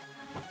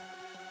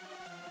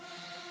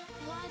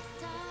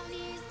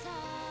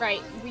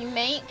 Right, we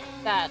make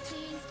that.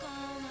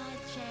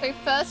 So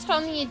first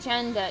on the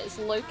agenda is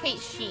locate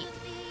sheep.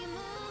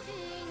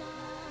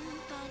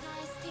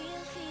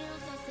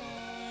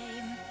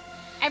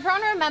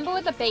 Everyone remember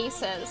what the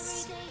base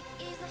is.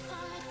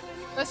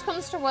 Worst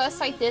comes to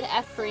worst, I did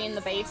F3 in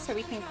the base so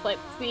we can clip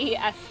the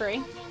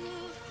F3.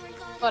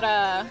 But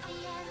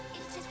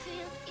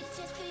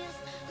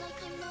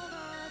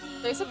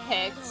those are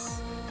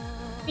pigs.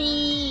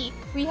 Bee!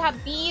 We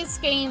have bees,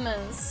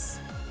 gamers!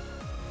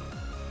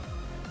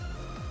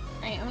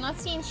 Right, I'm not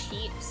seeing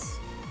sheeps.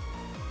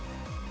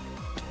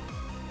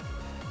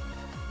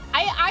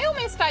 I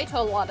almost die to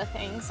a lot of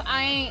things.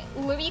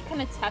 Louis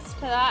can attest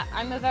to that.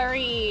 I'm a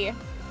very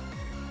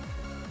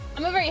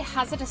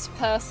hazardous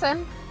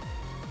person.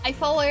 I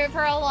fall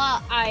over a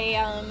lot.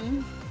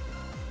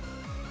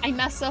 I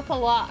mess up a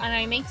lot and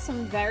I make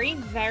some very,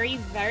 very,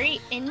 very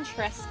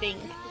interesting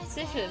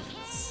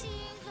decisions.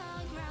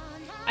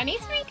 I need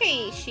to make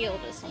a shield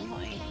at some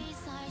point.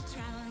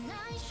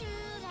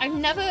 I've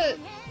never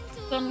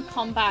done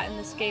combat in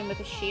this game with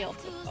a shield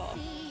before.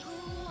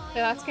 So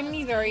that's going to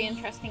be very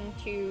interesting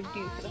to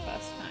do for the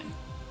first time.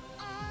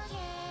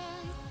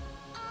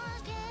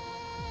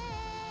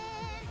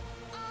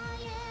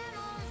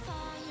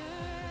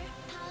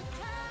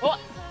 Oh!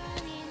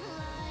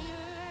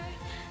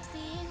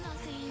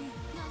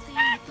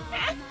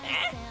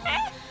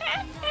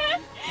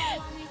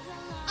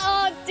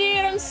 Oh,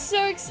 dude, I'm so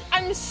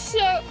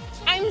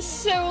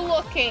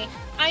lucky.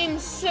 I am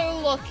so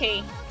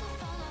lucky.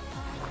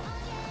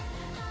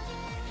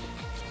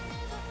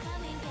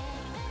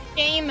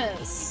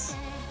 Gamers,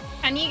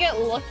 can you get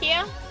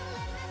luckier?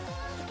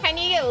 Can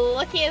you get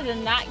luckier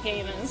than that,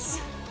 gamers?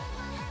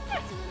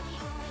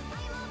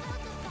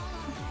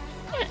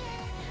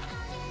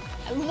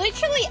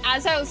 Literally,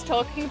 as I was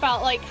talking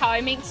about like how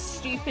I make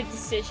stupid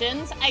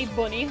decisions, I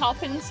bunny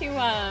hop into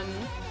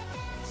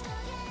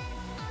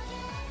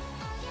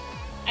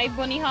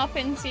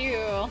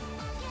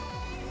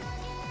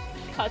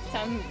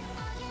custom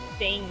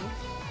thing.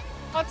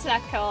 What's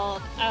that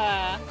called?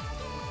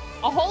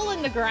 A hole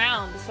in the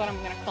ground is what I'm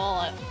gonna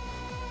call it.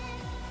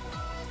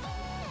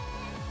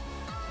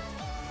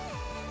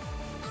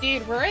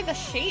 Dude, where are the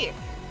sheep?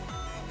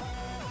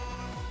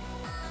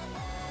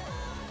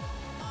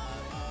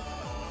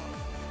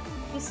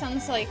 This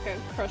sounds like a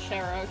Crush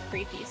Arrow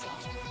creepy song.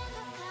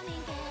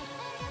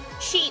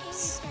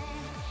 Sheeps!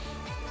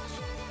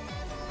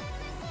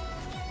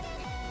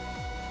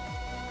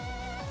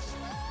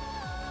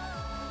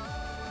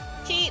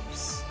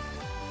 Sheeps!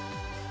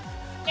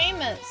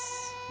 Famous!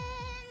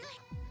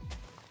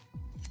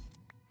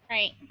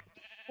 Right.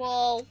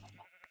 Wool.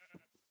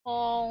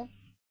 Wool.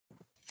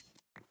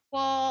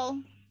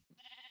 Wool.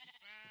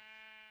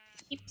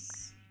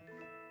 Sheeps.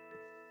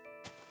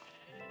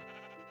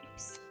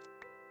 Sheeps.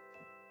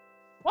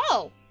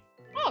 Whoa!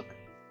 Look!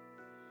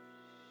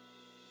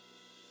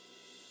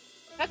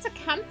 That's a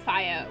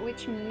campfire,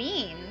 which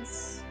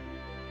means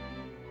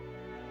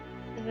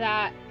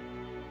that...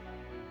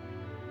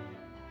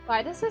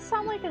 Why does this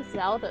sound like a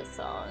Zelda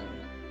song?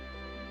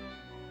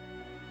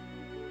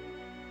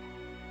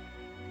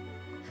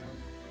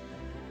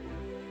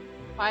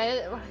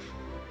 Why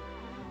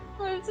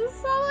does this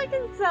sound like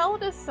a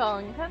Zelda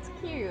song? That's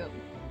cute.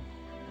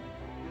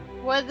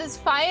 Where there's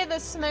fire,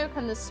 there's smoke,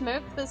 and there's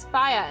smoke, there's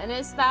fire. And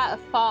is that a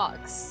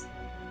fox?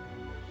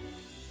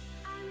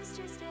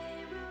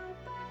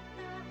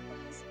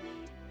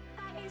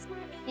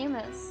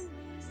 Gamers.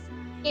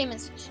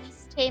 Gamers.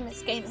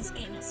 Gamers, gamers,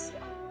 gamers.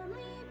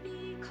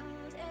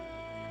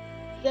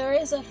 There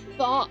is a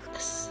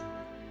fox.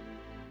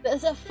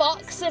 There's a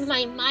fox in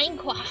my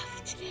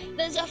Minecraft.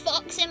 There's a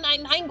fox in my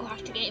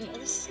Minecraft,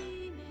 gamers.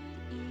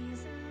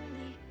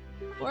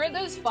 Where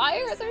there's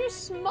fire, there's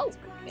smoke,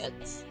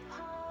 kids.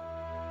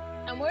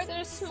 And where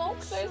there's smoke,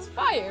 there's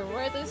fire.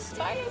 Where there's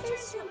fire, there's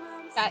smoke.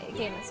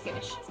 Gamers,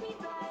 gamers.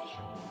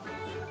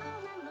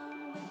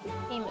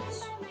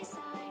 Gamers.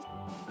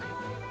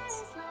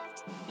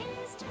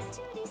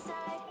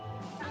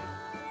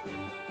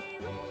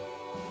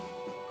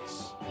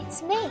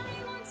 It's me.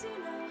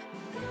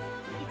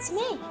 It's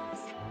me. Look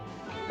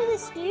at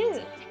this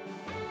dude.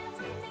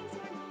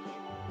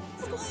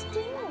 Look at this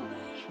dude.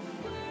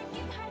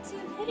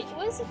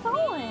 Where's he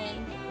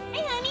going?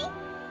 Hey, honey.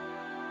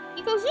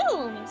 You go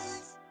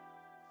zooms.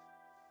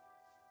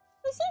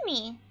 Go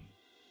zoomy.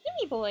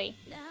 Zoomy boy.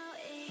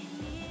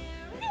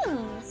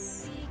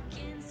 Zooms.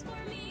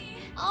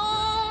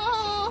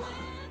 Oh.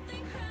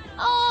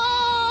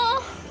 Oh.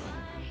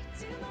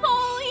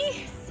 Holly.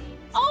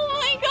 Oh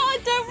my god,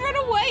 don't run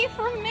away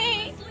from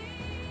me.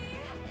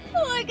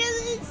 Look at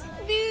this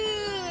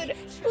dude.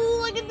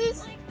 Look at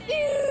this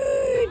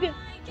dude.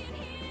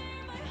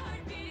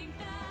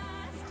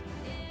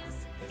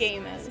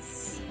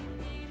 Gamers.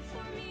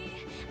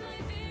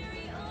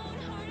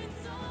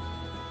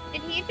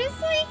 Did he just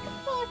like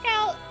look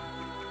out?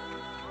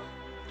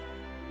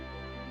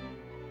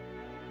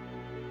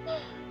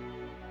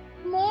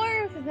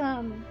 More of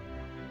them.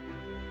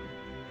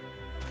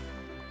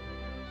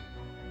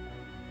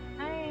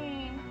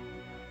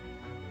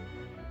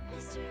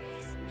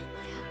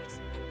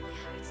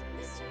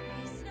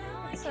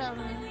 Awesome.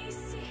 Hi,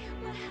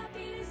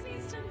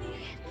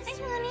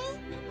 honey.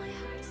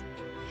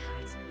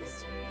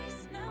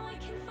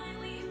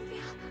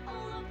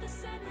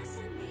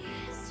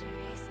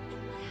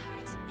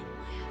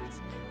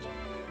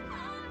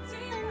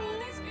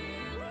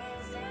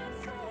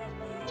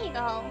 There you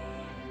go.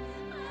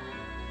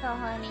 Go,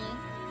 honey.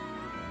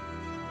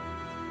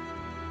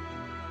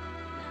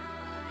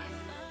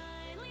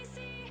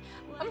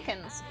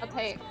 Pumpkins, I'll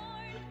take.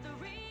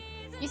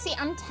 You see,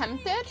 I'm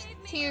tempted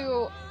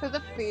to, for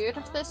the food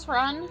of this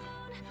run,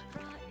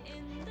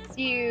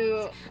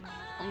 do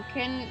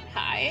pumpkin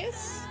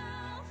pies.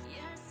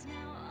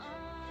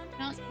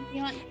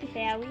 You want the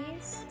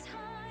berries?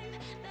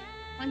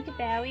 Want the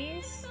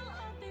berries?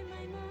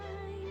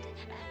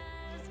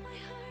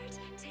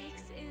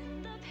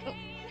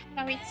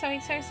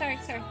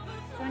 Sorry.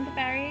 Wonder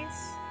berries.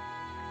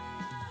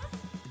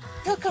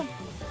 Took 'em.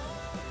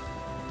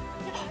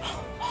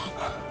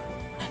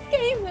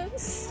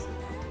 Gamers.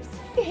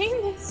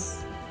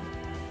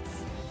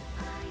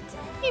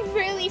 He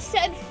really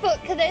said,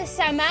 fuck this,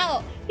 I'm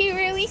out. He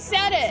really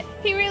said it.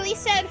 He really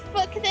said,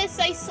 fuck this,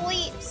 I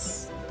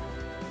sleeps.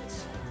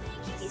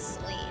 He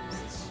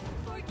sleeps.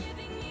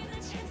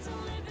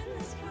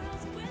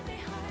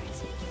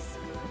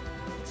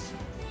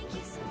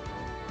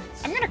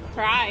 I'm gonna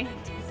cry.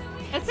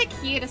 That's the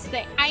cutest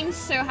thing. I'm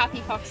so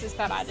happy foxes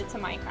got added to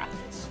Minecraft.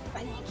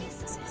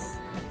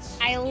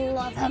 I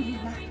love them.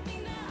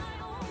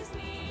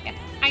 Yeah.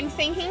 I'm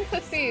thinking for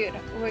food,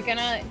 we're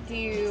gonna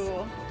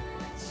do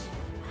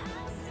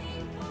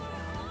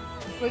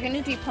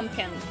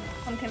pumpkin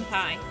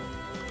pie.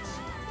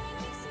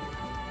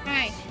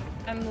 Hi,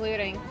 I'm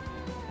looting.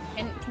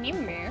 And can you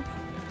move?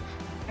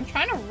 I'm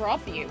trying to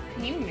rob you.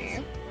 Can you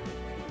move?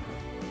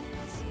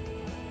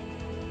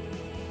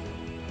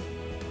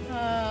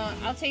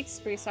 I'll take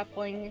spruce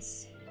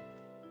saplings.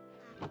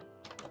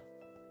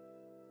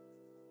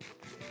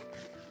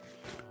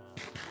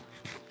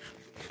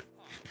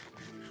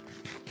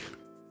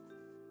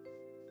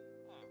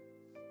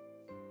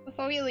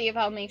 Before we leave,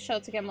 I'll make sure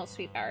to get more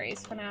sweet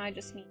berries. For now, I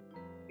just need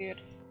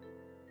food.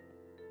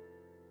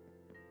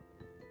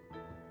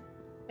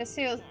 This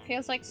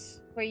feels like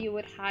where you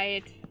would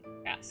hide.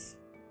 Yes.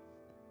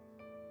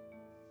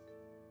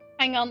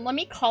 Hang on, let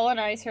me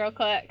colonize real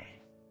quick.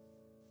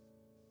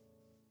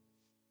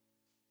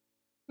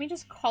 Let me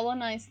just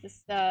colonize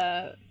this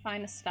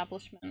fine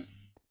establishment.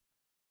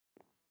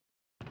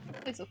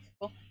 This looks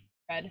cool.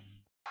 Red.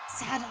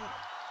 Saddle.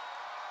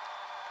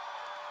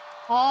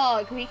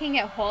 Oh, we can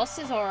get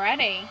horses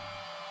already.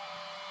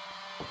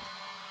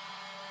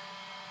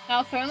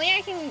 Now, if only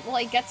I can,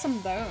 like, get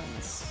some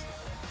bones.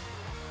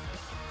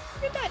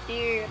 Look at that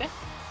dude.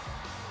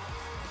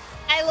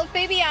 I love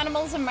baby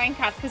animals in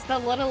Minecraft because the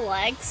little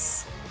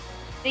legs,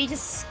 they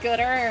just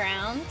scutter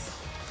around.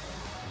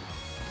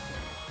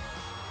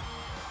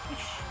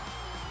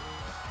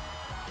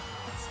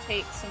 Let's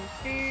take some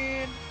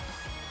food.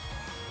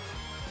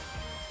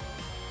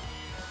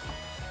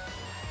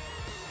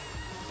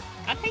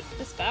 I'll take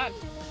this bag,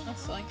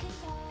 honestly.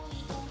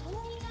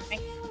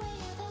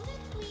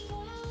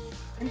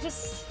 And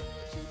just...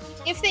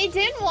 if they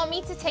didn't want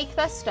me to take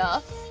their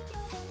stuff,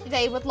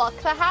 they would lock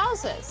the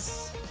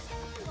houses.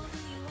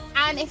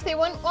 And if they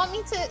wouldn't want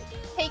me to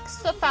take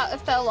stuff out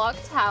of their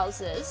locked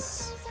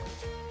houses,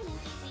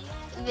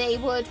 they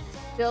would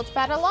build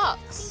better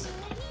locks.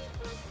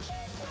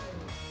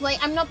 Like,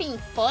 I'm not being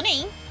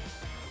funny,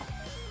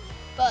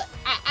 but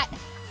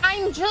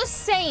I'm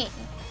just saying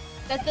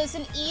that there's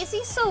an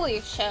easy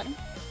solution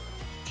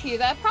to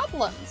their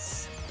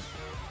problems.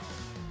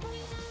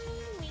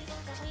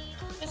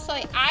 Just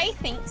like, I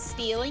think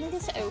stealing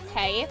is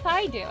okay if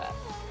I do it.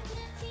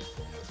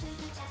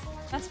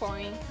 That's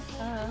boring.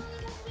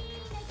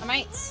 I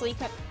might sleep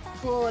at...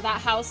 oh,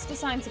 that house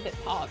design's a bit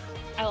pog.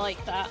 I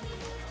like that.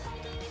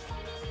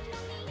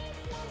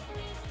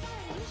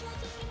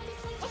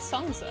 What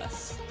song is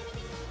this?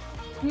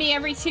 Me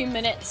every 2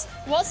 minutes.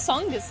 What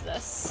song is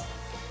this?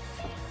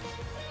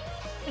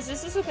 Because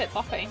this is a bit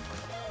boppy.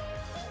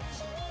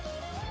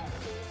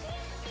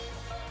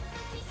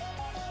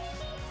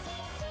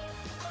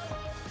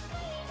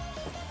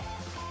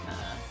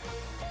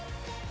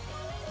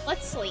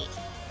 Let's sleep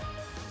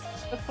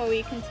before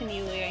we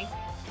continue looting.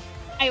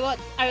 I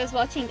was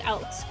watching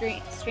Alex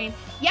stream.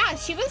 Yeah,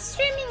 she was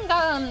streaming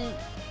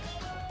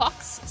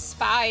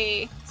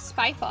Spy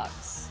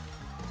Fox.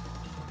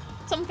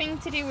 Something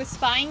to do with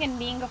spying and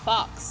being a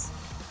fox.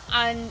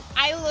 And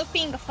I love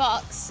being a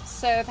fox,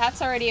 so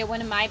that's already a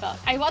win in my book.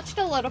 I watched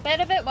a little bit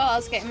of it while I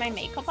was getting my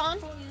makeup on.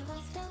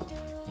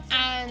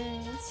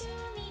 And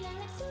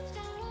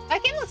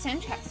that game looks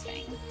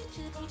interesting.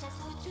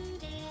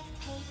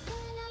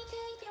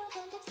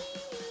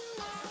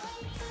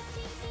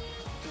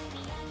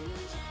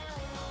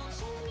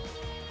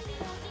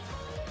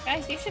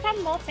 Guys, you should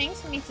have more things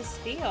for me to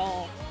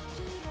steal.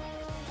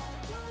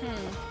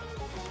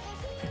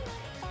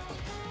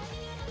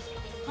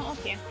 Oh,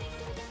 okay.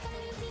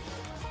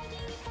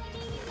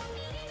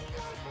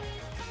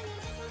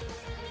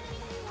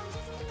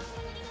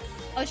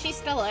 Oh, she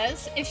still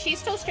is? If she's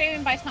still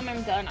streaming by the time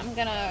I'm done, I'm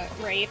gonna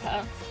raid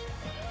her.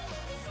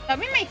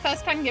 That'll be my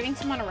first time giving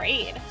someone a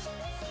raid.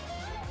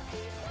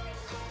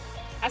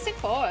 Pass it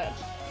forward.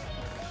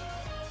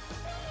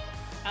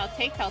 I'll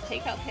take. I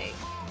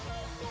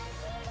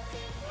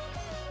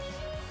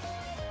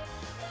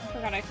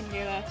forgot I can do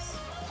this.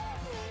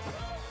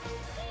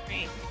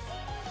 Right.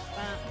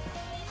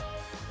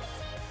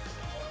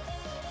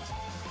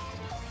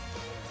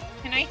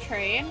 Can I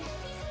trade?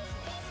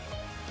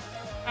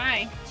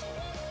 Hi.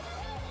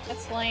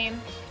 That's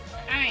lame.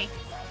 Hi.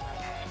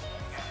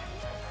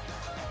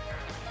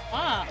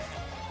 What?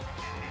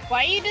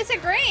 Why are you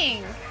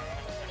disagreeing?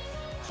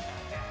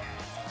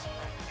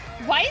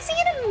 Why is he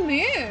in a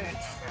mood?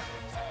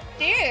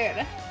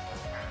 Dude.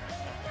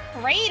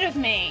 Raid with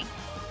me.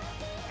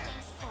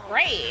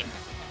 Raid.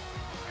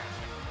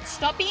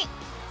 Stop being...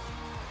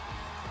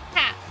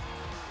 Cat.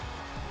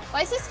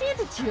 Why is this dude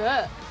a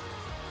jerk?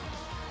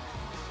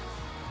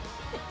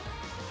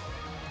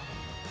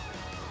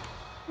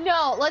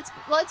 No,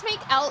 let's make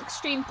Alex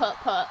stream Put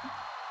Put.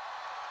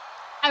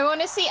 I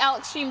want to see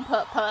Alex stream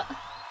Put Put.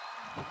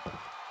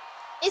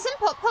 Isn't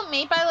Put Put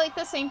made by like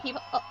the same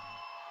people? Oh.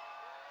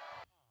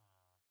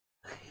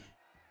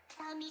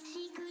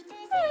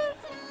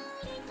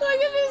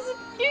 Look at this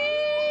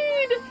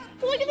dude!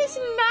 Look at this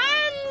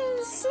man!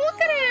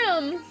 Look at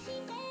him!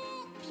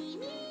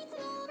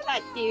 Look at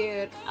that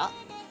dude. Oh,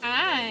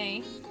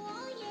 hi.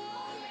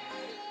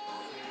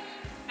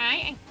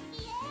 Hi.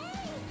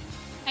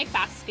 Hi,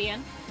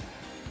 Bastian.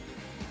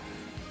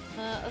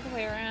 Other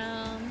way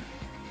around.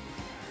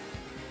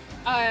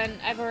 Oh, and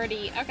I've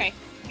already... Okay.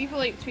 We've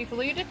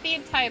looted the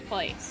entire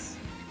place.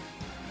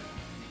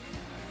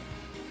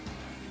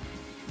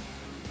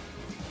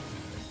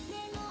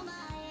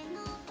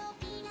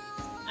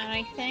 And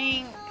I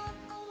think...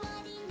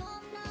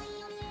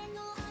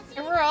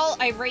 Overall,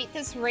 I rate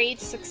this raid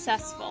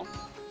successful.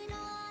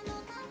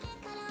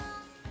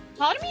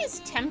 Part of me is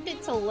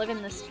tempted to live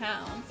in this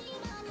town.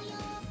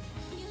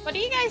 What do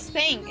you guys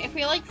think? If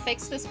we, like,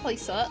 fix this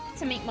place up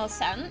to make more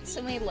sense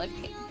and we live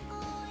here?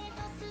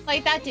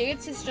 Like, that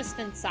dude's is just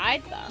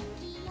inside, though.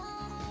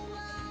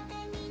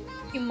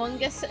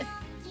 Humongous...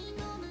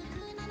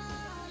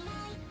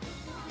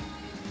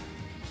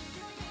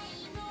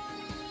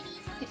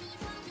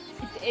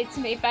 It's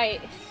made by...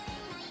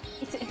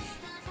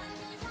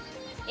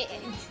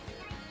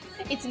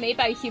 It's made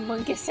by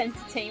Humongous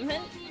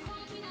Entertainment?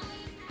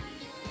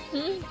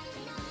 Hmm?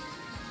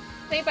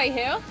 Made by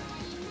who?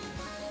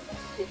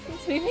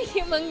 It's made by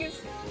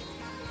Humongous...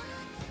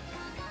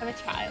 I'm a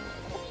child.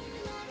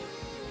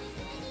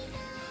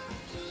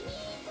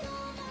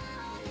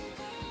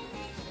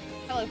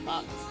 Hello,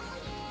 Fox.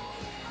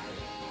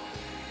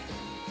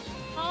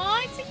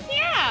 Aw, it's a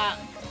cat!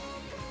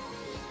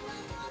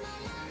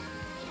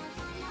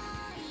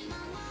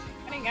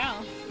 Where'd it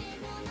go?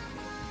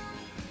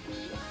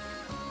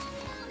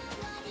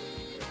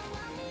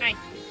 Hi.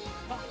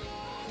 Oh.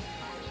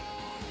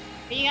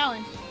 Where you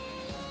going?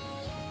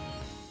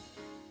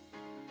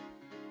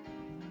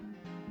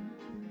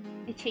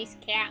 I chase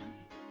cat.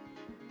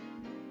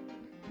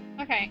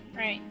 Okay,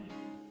 right.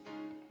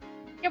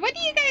 Yeah, what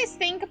do you guys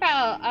think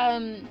about,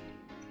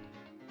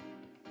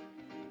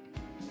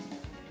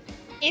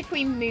 if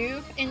we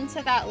move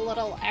into that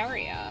little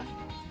area?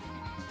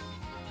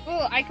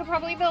 Ooh, I could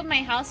probably build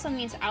my house on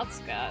these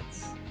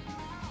outskirts.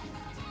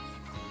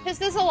 Because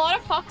there's a lot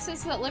of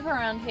foxes that live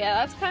around here.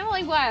 That's kind of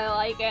like why I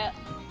like it.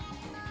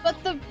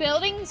 But the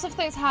buildings of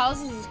those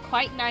houses is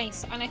quite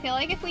nice. And I feel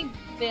like if we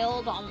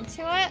build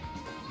onto it,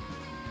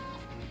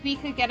 we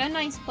could get a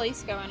nice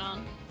place going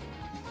on.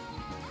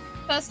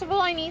 First of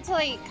all, I need to,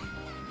 like...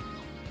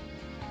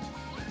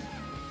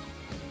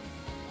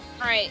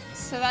 Alright,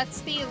 so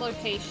that's the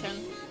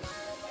location.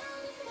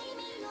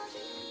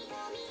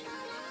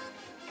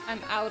 I'm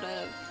out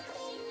of...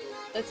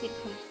 Let's eat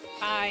pumpkin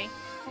pie.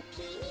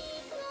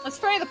 Let's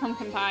fry the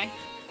pumpkin pie.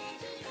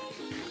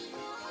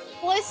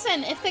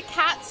 Listen, if the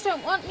cats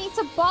don't want me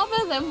to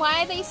bother them,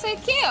 why are they so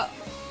cute?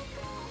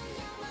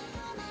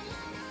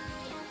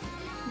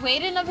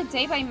 Wait Another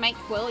Day by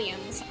Mike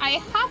Williams.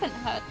 I haven't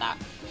heard that.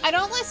 I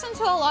don't listen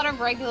to a lot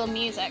of regular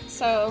music,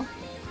 so...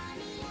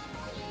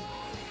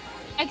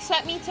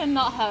 Expect me to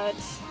not heard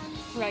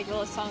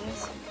regular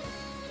songs.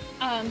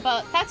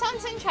 But that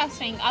sounds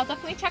interesting. I'll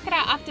definitely check it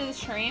out after the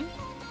stream.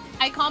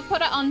 I can't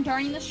put it on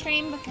during the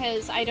stream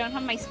because I don't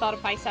have my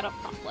Spotify set up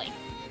properly.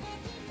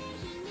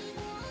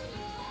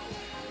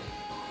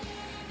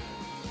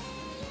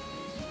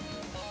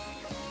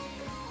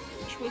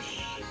 Swoosh.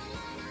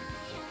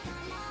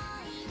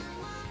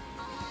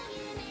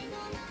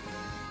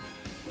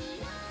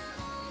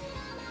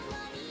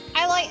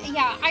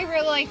 Yeah, I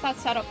really like that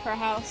setup for a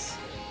house.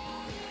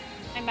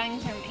 My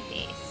bangs are in my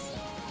face.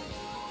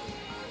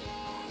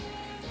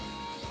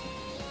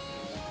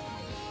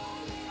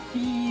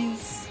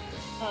 Bees.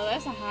 Oh,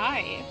 there's a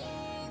hive.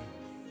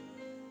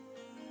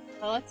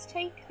 Well, let's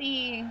take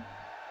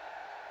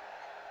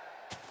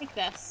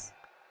this.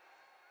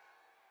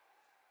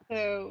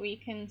 So we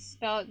can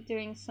start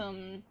doing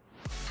some...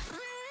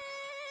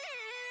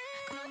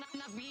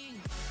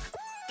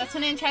 That's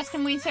an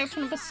interesting way to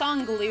open up a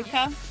song,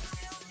 Luca.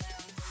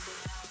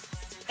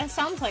 That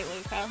sounds like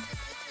Luca.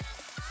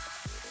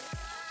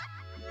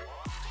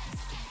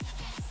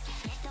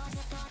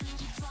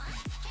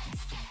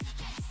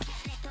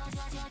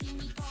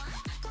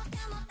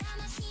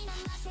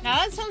 Now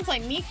that sounds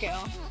like Nico.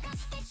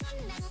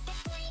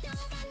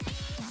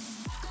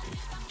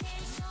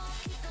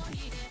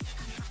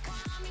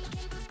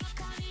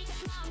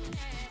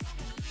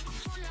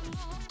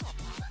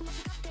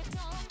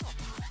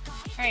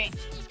 Alright.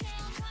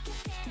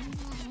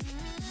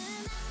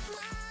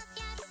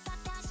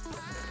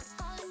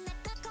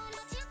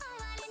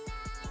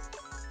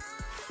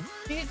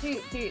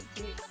 Dude.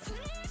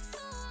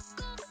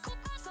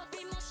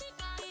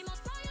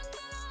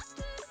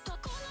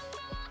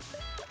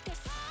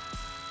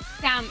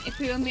 Damn, if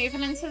we were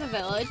moving into the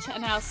village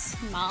and I was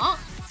smart,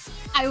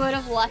 I would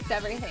have left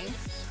everything.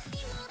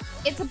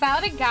 It's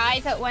about a guy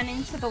that went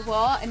into the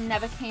war and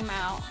never came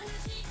out.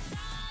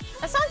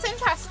 That sounds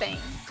interesting.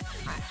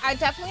 I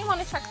definitely want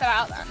to check that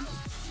out then.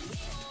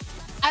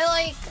 I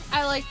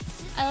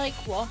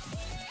like war.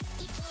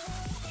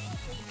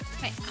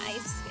 My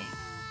eyes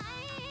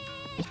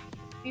sting.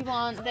 We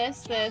want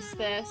this. This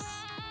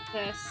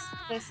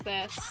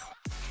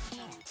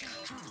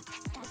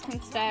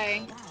can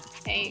stay.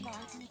 Take.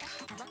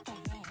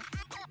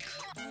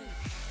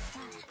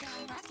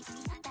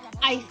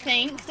 I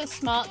think the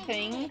smart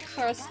thing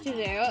for us to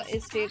do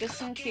is do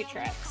this in 2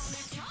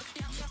 trips.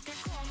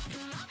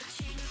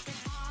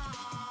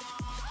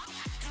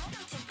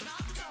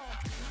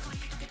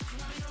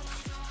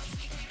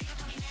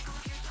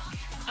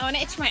 I want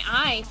to itch my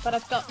eye, but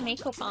I've got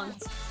makeup on.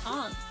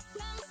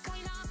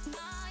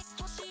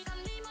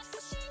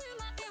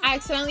 I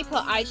accidentally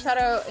put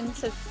eyeshadow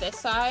into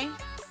this eye,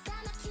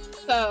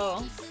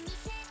 so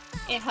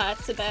it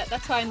hurts a bit.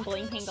 That's why I'm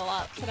blinking a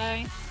lot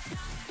today.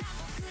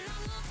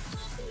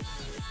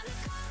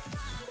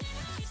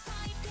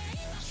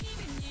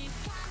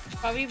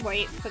 Probably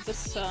wait for the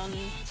sun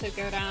to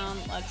go down.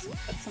 Let's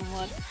put some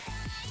wood.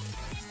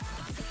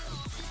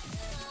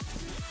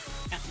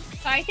 Yeah.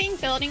 So I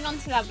think building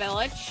onto that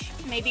village,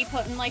 maybe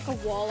putting like a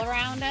wall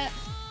around it.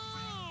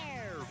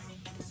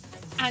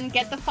 And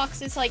get the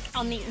foxes like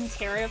on the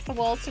interior of the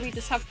wall so we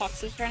just have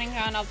foxes running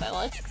around our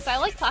village. Because I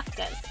like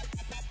foxes.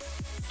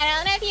 And I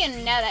don't know if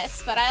you know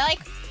this, but I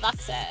like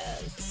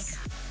foxes.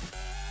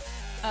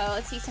 Oh,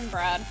 let's eat some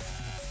bread.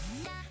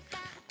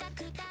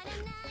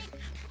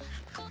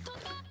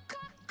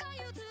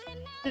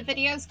 The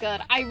video's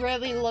good. I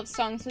really love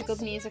songs with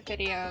good music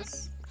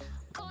videos.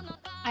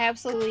 I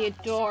absolutely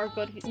adore a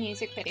good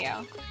music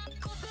video.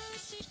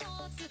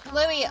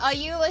 Louis, are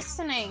you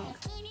listening?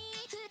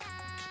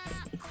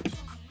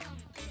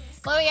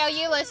 Louis, are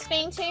you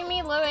listening to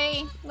me?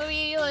 Louis, are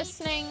you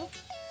listening?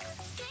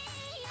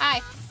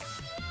 Hi.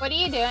 What are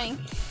you doing?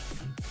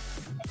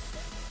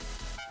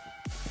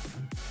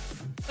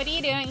 What are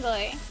you doing,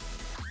 Louis?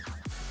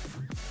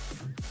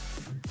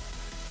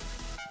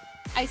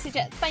 I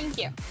suggest, thank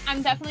you.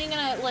 I'm definitely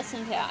gonna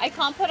listen to it. I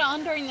can't put it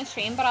on during the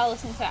stream, but I'll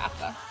listen to it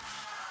after.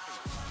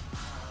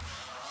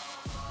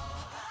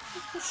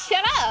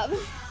 Shut up!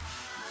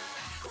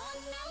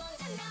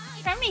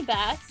 Try me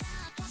best.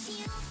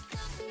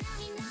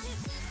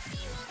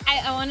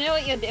 I wanna know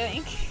what you're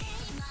doing.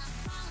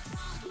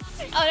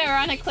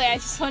 Unironically, I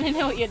just wanna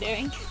know what you're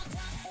doing.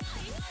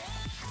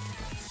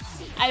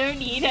 I don't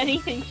need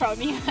anything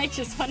from you, I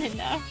just wanna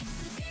know.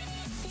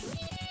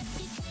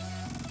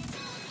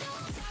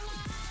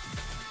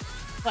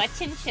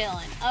 Watching,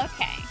 chillin'.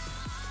 Okay.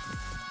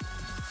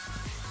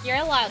 You're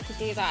allowed to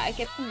do that. I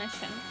get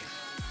permission.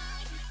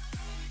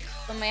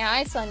 Put my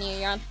eyes on you.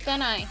 You're on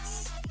thin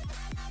ice.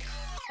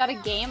 Got a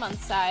game on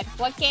side.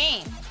 What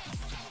game?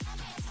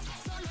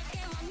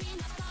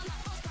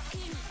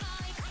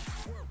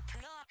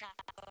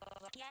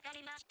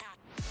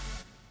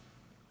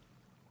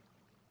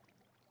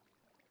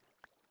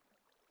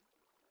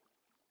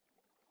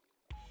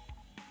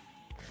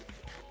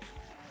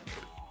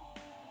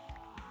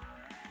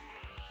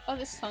 Oh,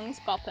 this song's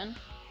bopping.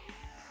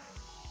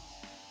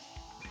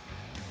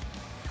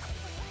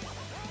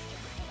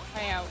 Oh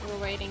yeah, we're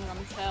waiting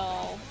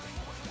until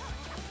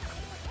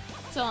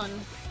sun.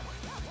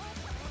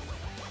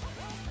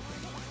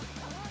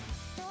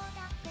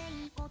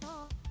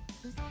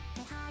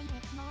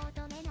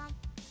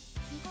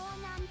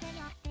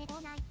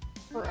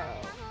 Bro.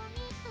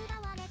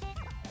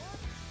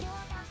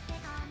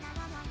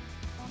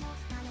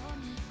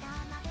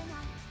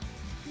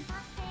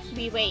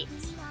 We wait.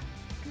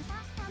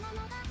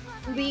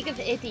 League of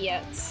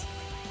Idiots.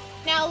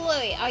 Now,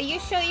 Louis, are you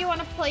sure you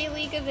want to play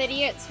League of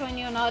Idiots when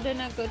you're not in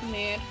a good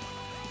mood?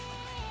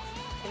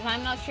 Because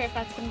I'm not sure if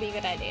that's going to be a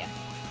good idea.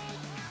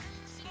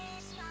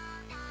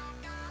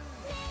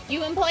 You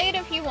can play it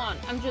if you want.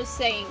 I'm just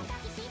saying,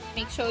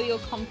 make sure you're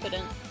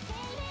confident.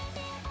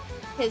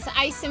 Because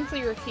I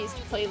simply refuse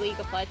to play League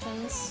of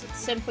Legends,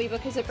 simply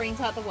because it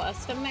brings out the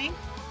worst of me.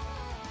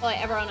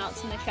 Like everyone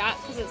else in the chat,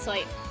 because it's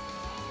like,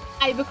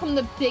 I become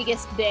the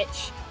biggest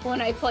bitch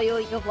when I play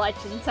League of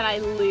Legends and I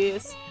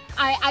lose.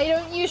 I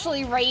don't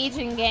usually rage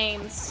in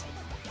games,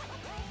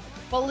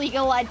 but League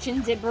of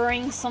Legends, it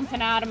brings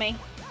something out of me.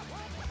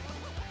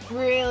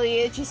 Really,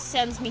 it just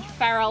sends me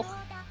feral.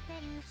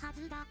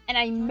 And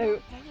I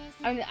mope.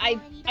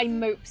 I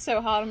mope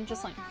so hard, I'm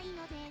just like...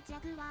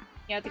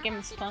 Yeah, the game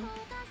was fun.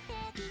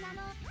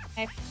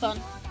 I have fun.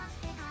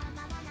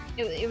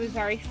 It was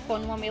very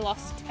fun when we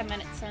lost 10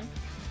 minutes in.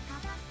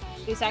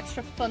 It was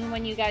extra fun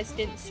when you guys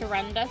didn't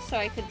surrender, so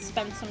I could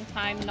spend some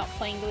time not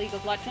playing League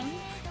of Legends.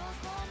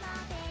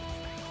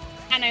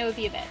 And I would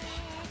be a bitch.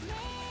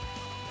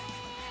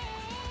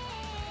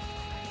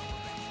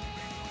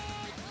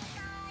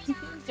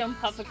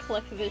 Jump off a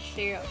cliff with a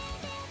chute.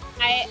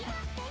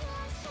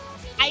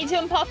 I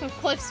jump off of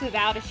cliffs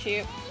without a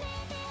chute.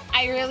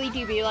 I really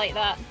do be like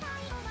that.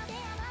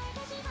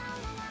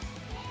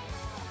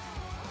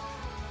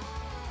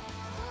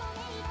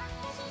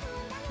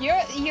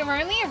 You're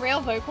only a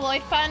real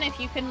Vocaloid fan if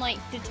you can, like,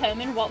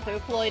 determine what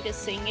Vocaloid is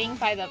singing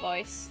by their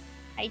voice.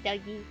 Hi,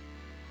 Dougie.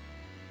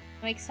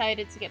 I'm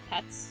excited to get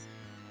pets.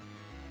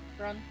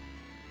 Run.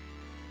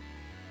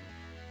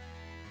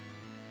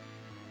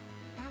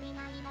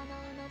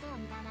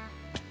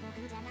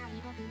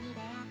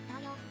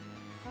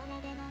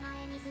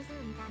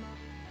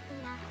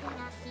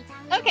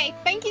 Okay,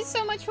 thank you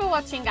so much for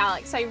watching,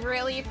 Alex. I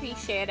really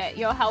appreciate it.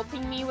 You're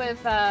helping me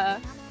with the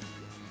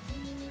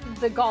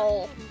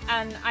goal,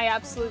 and I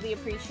absolutely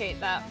appreciate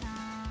that.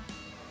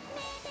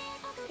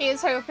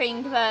 Here's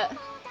hoping that...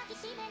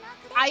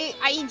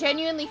 I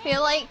genuinely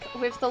feel like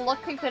with the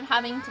luck we've been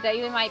having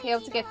today, we might be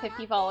able to get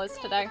 50 followers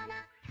today.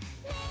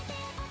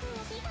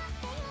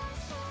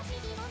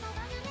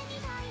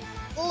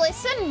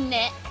 Listen,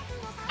 Nick,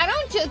 I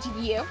don't judge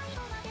you.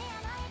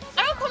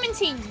 I don't come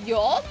into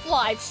your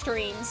live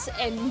streams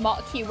and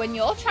mock you when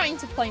you're trying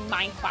to play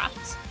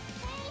Minecraft.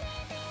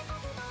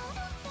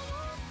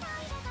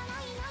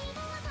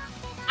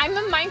 I'm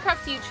a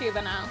Minecraft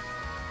YouTuber now.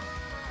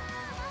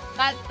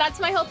 That's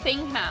my whole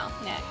thing now,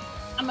 Nick.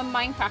 I'm a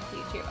Minecraft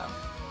YouTuber.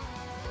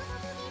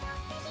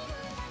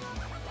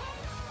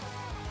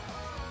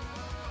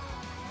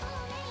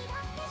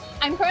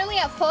 I'm currently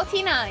at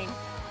 49,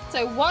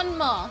 so one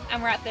more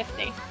and we're at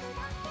 50.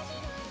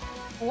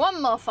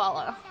 One more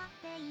follow.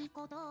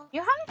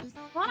 You haven't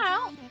gone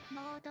out?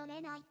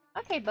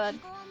 Okay, bud.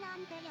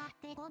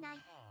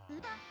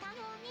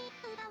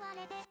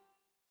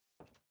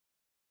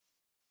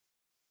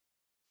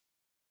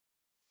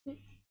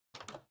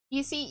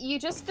 You see, you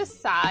just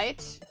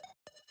decide,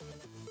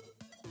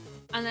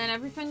 and then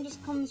everything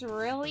just comes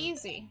real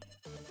easy.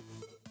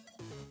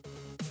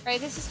 Right,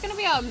 this is gonna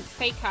be our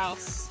fake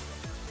house.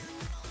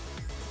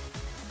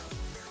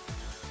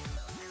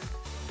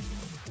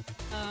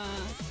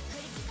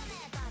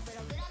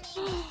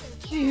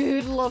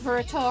 Dude,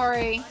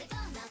 Laboratory.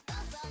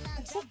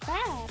 It's so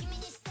bad.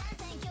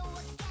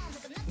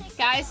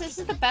 Guys, this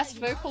is the best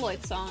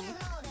Vocaloid song.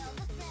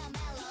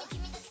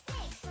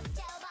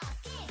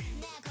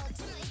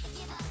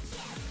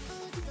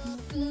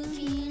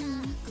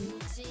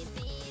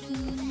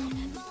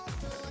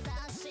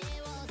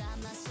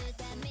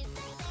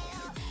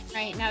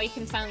 Right, now you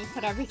can finally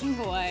put everything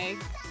away.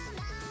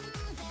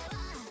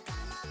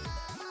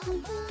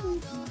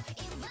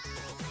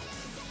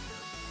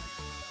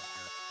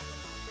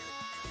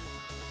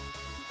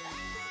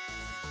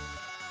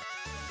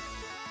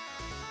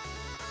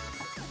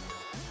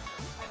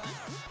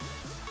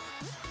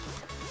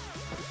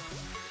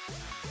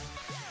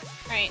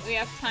 Right, we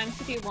have time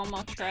to do one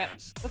more trip.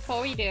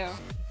 Before we do,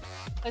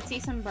 let's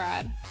eat some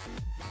bread.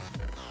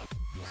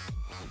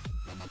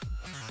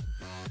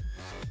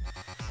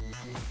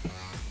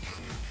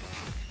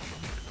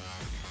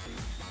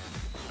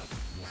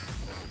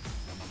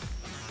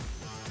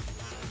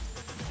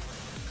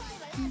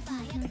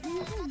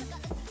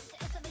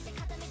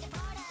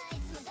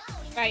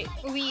 Right,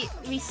 we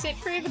sit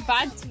through the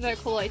bad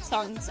Vocaloid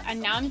songs,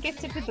 and now I'm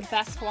gifted with the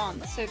best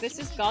one. So this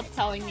is God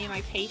telling me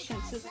my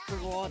patience is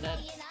rewarded.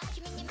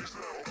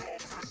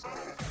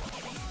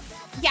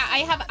 Yeah, I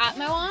have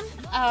Atmo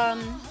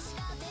on.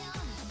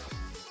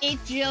 It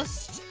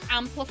just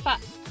amplifies.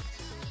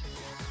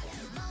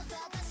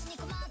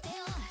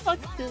 Fuck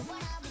this.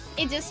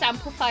 It just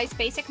amplifies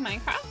basic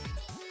Minecraft.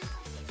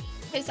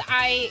 Because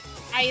I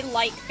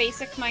like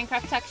basic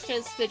Minecraft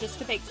textures, they're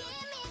just a bit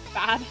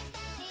bad.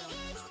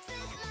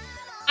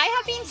 I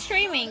have been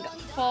streaming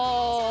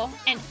for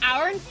an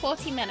hour and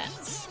 40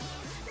 minutes.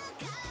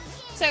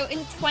 So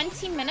in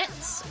 20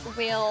 minutes,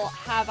 we'll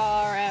have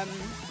our,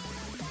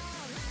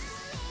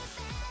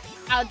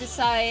 I'll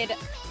decide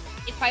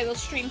if I will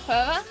stream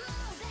further,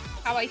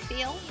 how I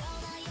feel.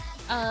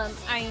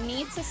 I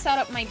need to set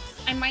up my,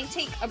 I might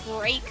take a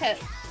break at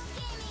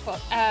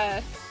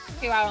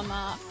 2-hour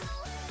mark.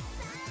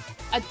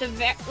 At the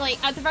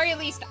very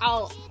least,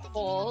 I'll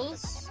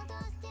pause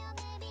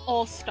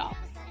or stop.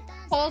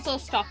 Pause or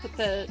stop at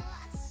the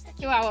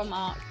 2-hour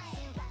mark.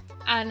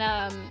 And,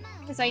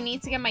 because I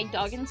need to get my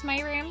dog into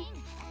my room.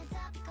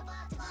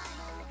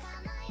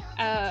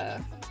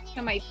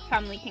 So my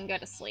family can go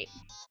to sleep.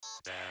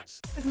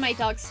 Because my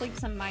dog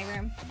sleeps in my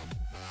room.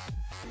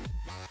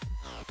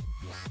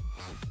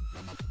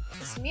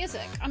 This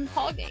music, I'm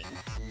pogging.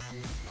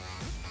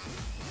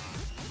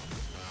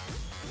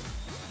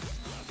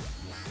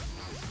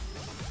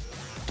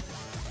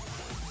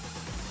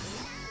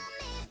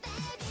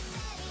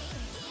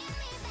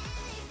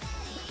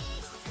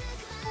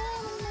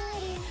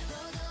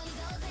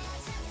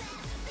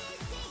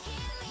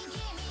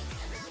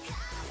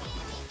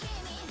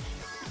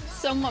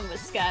 Someone was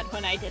scared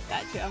when I did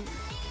that jump.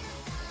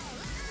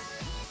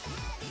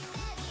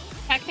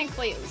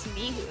 Technically, it was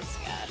me who was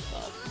scared,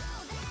 but...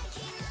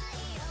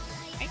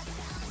 Okay.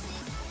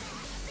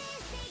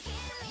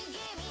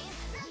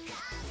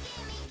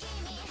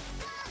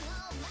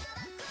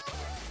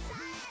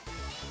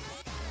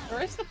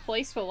 Where is the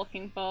place we're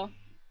looking for?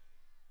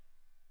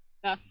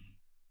 Oh.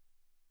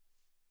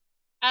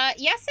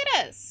 Yes it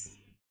is.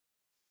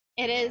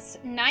 It is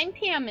 9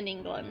 PM in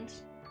England.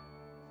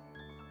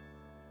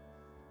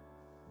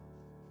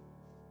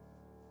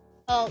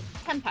 Well,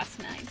 9.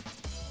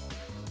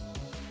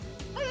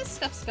 Oh, there's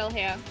stuff still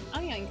here.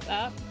 I'll yank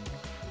that.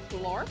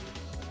 Lore.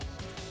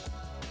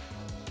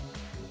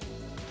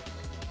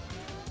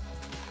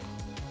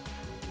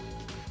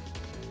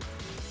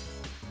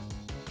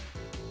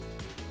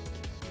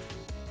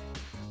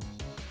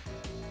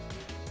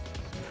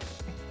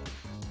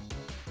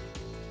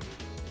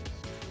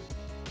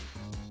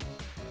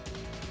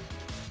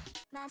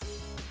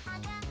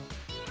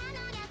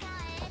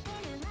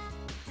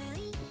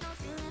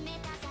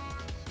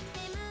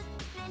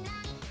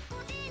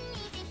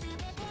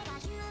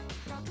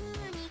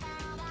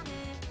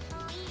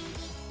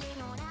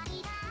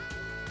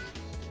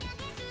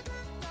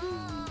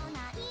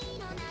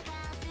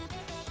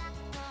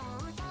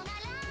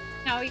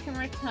 Now we can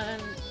return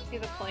to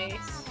the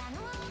place,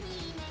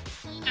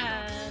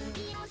 and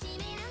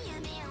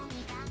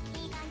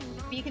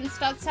we can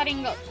start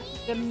setting up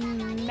the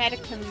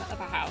medicum of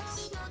a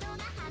house.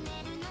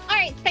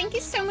 Alright, thank you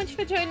so much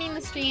for joining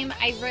the stream.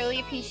 I really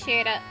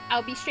appreciate it.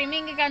 I'll be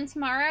streaming again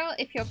tomorrow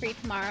if you're free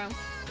tomorrow.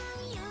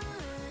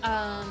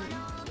 But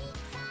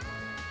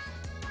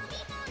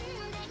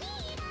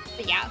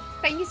yeah,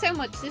 thank you so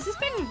much. This has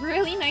been a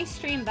really nice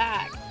stream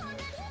back.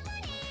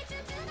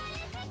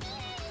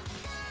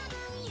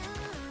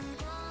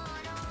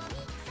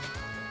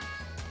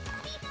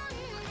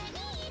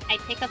 I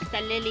pick up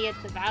the lily of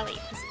the valley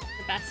because it's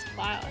the best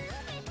flower.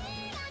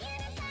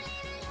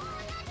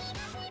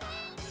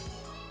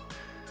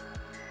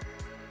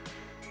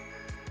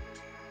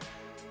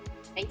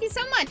 Thank you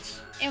so much.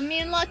 It would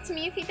mean a lot to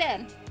me if you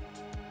did.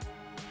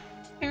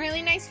 It's been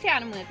really nice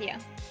chatting with you.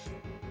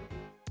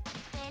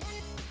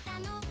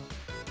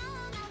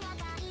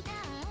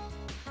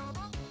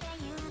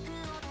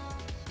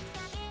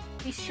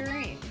 Be sure.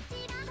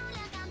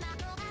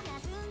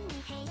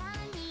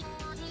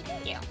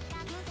 Thank you.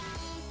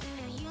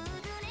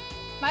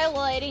 My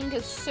lighting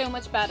is so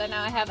much better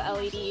now I have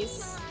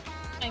LEDs.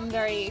 I'm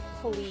very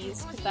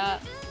pleased with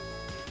that.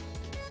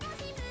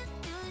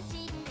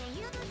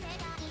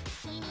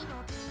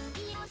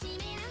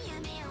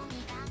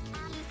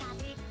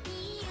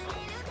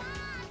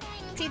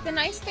 See, the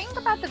nice thing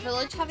about the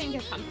village having a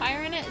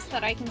campfire in it is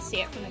that I can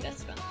see it from a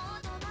distance.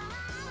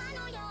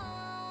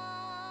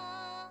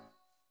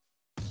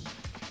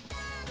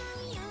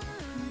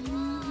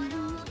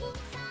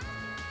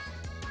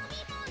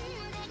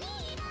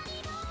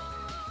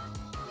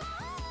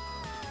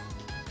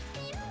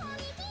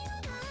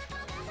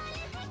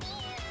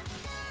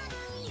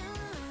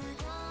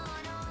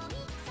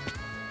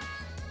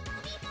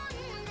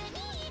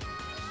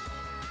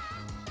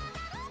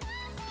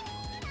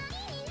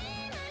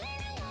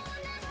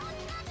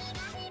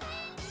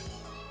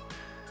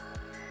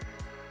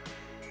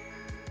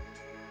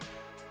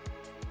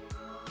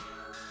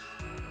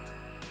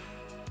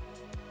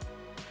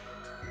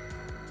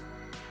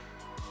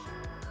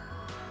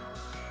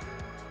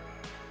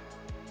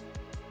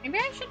 Maybe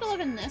I should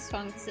live in this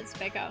one because it's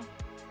bigger.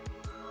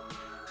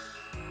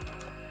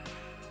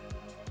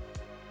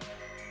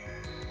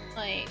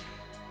 Like...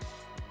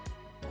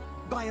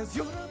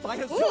 Bayazura,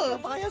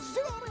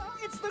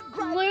 it's the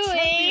Grand Louis!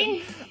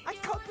 Champion! I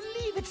can't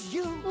believe it's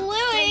you! Louis!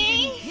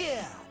 Standing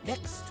here,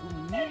 next to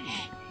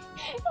me!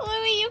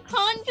 Louis, you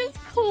can't just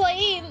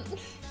claim...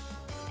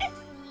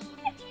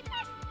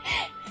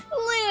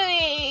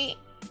 Louis!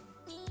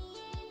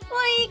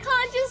 Louis, you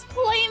can't just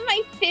claim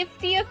my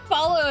 50th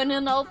follow in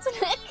an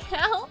alternate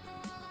account!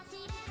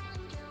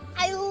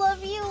 I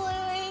love you,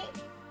 Louis!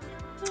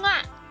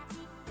 Mwah!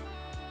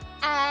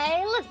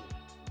 I love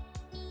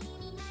you!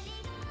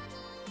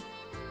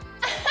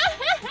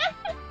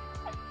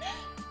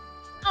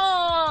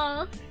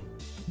 Aww.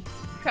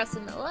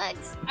 Crossing the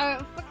legs.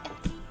 Oh,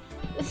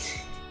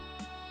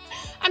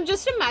 I'm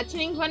just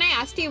imagining when I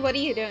asked you, what are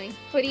you doing?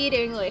 What are you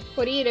doing, Louis?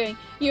 What are you doing?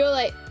 You were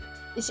like,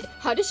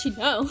 how does she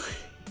know?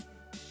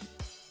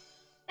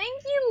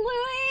 Thank you,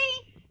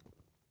 Louis!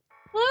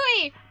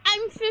 Louis,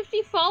 I'm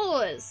 50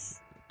 followers.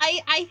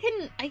 I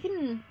can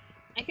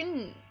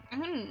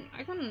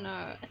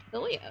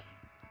affiliate.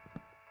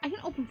 I can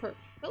open for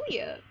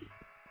affiliate.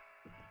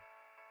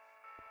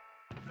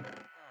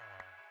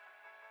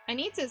 I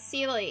need to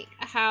see, like,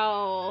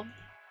 how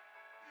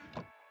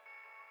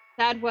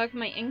that'd work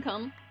my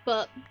income,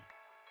 but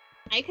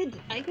I could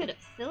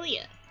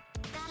affiliate.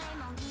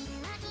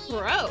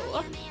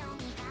 Bro.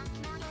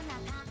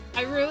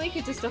 I really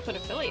could just up an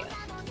affiliate.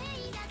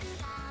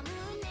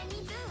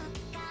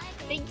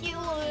 Thank you,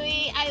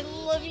 Louis. I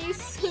love you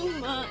so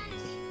much.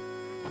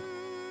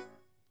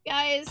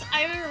 Guys,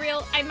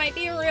 I might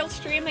be a real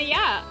streamer,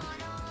 yeah.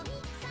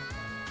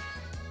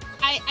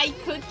 I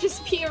could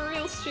just be a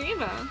real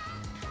streamer.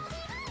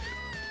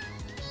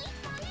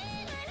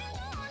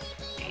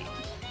 Okay.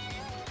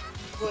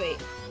 Wait,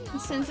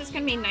 since it's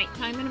gonna be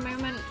nighttime in a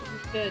moment, I'm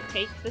gonna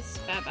take this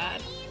fair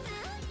bad.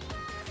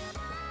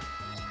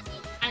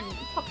 And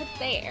pop it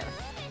there.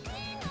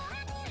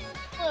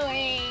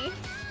 Louis,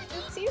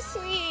 it's so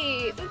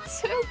sweet.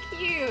 It's so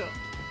cute.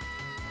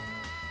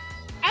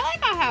 I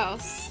like our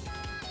house.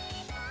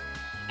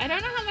 I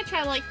don't know how much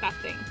I like that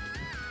thing.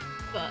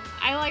 but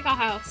I like our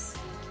house.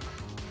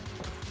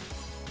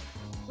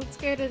 Let's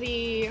go to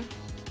the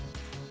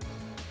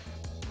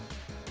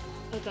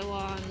other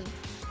one.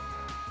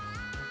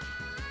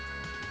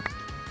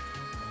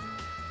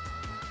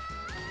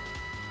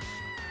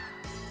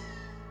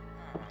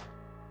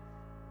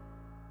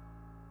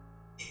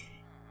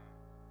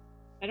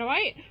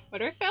 Why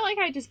do I feel like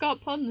I just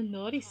got put on the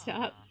naughty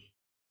step?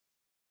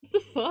 What the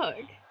fuck?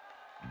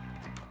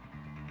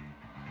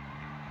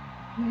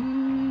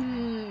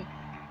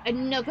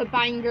 Another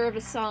banger of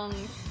a song.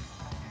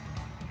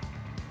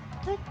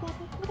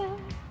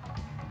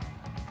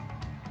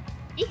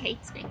 He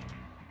hates me.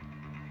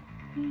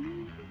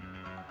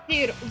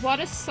 Dude, what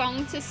a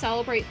song to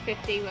celebrate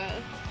 50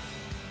 with.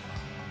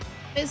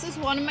 This is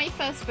one of my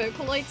first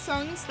Vocaloid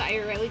songs that I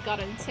really got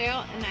into,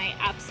 and I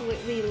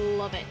absolutely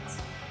love it.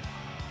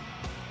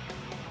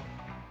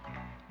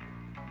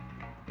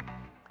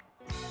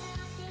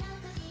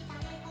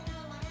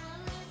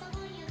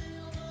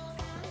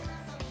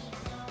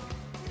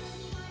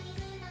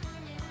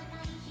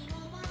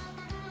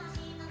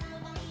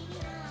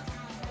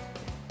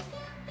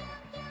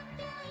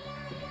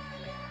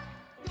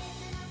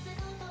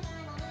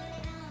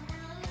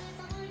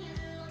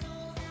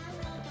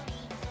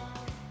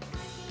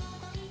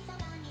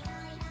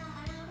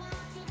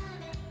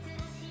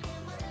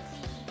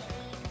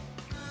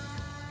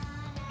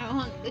 I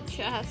want the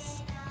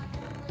chest.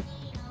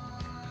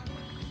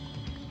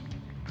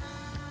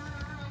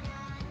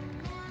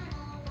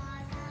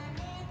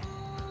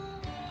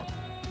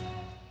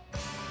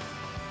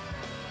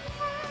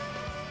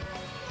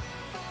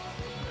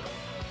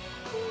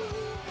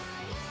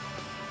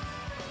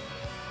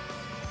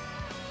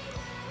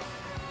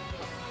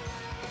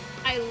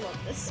 I love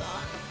this song.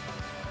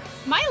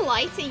 My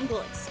lighting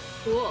looks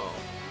cool.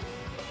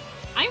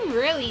 I'm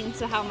really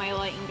into how my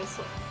lighting just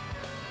looks.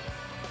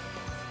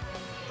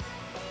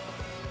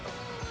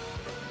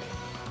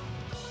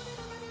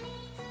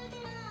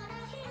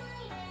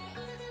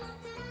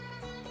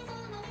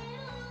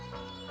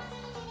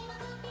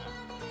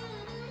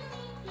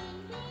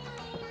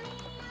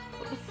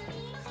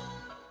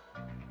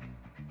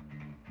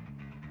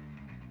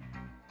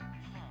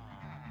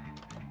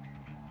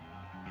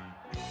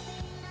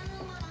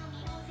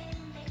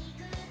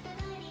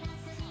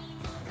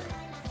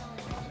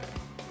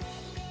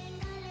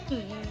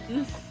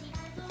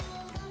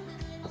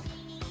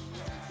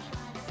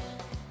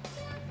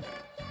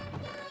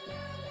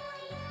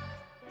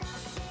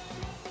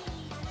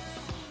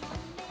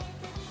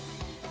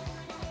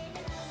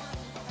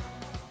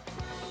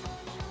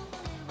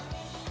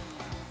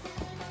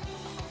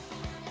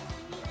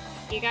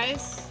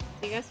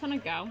 Do you guys want to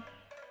go?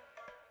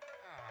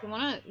 Do you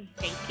want to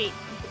vacate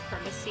the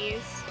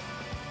premises?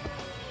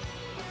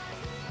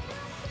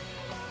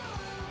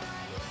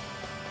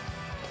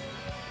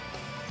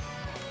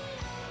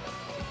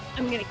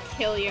 I'm gonna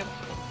kill you.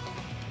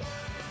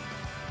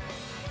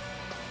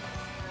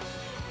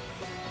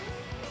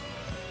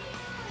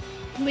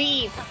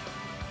 Leave!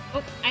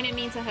 Oh, I didn't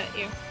mean to hurt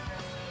you.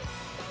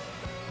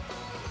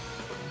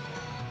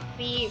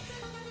 Leave.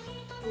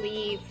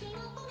 Leave.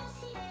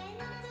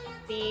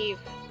 Leave.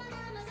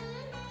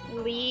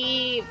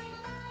 Leave.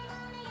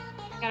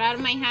 Get out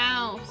of my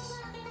house.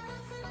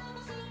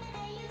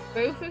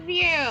 Both of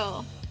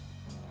you.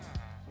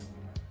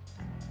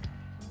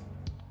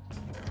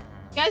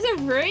 You guys are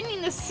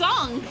ruining the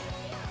song.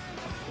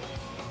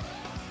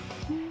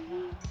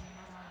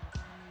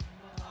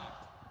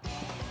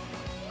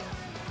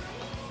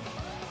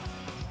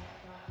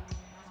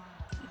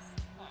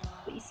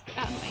 Please get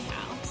out of my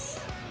house.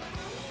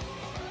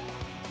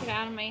 Get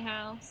out of my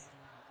house.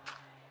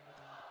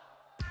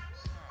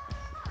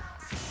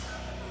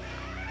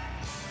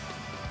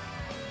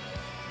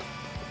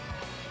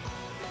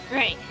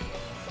 Right.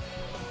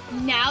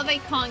 Now they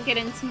can't get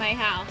into my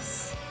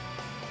house.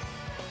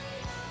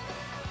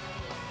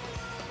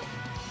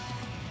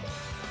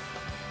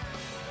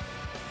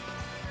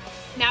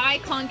 Now I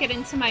can't get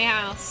into my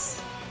house.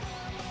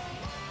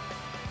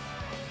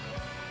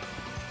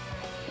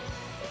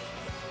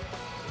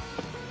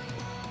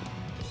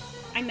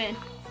 I'm in.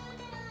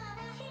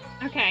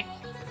 Okay.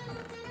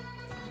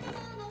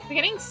 We're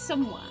getting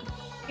somewhere.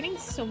 We're getting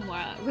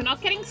somewhere. We're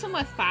not getting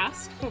somewhere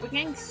fast, but we're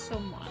getting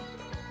somewhere.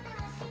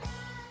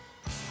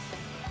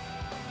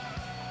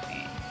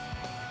 Okay.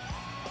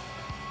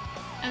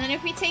 And then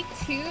if we take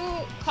 2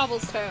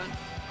 cobblestone,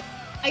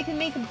 I can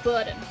make a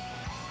button.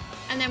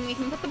 And then we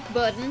can put the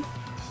button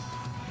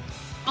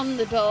on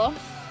the door.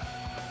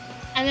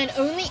 And then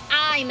only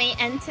I may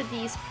enter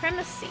these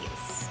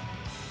premises.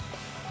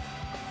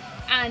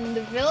 And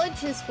the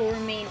villagers will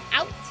remain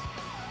out.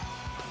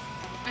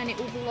 And it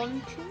will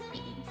belong to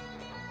me.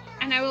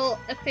 And I will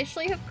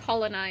officially have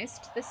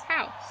colonized this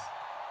house.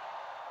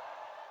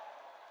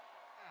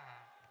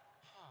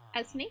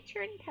 As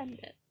nature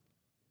intended.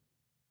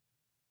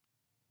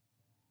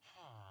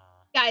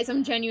 Guys,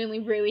 I'm genuinely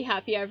really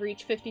happy I've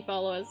reached 50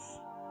 followers.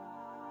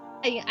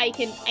 I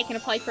can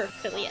apply for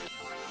affiliate.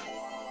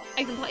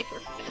 I can apply for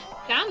affiliate.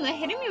 Damn, they're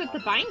hitting me with the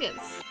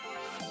bangers.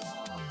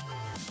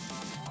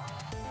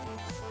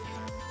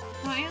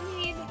 I only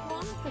need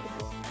one for the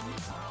ball.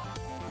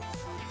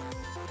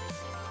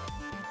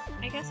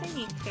 I guess I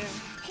need two.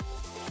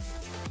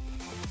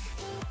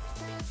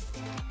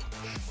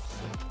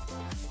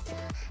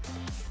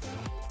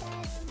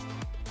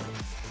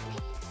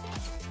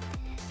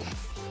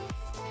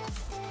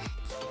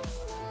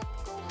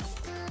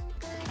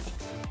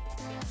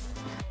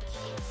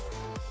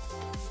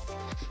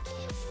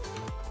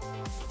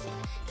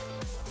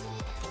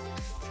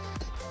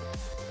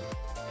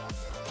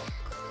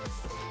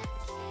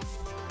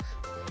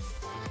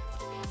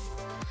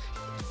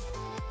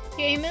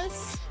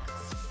 Gamers?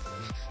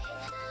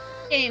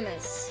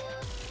 Gamers,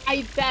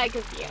 I beg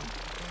of you.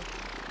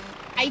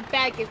 I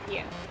beg of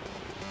you.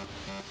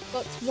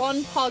 But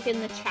one pog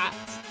in the chat.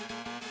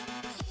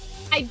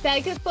 I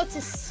beg of but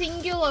a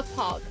singular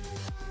pog.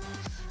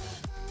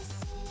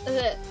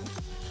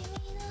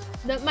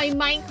 That my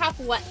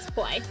Minecraft Let's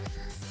Play.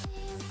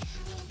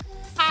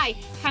 Hi,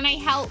 can I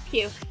help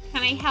you?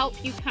 Can I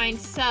help you, kind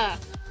sir?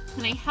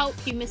 Can I help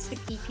you, Mr.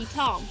 PP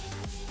Tom?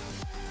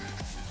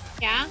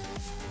 Yeah?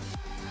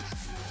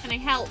 Can I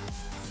help?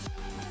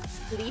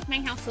 Leave my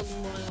house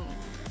alone.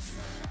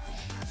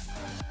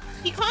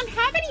 You can't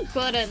have any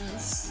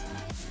buttons.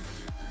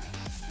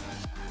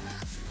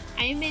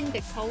 I'm in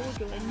the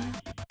cauldron.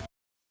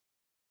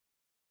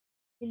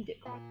 In the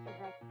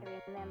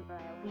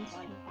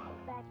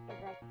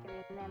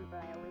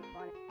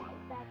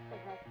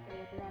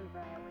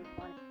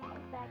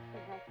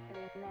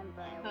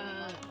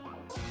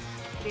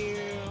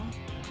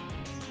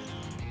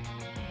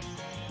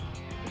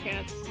okay,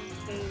 that's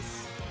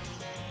this.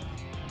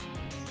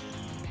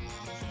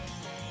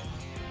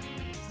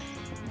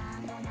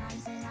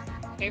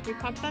 Okay, if we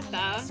pop that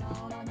there.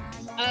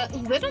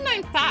 Little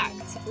known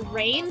fact,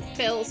 rain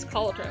fills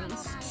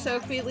cauldrons. So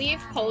if we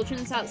leave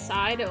cauldrons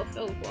outside, it'll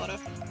fill with water.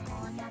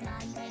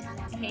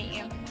 I hate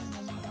you.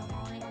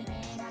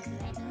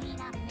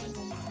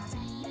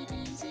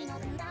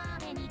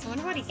 I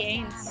wonder what he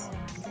gains.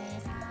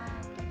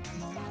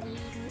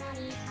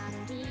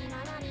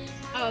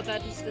 Oh,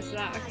 that just does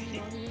that,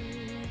 okay.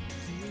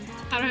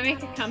 How do I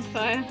make a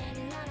campfire?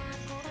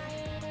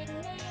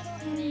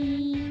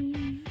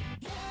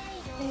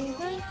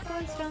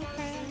 Don't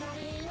cry.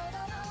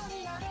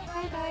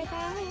 Bye bye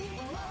bye.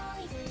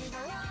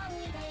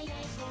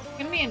 It's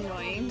gonna be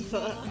annoying,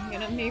 but I'm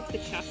gonna move the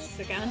chests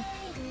again.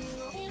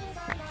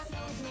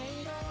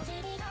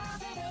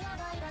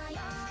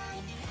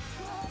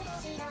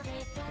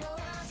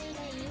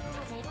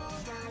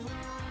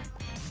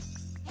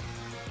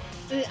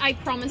 I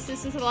promise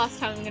this is the last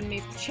time I'm gonna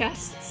move the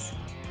chests.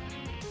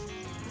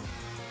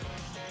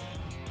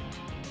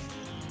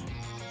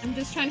 I'm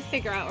just trying to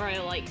figure out where I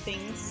like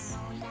things.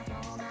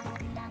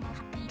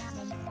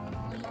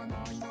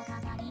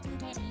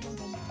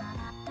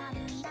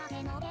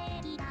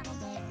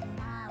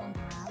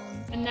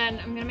 And then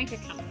I'm gonna make a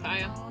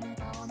campfire.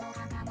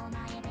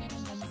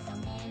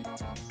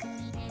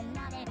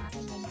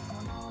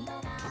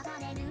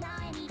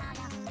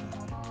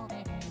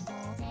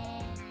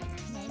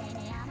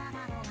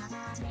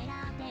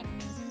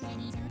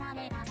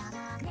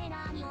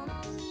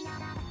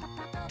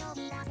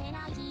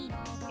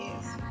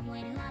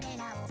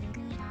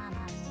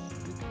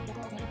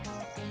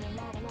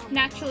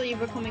 Naturally, you're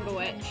becoming a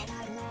witch.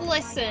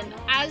 Listen,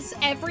 as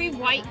every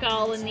white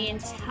girl in the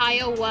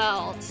entire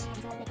world,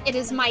 it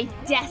is my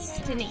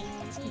destiny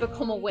to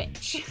become a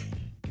witch.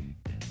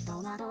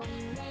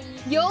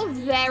 You're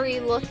very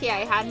lucky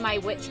I had my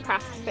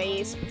witchcraft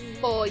phase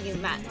before you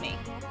met me.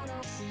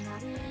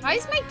 Why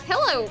is my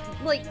pillow,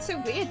 like, so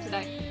weird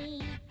today?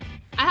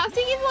 I have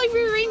to give, like,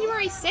 rearrange where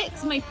I sit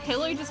because my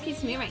pillow just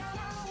keeps moving.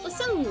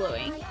 Listen,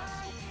 Louie.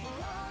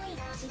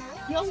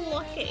 You're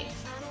lucky.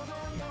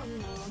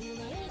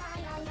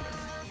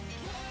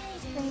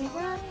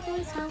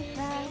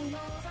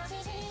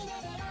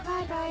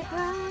 Bye bye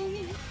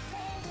bye.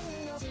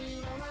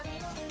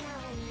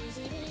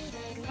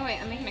 Oh wait,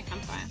 I'm making a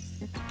campfire.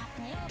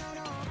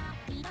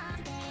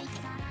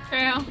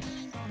 True.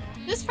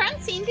 Does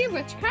Francine do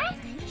witchcraft?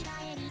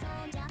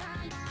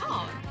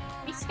 Oh,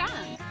 we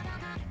stand.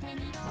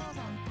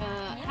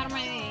 How do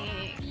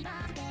I...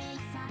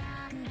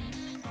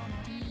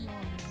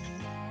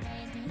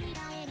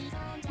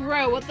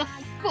 Bro, what the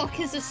fuck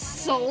is a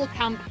soul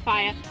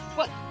campfire?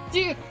 What?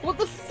 Dude, what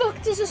the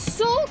fuck does a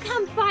soul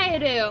campfire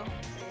do?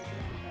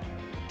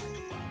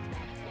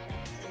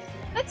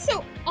 That's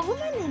so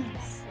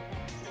ominous.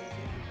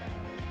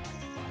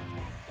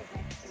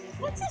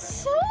 What's a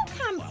soul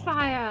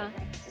campfire?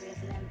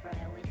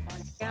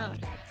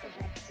 God,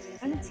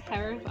 I'm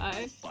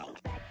terrified.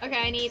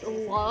 Okay, I need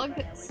log,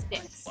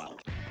 sticks.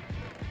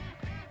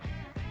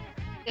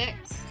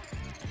 Sticks,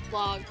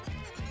 log.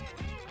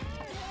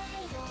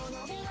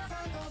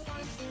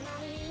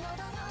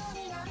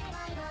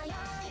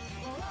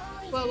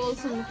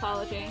 Werewolves and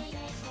mythology.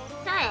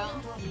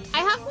 Girl, I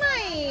have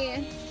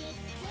my...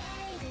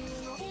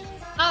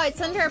 Oh,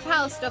 it's under a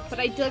pile of stuff, but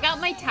I dug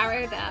out my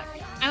tarot deck.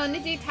 I want to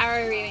do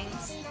tarot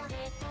readings.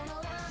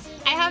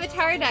 I have a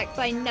tarot deck,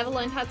 but I never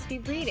learned how to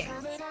do readings.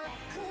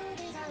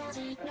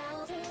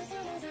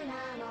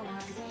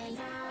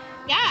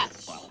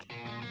 Yes!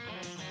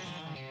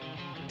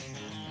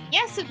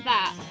 Yes of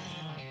that!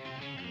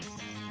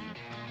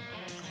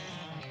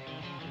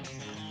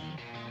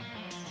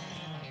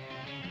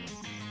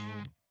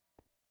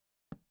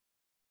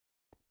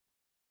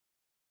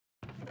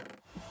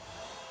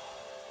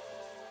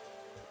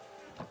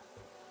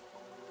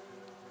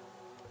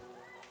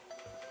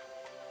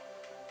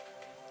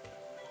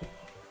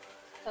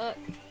 Cook.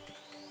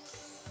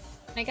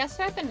 I guess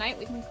throughout the night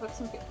we can cook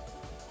some food.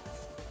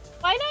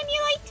 Why don't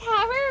you like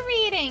tarot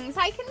readings?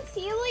 I can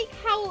see like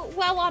how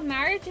well our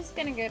marriage is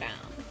gonna go down.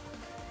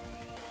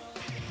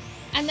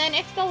 And then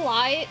if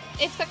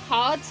the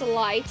cards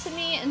lie to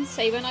me and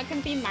say we're not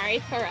gonna be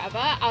married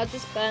forever, I'll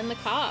just burn the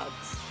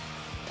cards.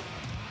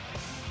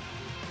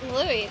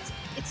 Louis,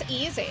 it's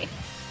easy.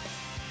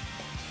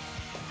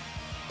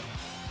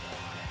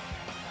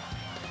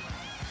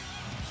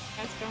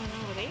 What's going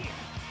on over there?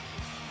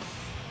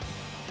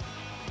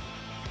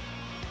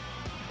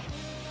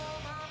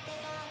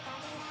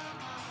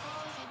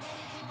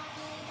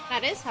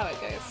 That is how it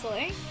goes,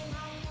 Lee.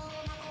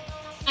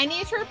 I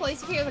need to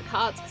replace a few of the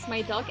cards because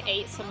my dog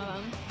ate some of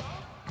them.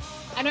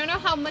 I don't know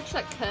how much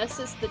that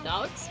curses the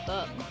dogs,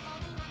 but...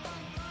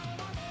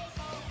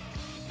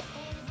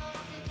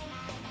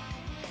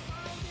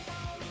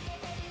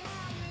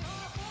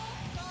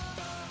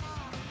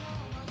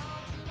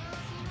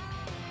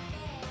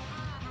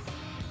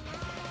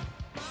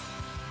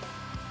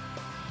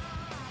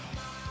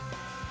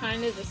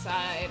 trying to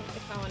decide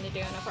if I want to do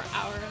another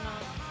hour or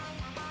not.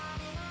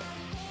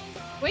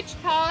 Which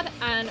card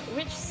and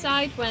which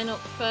side went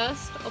up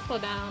first, up or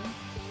down?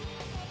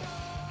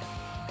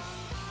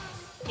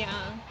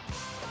 Yeah.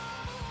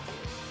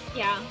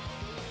 Yeah.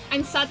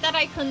 I'm sad that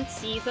I couldn't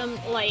see them,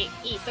 like,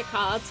 eat the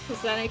cards,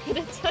 because then I could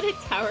have done a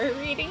tarot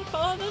reading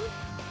for them.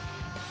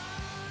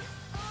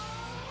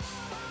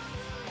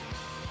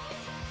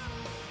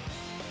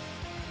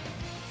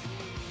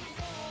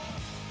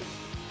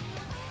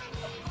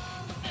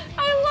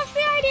 I love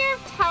the idea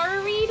of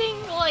tarot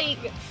reading,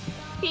 like...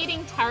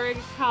 feeding tarot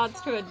cards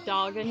to a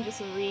dog and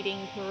just reading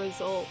the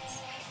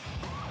results.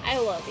 I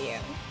love you.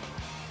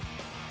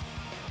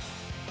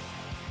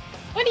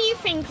 What do you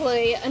think,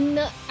 Louis? I'm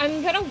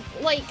gonna,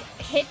 like,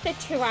 hit the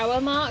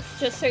 2-hour mark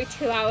just so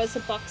 2 hours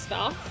are boxed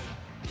off.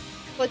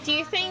 But do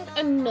you think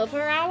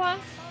another hour?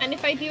 And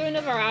if I do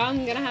another hour,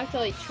 I'm gonna have to,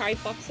 like, try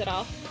box it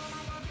off.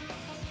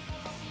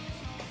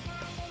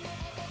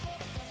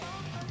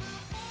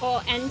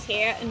 Or end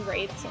here and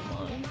raid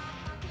someone.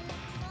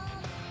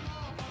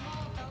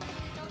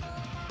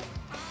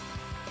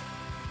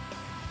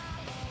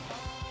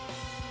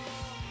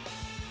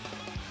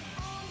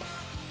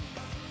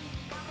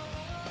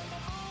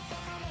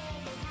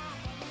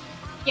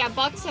 Yeah,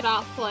 box it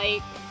off,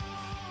 like,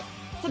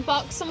 to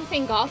box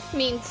something off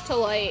means to,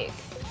 like,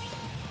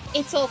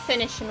 it's all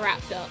finished and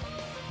wrapped up.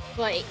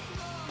 Like,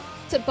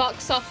 to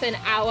box off an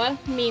hour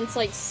means,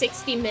 like,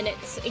 60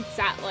 minutes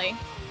exactly.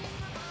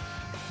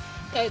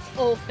 So it's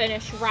all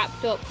finished,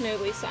 wrapped up, no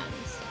loose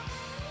ends.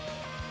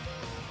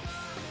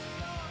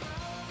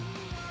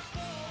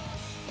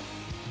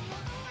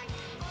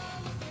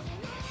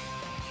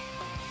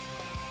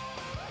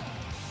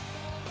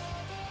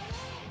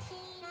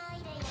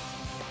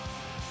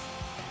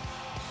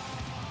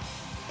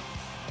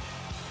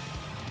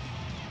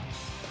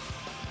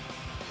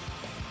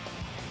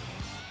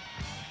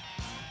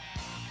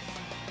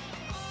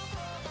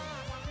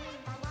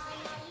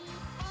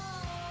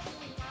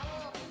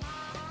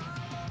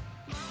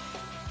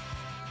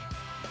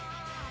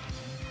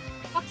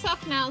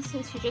 Now,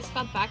 since you just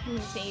got back and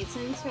ease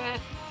into it.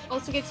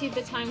 Also gives you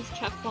the time to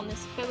check on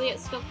this affiliate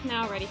stuff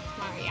now, ready for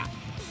tomorrow, yeah.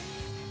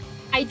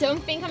 I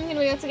don't think I'm going to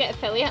be able to get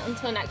affiliate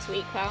until next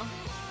week, though.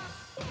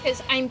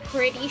 Because I'm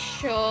pretty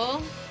sure...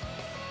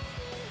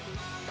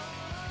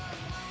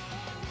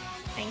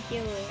 Thank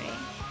you, Louis.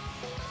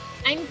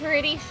 I'm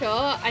pretty sure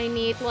I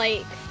need,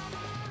 like,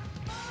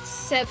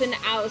 7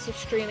 hours of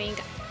streaming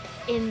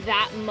in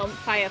that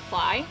month I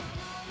apply.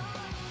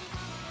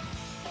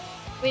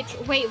 Which,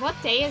 wait,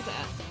 what day is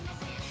it?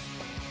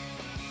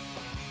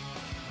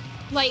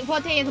 Like,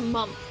 what day of the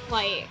month?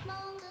 Like,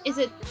 is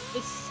it the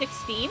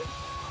 16th?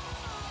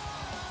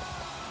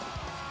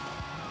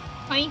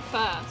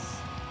 21st.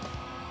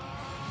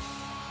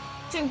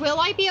 So will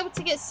I be able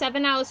to get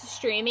 7 hours of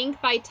streaming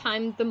by the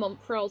time the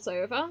month rolls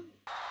over?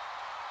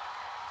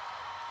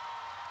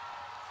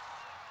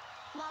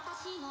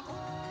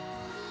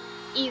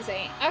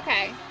 Easy.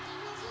 Okay.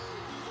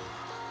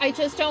 I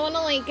just don't want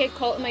to, like, get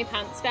caught with my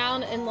pants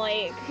down and,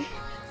 like,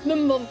 the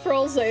month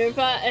rolls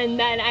over and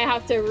then I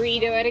have to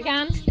redo it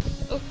again.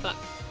 Oh, fuck.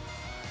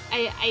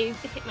 I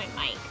hit my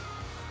mic.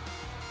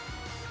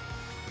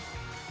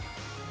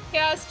 2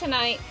 hours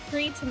tonight,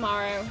 3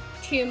 tomorrow,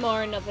 2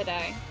 more another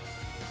day.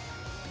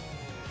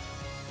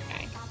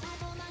 Okay.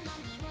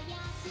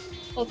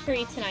 Or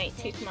 3 tonight,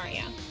 2 tomorrow,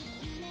 yeah.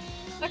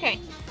 Okay.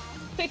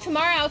 So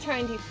tomorrow I'll try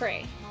and do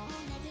 3.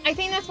 I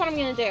think that's what I'm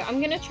gonna do.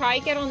 I'm gonna try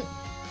get on...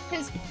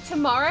 Because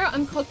tomorrow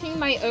I'm cooking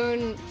my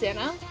own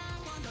dinner.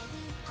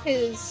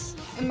 Because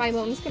my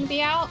mom's gonna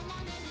be out.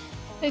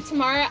 So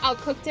tomorrow I'll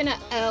cook dinner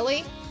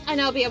early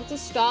and I'll be able to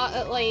start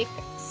at like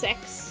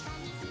 6.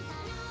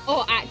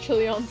 Or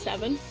actually on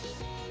 7.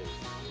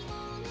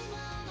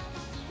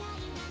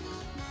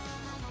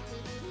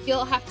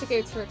 You'll have to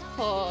go to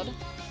record.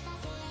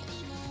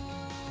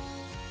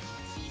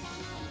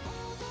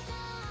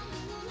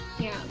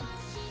 Yeah.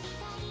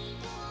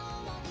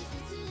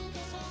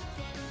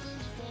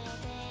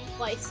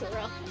 Life's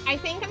rough. I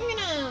think I'm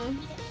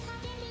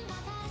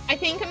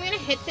gonna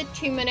hit the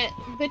 2 minute,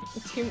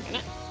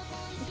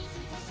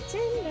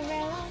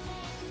 Cinderella.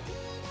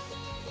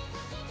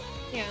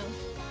 Yeah.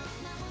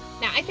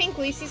 Now I think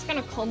Lucy's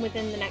gonna come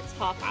within the next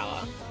half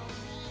hour,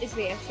 is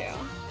the issue.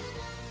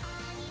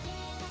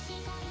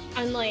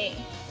 And like,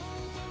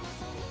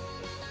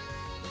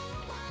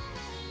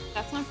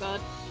 that's not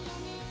good.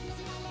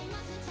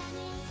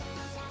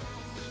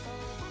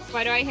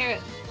 Why do I hear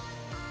it?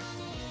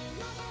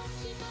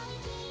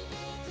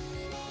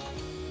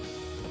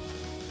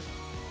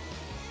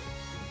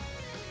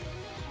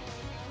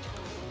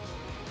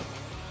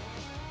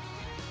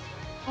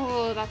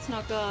 Oh, that's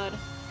not good.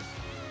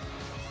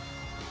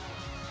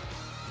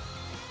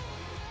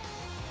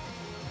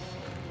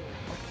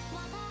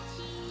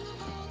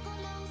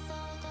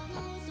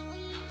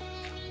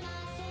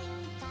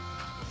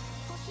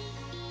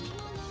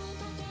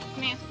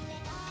 Come here.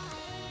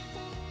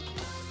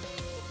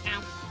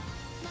 Ow.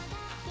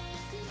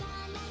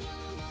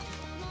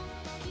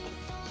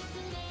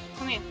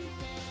 Come here.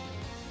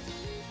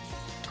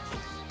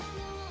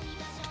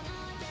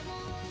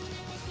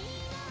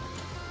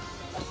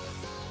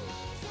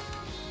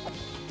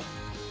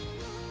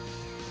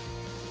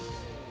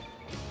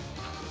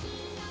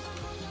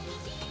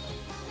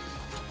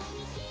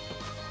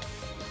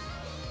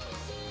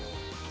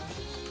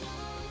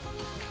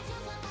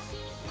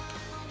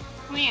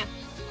 Come here.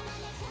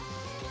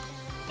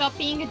 Stop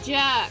being a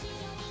jerk.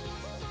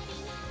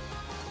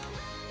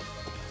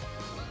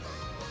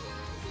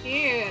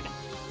 Dude.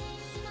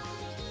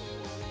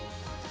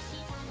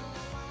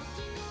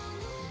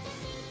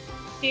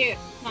 Dude,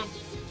 come on.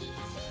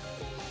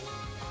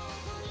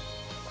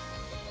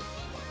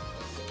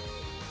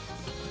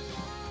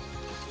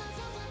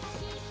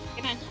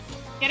 Get in.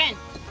 Get in.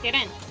 Get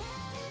in.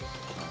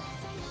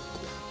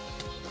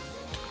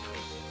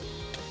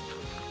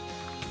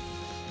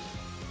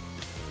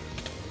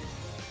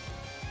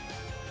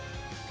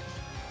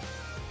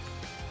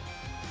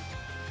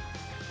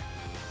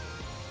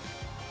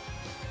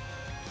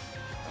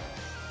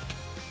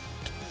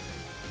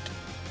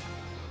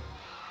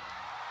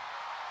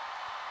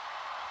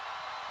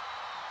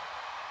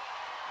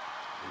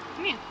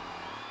 Come here.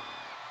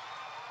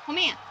 Come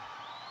here.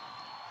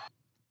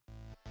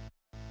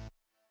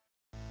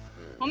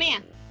 Come here.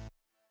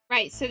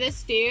 Right, so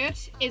this dude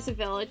is a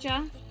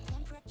villager.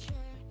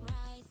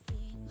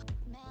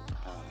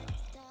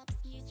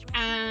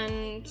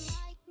 And...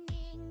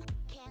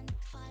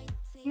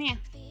 come here.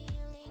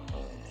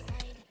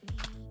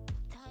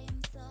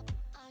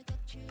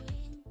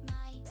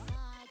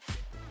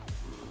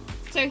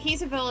 So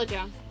he's a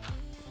villager.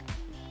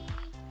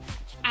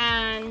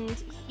 And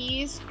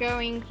he's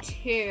going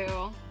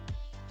to...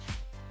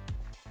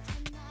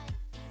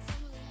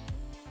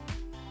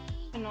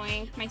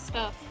 annoying, my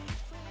stuff.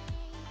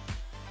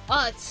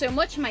 Oh, it's so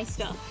much my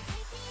stuff.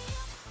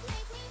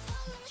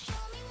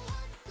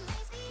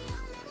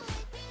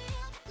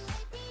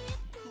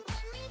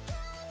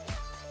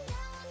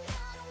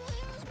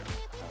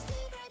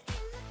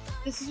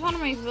 This is one of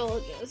my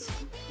villages.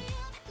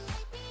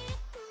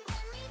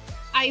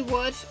 I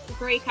would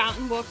break out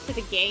and walk to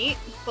the gate,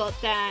 but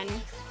then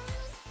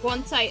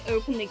once I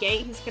open the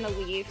gate, he's gonna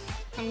leave.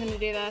 I'm gonna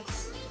do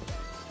this.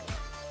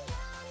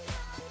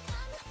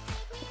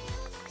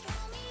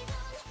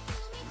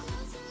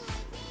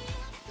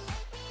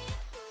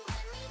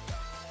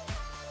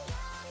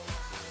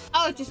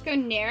 Oh, just go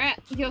near it?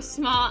 You're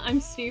smart,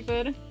 I'm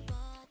stupid.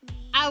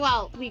 Oh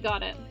well, we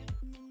got it.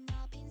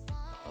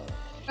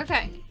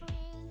 Okay.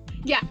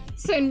 Yeah,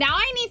 so now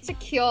I need to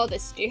cure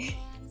this dude.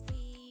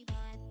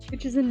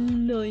 Which is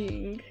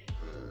annoying.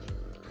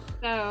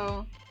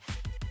 So...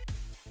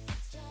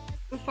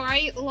 before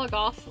I log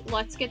off,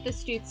 let's get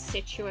this dude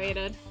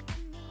situated.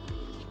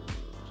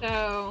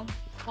 So...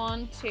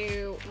 1,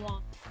 2,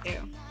 1, 2.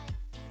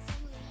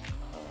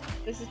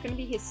 This is gonna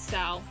be his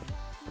cell.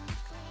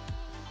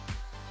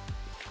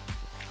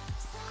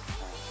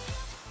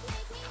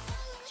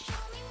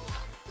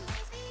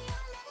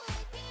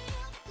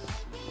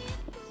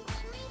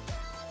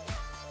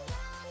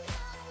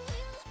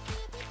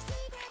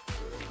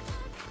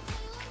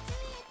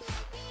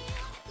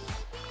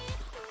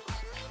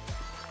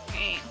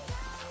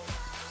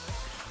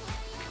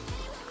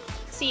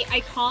 See,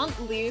 I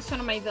can't lose one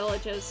of my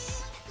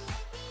villages.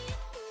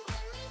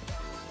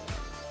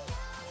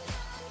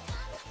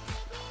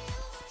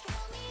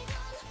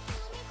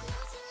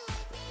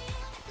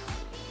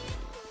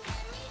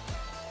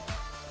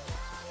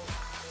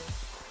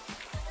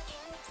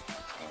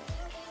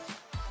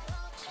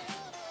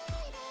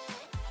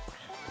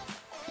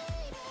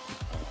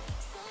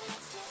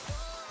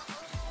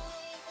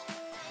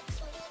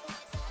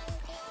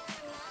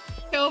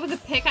 sword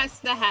with a pickaxe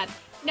to the head.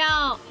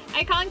 No,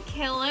 I can't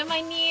kill him.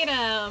 I need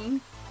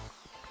him.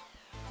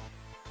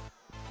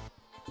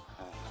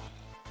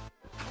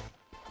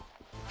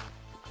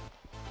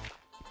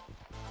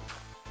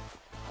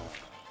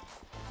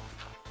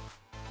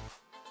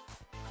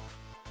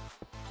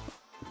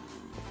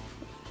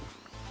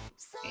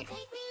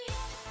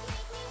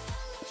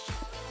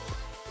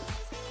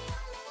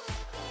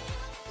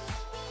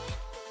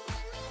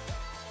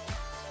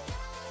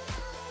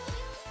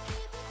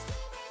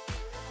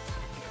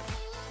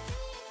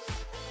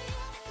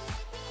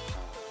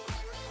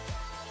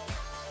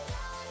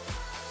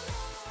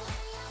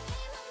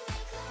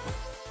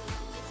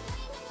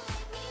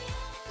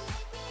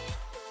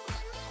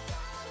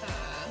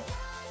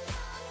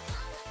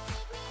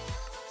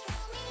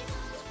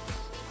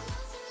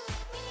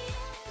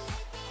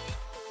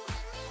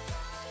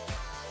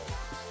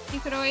 You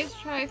could always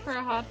try for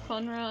a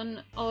hardcore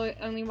run, or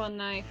only one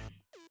knife.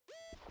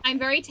 I'm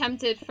very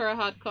tempted for a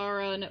hardcore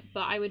run,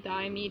 but I would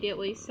die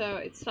immediately, so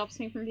it stops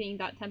me from being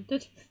that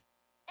tempted.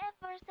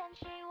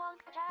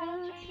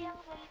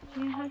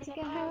 You had to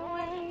get her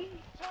away.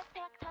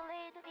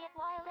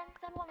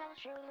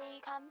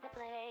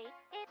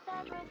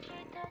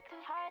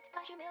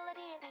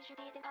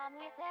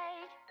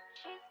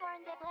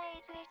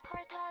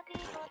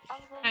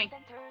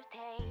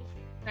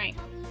 Right.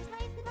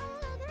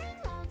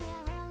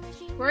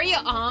 Where are your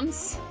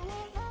arms?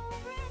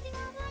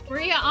 Where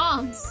are your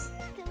arms?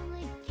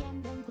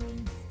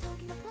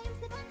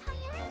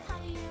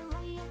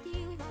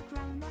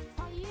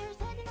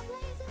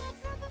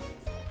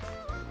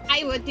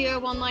 I would do a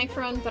one life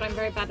run, but I'm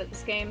very bad at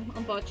this game,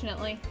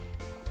 unfortunately.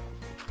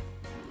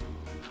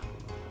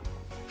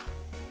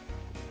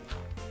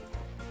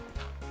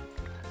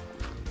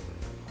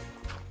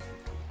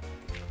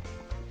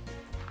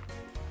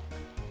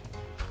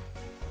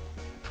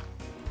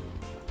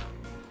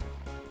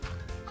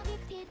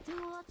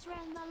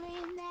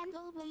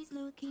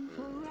 Looking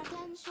for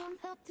attention,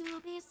 hope to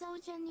be so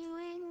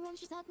genuine when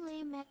she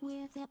suddenly met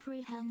with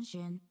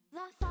apprehension. The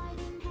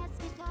fighting has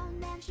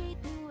begun and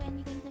she'd do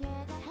anything to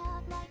get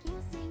ahead, like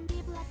using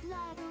deep left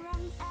leg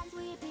runs and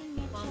sweeping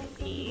it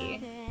chasing her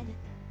bed.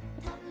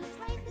 Topless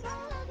race the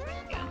all over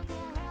and out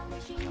there,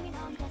 unleashing an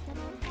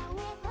unguessable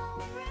power,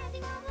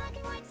 overriding on black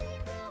and white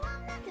scene, the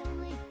one that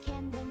only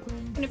can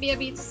queen. Gonna be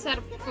able to set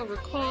up for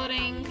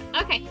recording.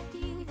 Okay.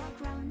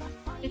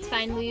 It's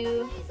fine,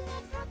 Lou.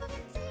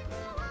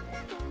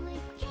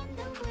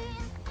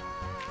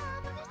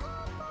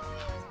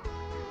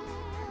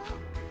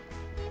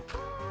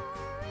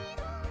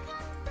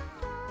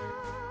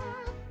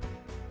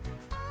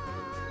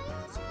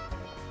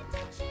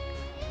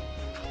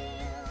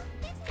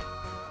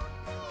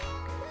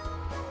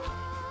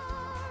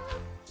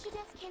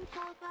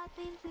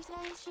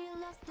 She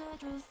lost the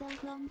true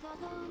self long ago.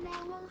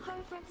 Now all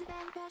her friends have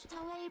been pushed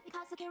away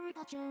because the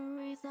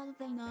caricature is all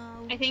they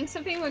know. I think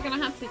something we're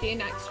gonna have to do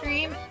next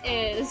stream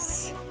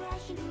is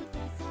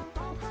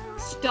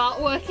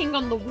start working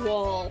on the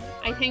wall.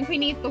 I think we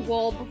need the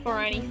wall before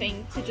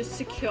anything to just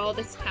secure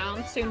this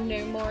town so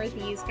no more of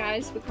these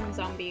guys become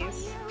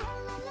zombies.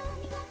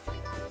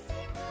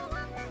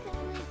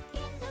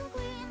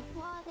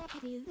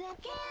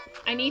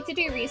 I need to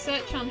do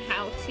research on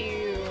how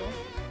to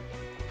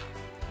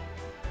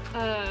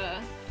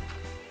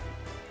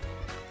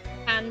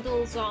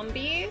handle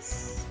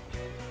zombies.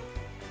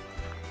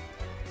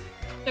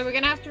 So we're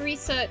gonna have to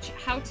research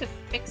how to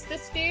fix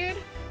this dude.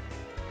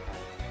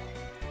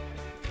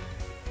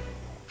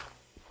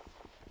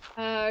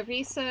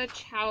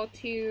 Research how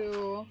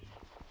to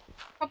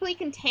properly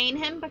contain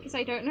him, because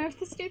I don't know if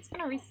this dude's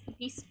gonna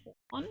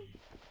respawn.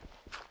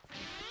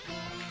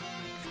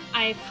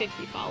 I have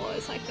 50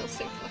 followers, I feel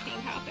so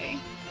fucking happy.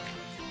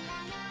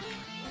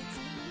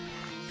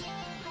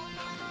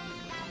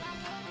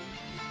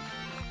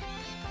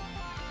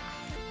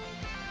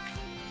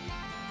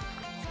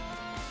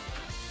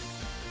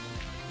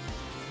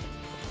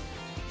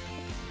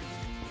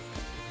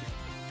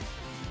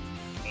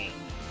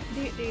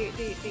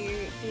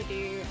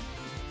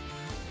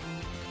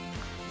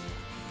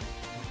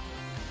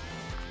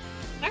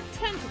 That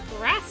turned to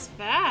grass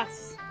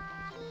fast.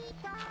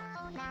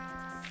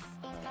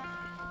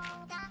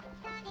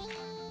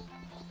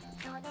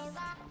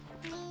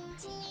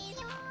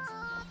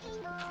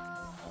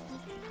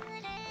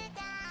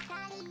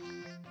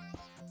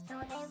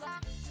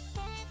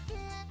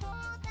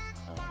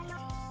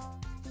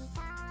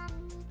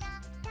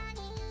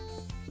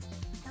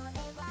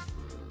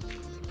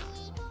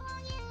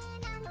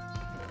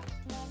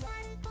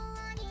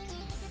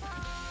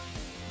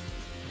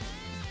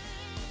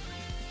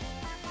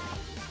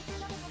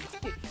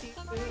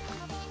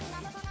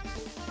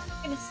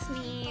 I'm gonna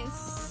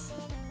sneeze.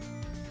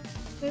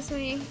 Where's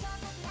my...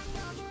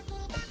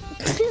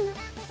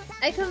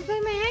 I can't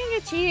find my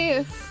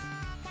handkerchief.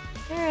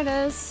 There it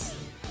is.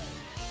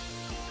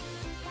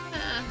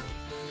 Ah.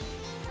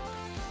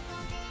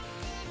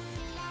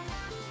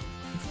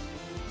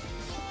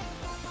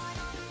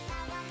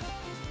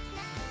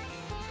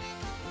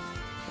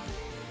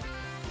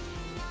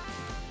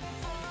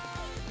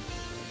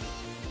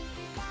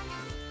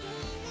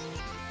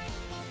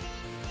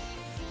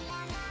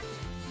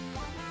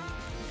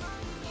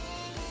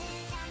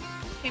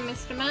 Okay,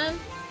 Mr. Man.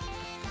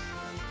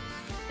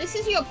 This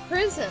is your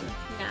prison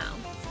now.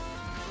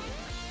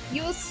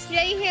 You will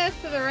stay here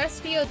for the rest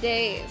of your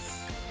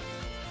days.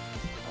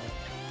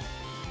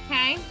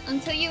 Okay?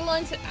 Until you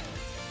learn to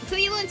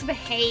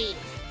behave.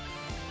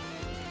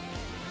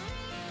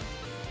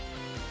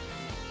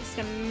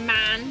 Mr.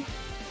 Man.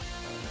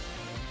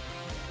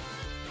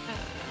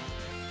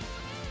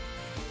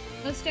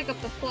 Let's dig up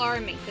the floor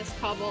and make this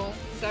cobble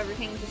so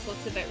everything just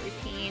looks a bit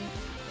routine.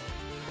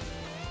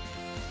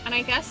 And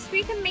I guess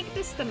we can make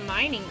this the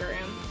mining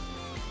room.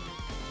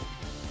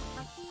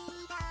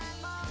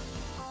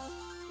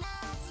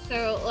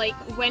 So, like,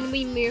 when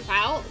we move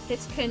out,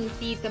 this can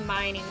be the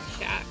mining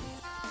shack.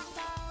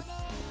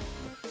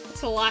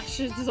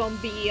 Slash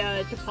zombie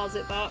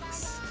deposit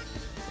box.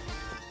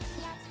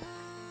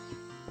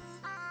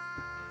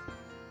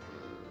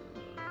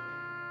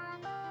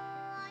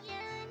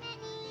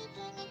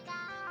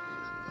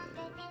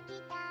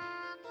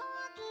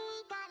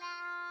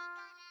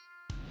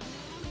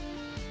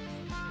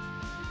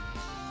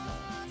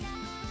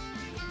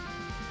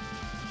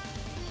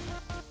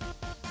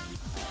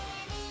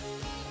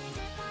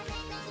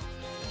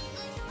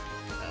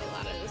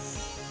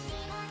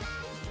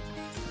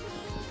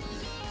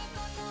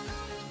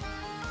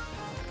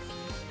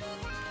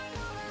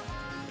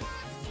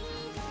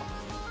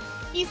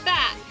 He's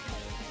back!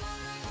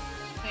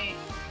 Wait.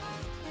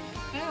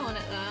 I don't want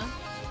it though.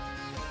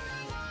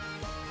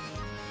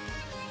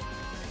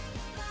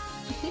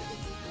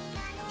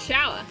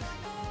 Shower.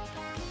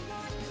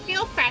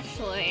 Feel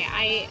freshly.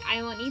 I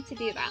won't need to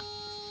do that.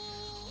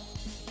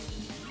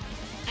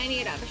 I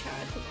need to have a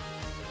shower today.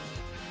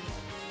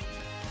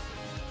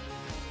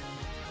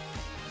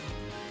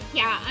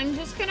 Yeah, I'm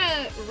just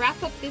gonna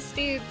wrap up this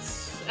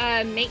dude's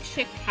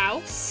makeshift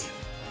house.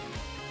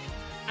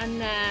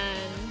 And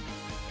then...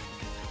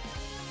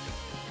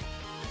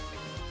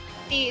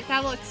 See,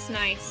 that looks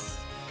nice.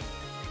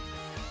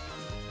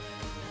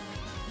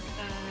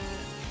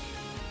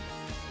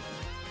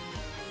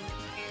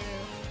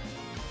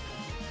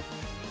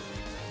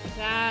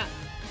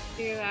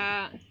 Do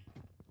that.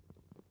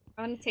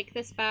 I want to take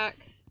this back.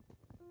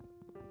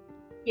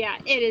 Yeah,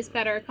 it is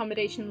better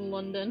accommodation than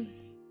London.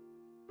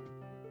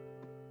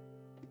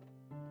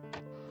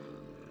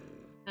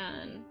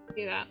 And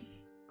do that.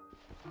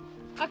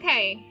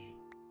 Okay.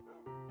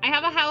 I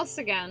have a house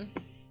again.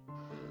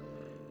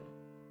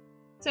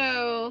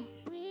 So,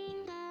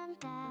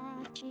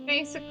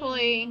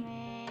 basically,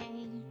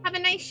 have a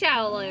nice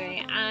shower,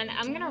 and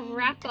I'm gonna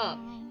wrap up.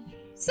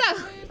 So,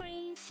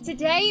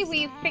 today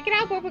we've figured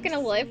out where we're gonna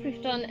live.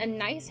 We've done a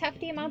nice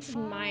hefty amount of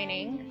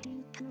mining.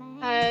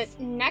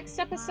 Next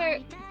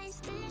episode,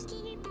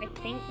 I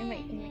think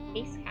my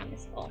case cam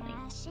is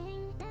falling.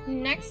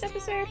 Next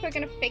episode, we're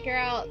gonna figure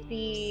out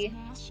the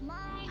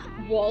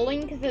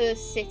walling the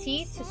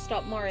city to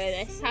stop more of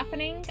this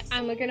happening,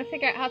 and we're gonna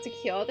figure out how to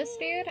cure this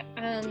dude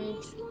and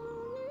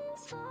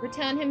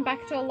return him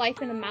back to a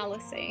life in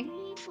normalcy.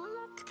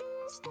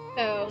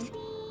 So,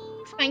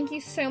 thank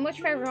you so much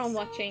for everyone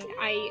watching.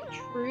 I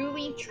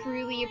truly,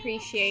 truly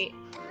appreciate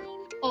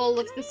all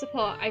of the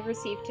support I've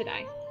received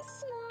today.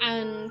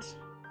 And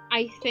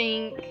I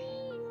think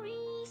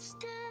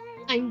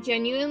I'm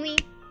genuinely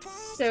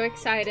so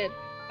excited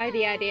by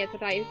the idea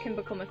that I can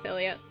become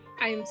affiliate.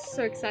 I'm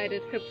so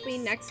excited. Hopefully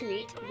next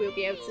week we'll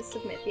be able to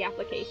submit the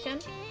application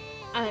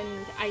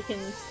and I can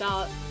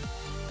start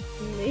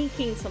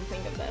making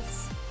something of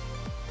this.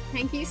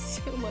 Thank you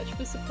so much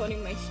for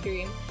supporting my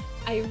stream.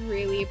 I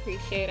really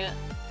appreciate it.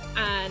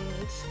 And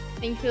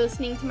thank you for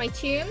listening to my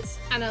tunes,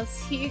 and I'll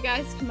see you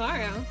guys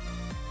tomorrow.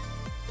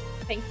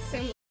 Thanks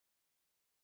so much.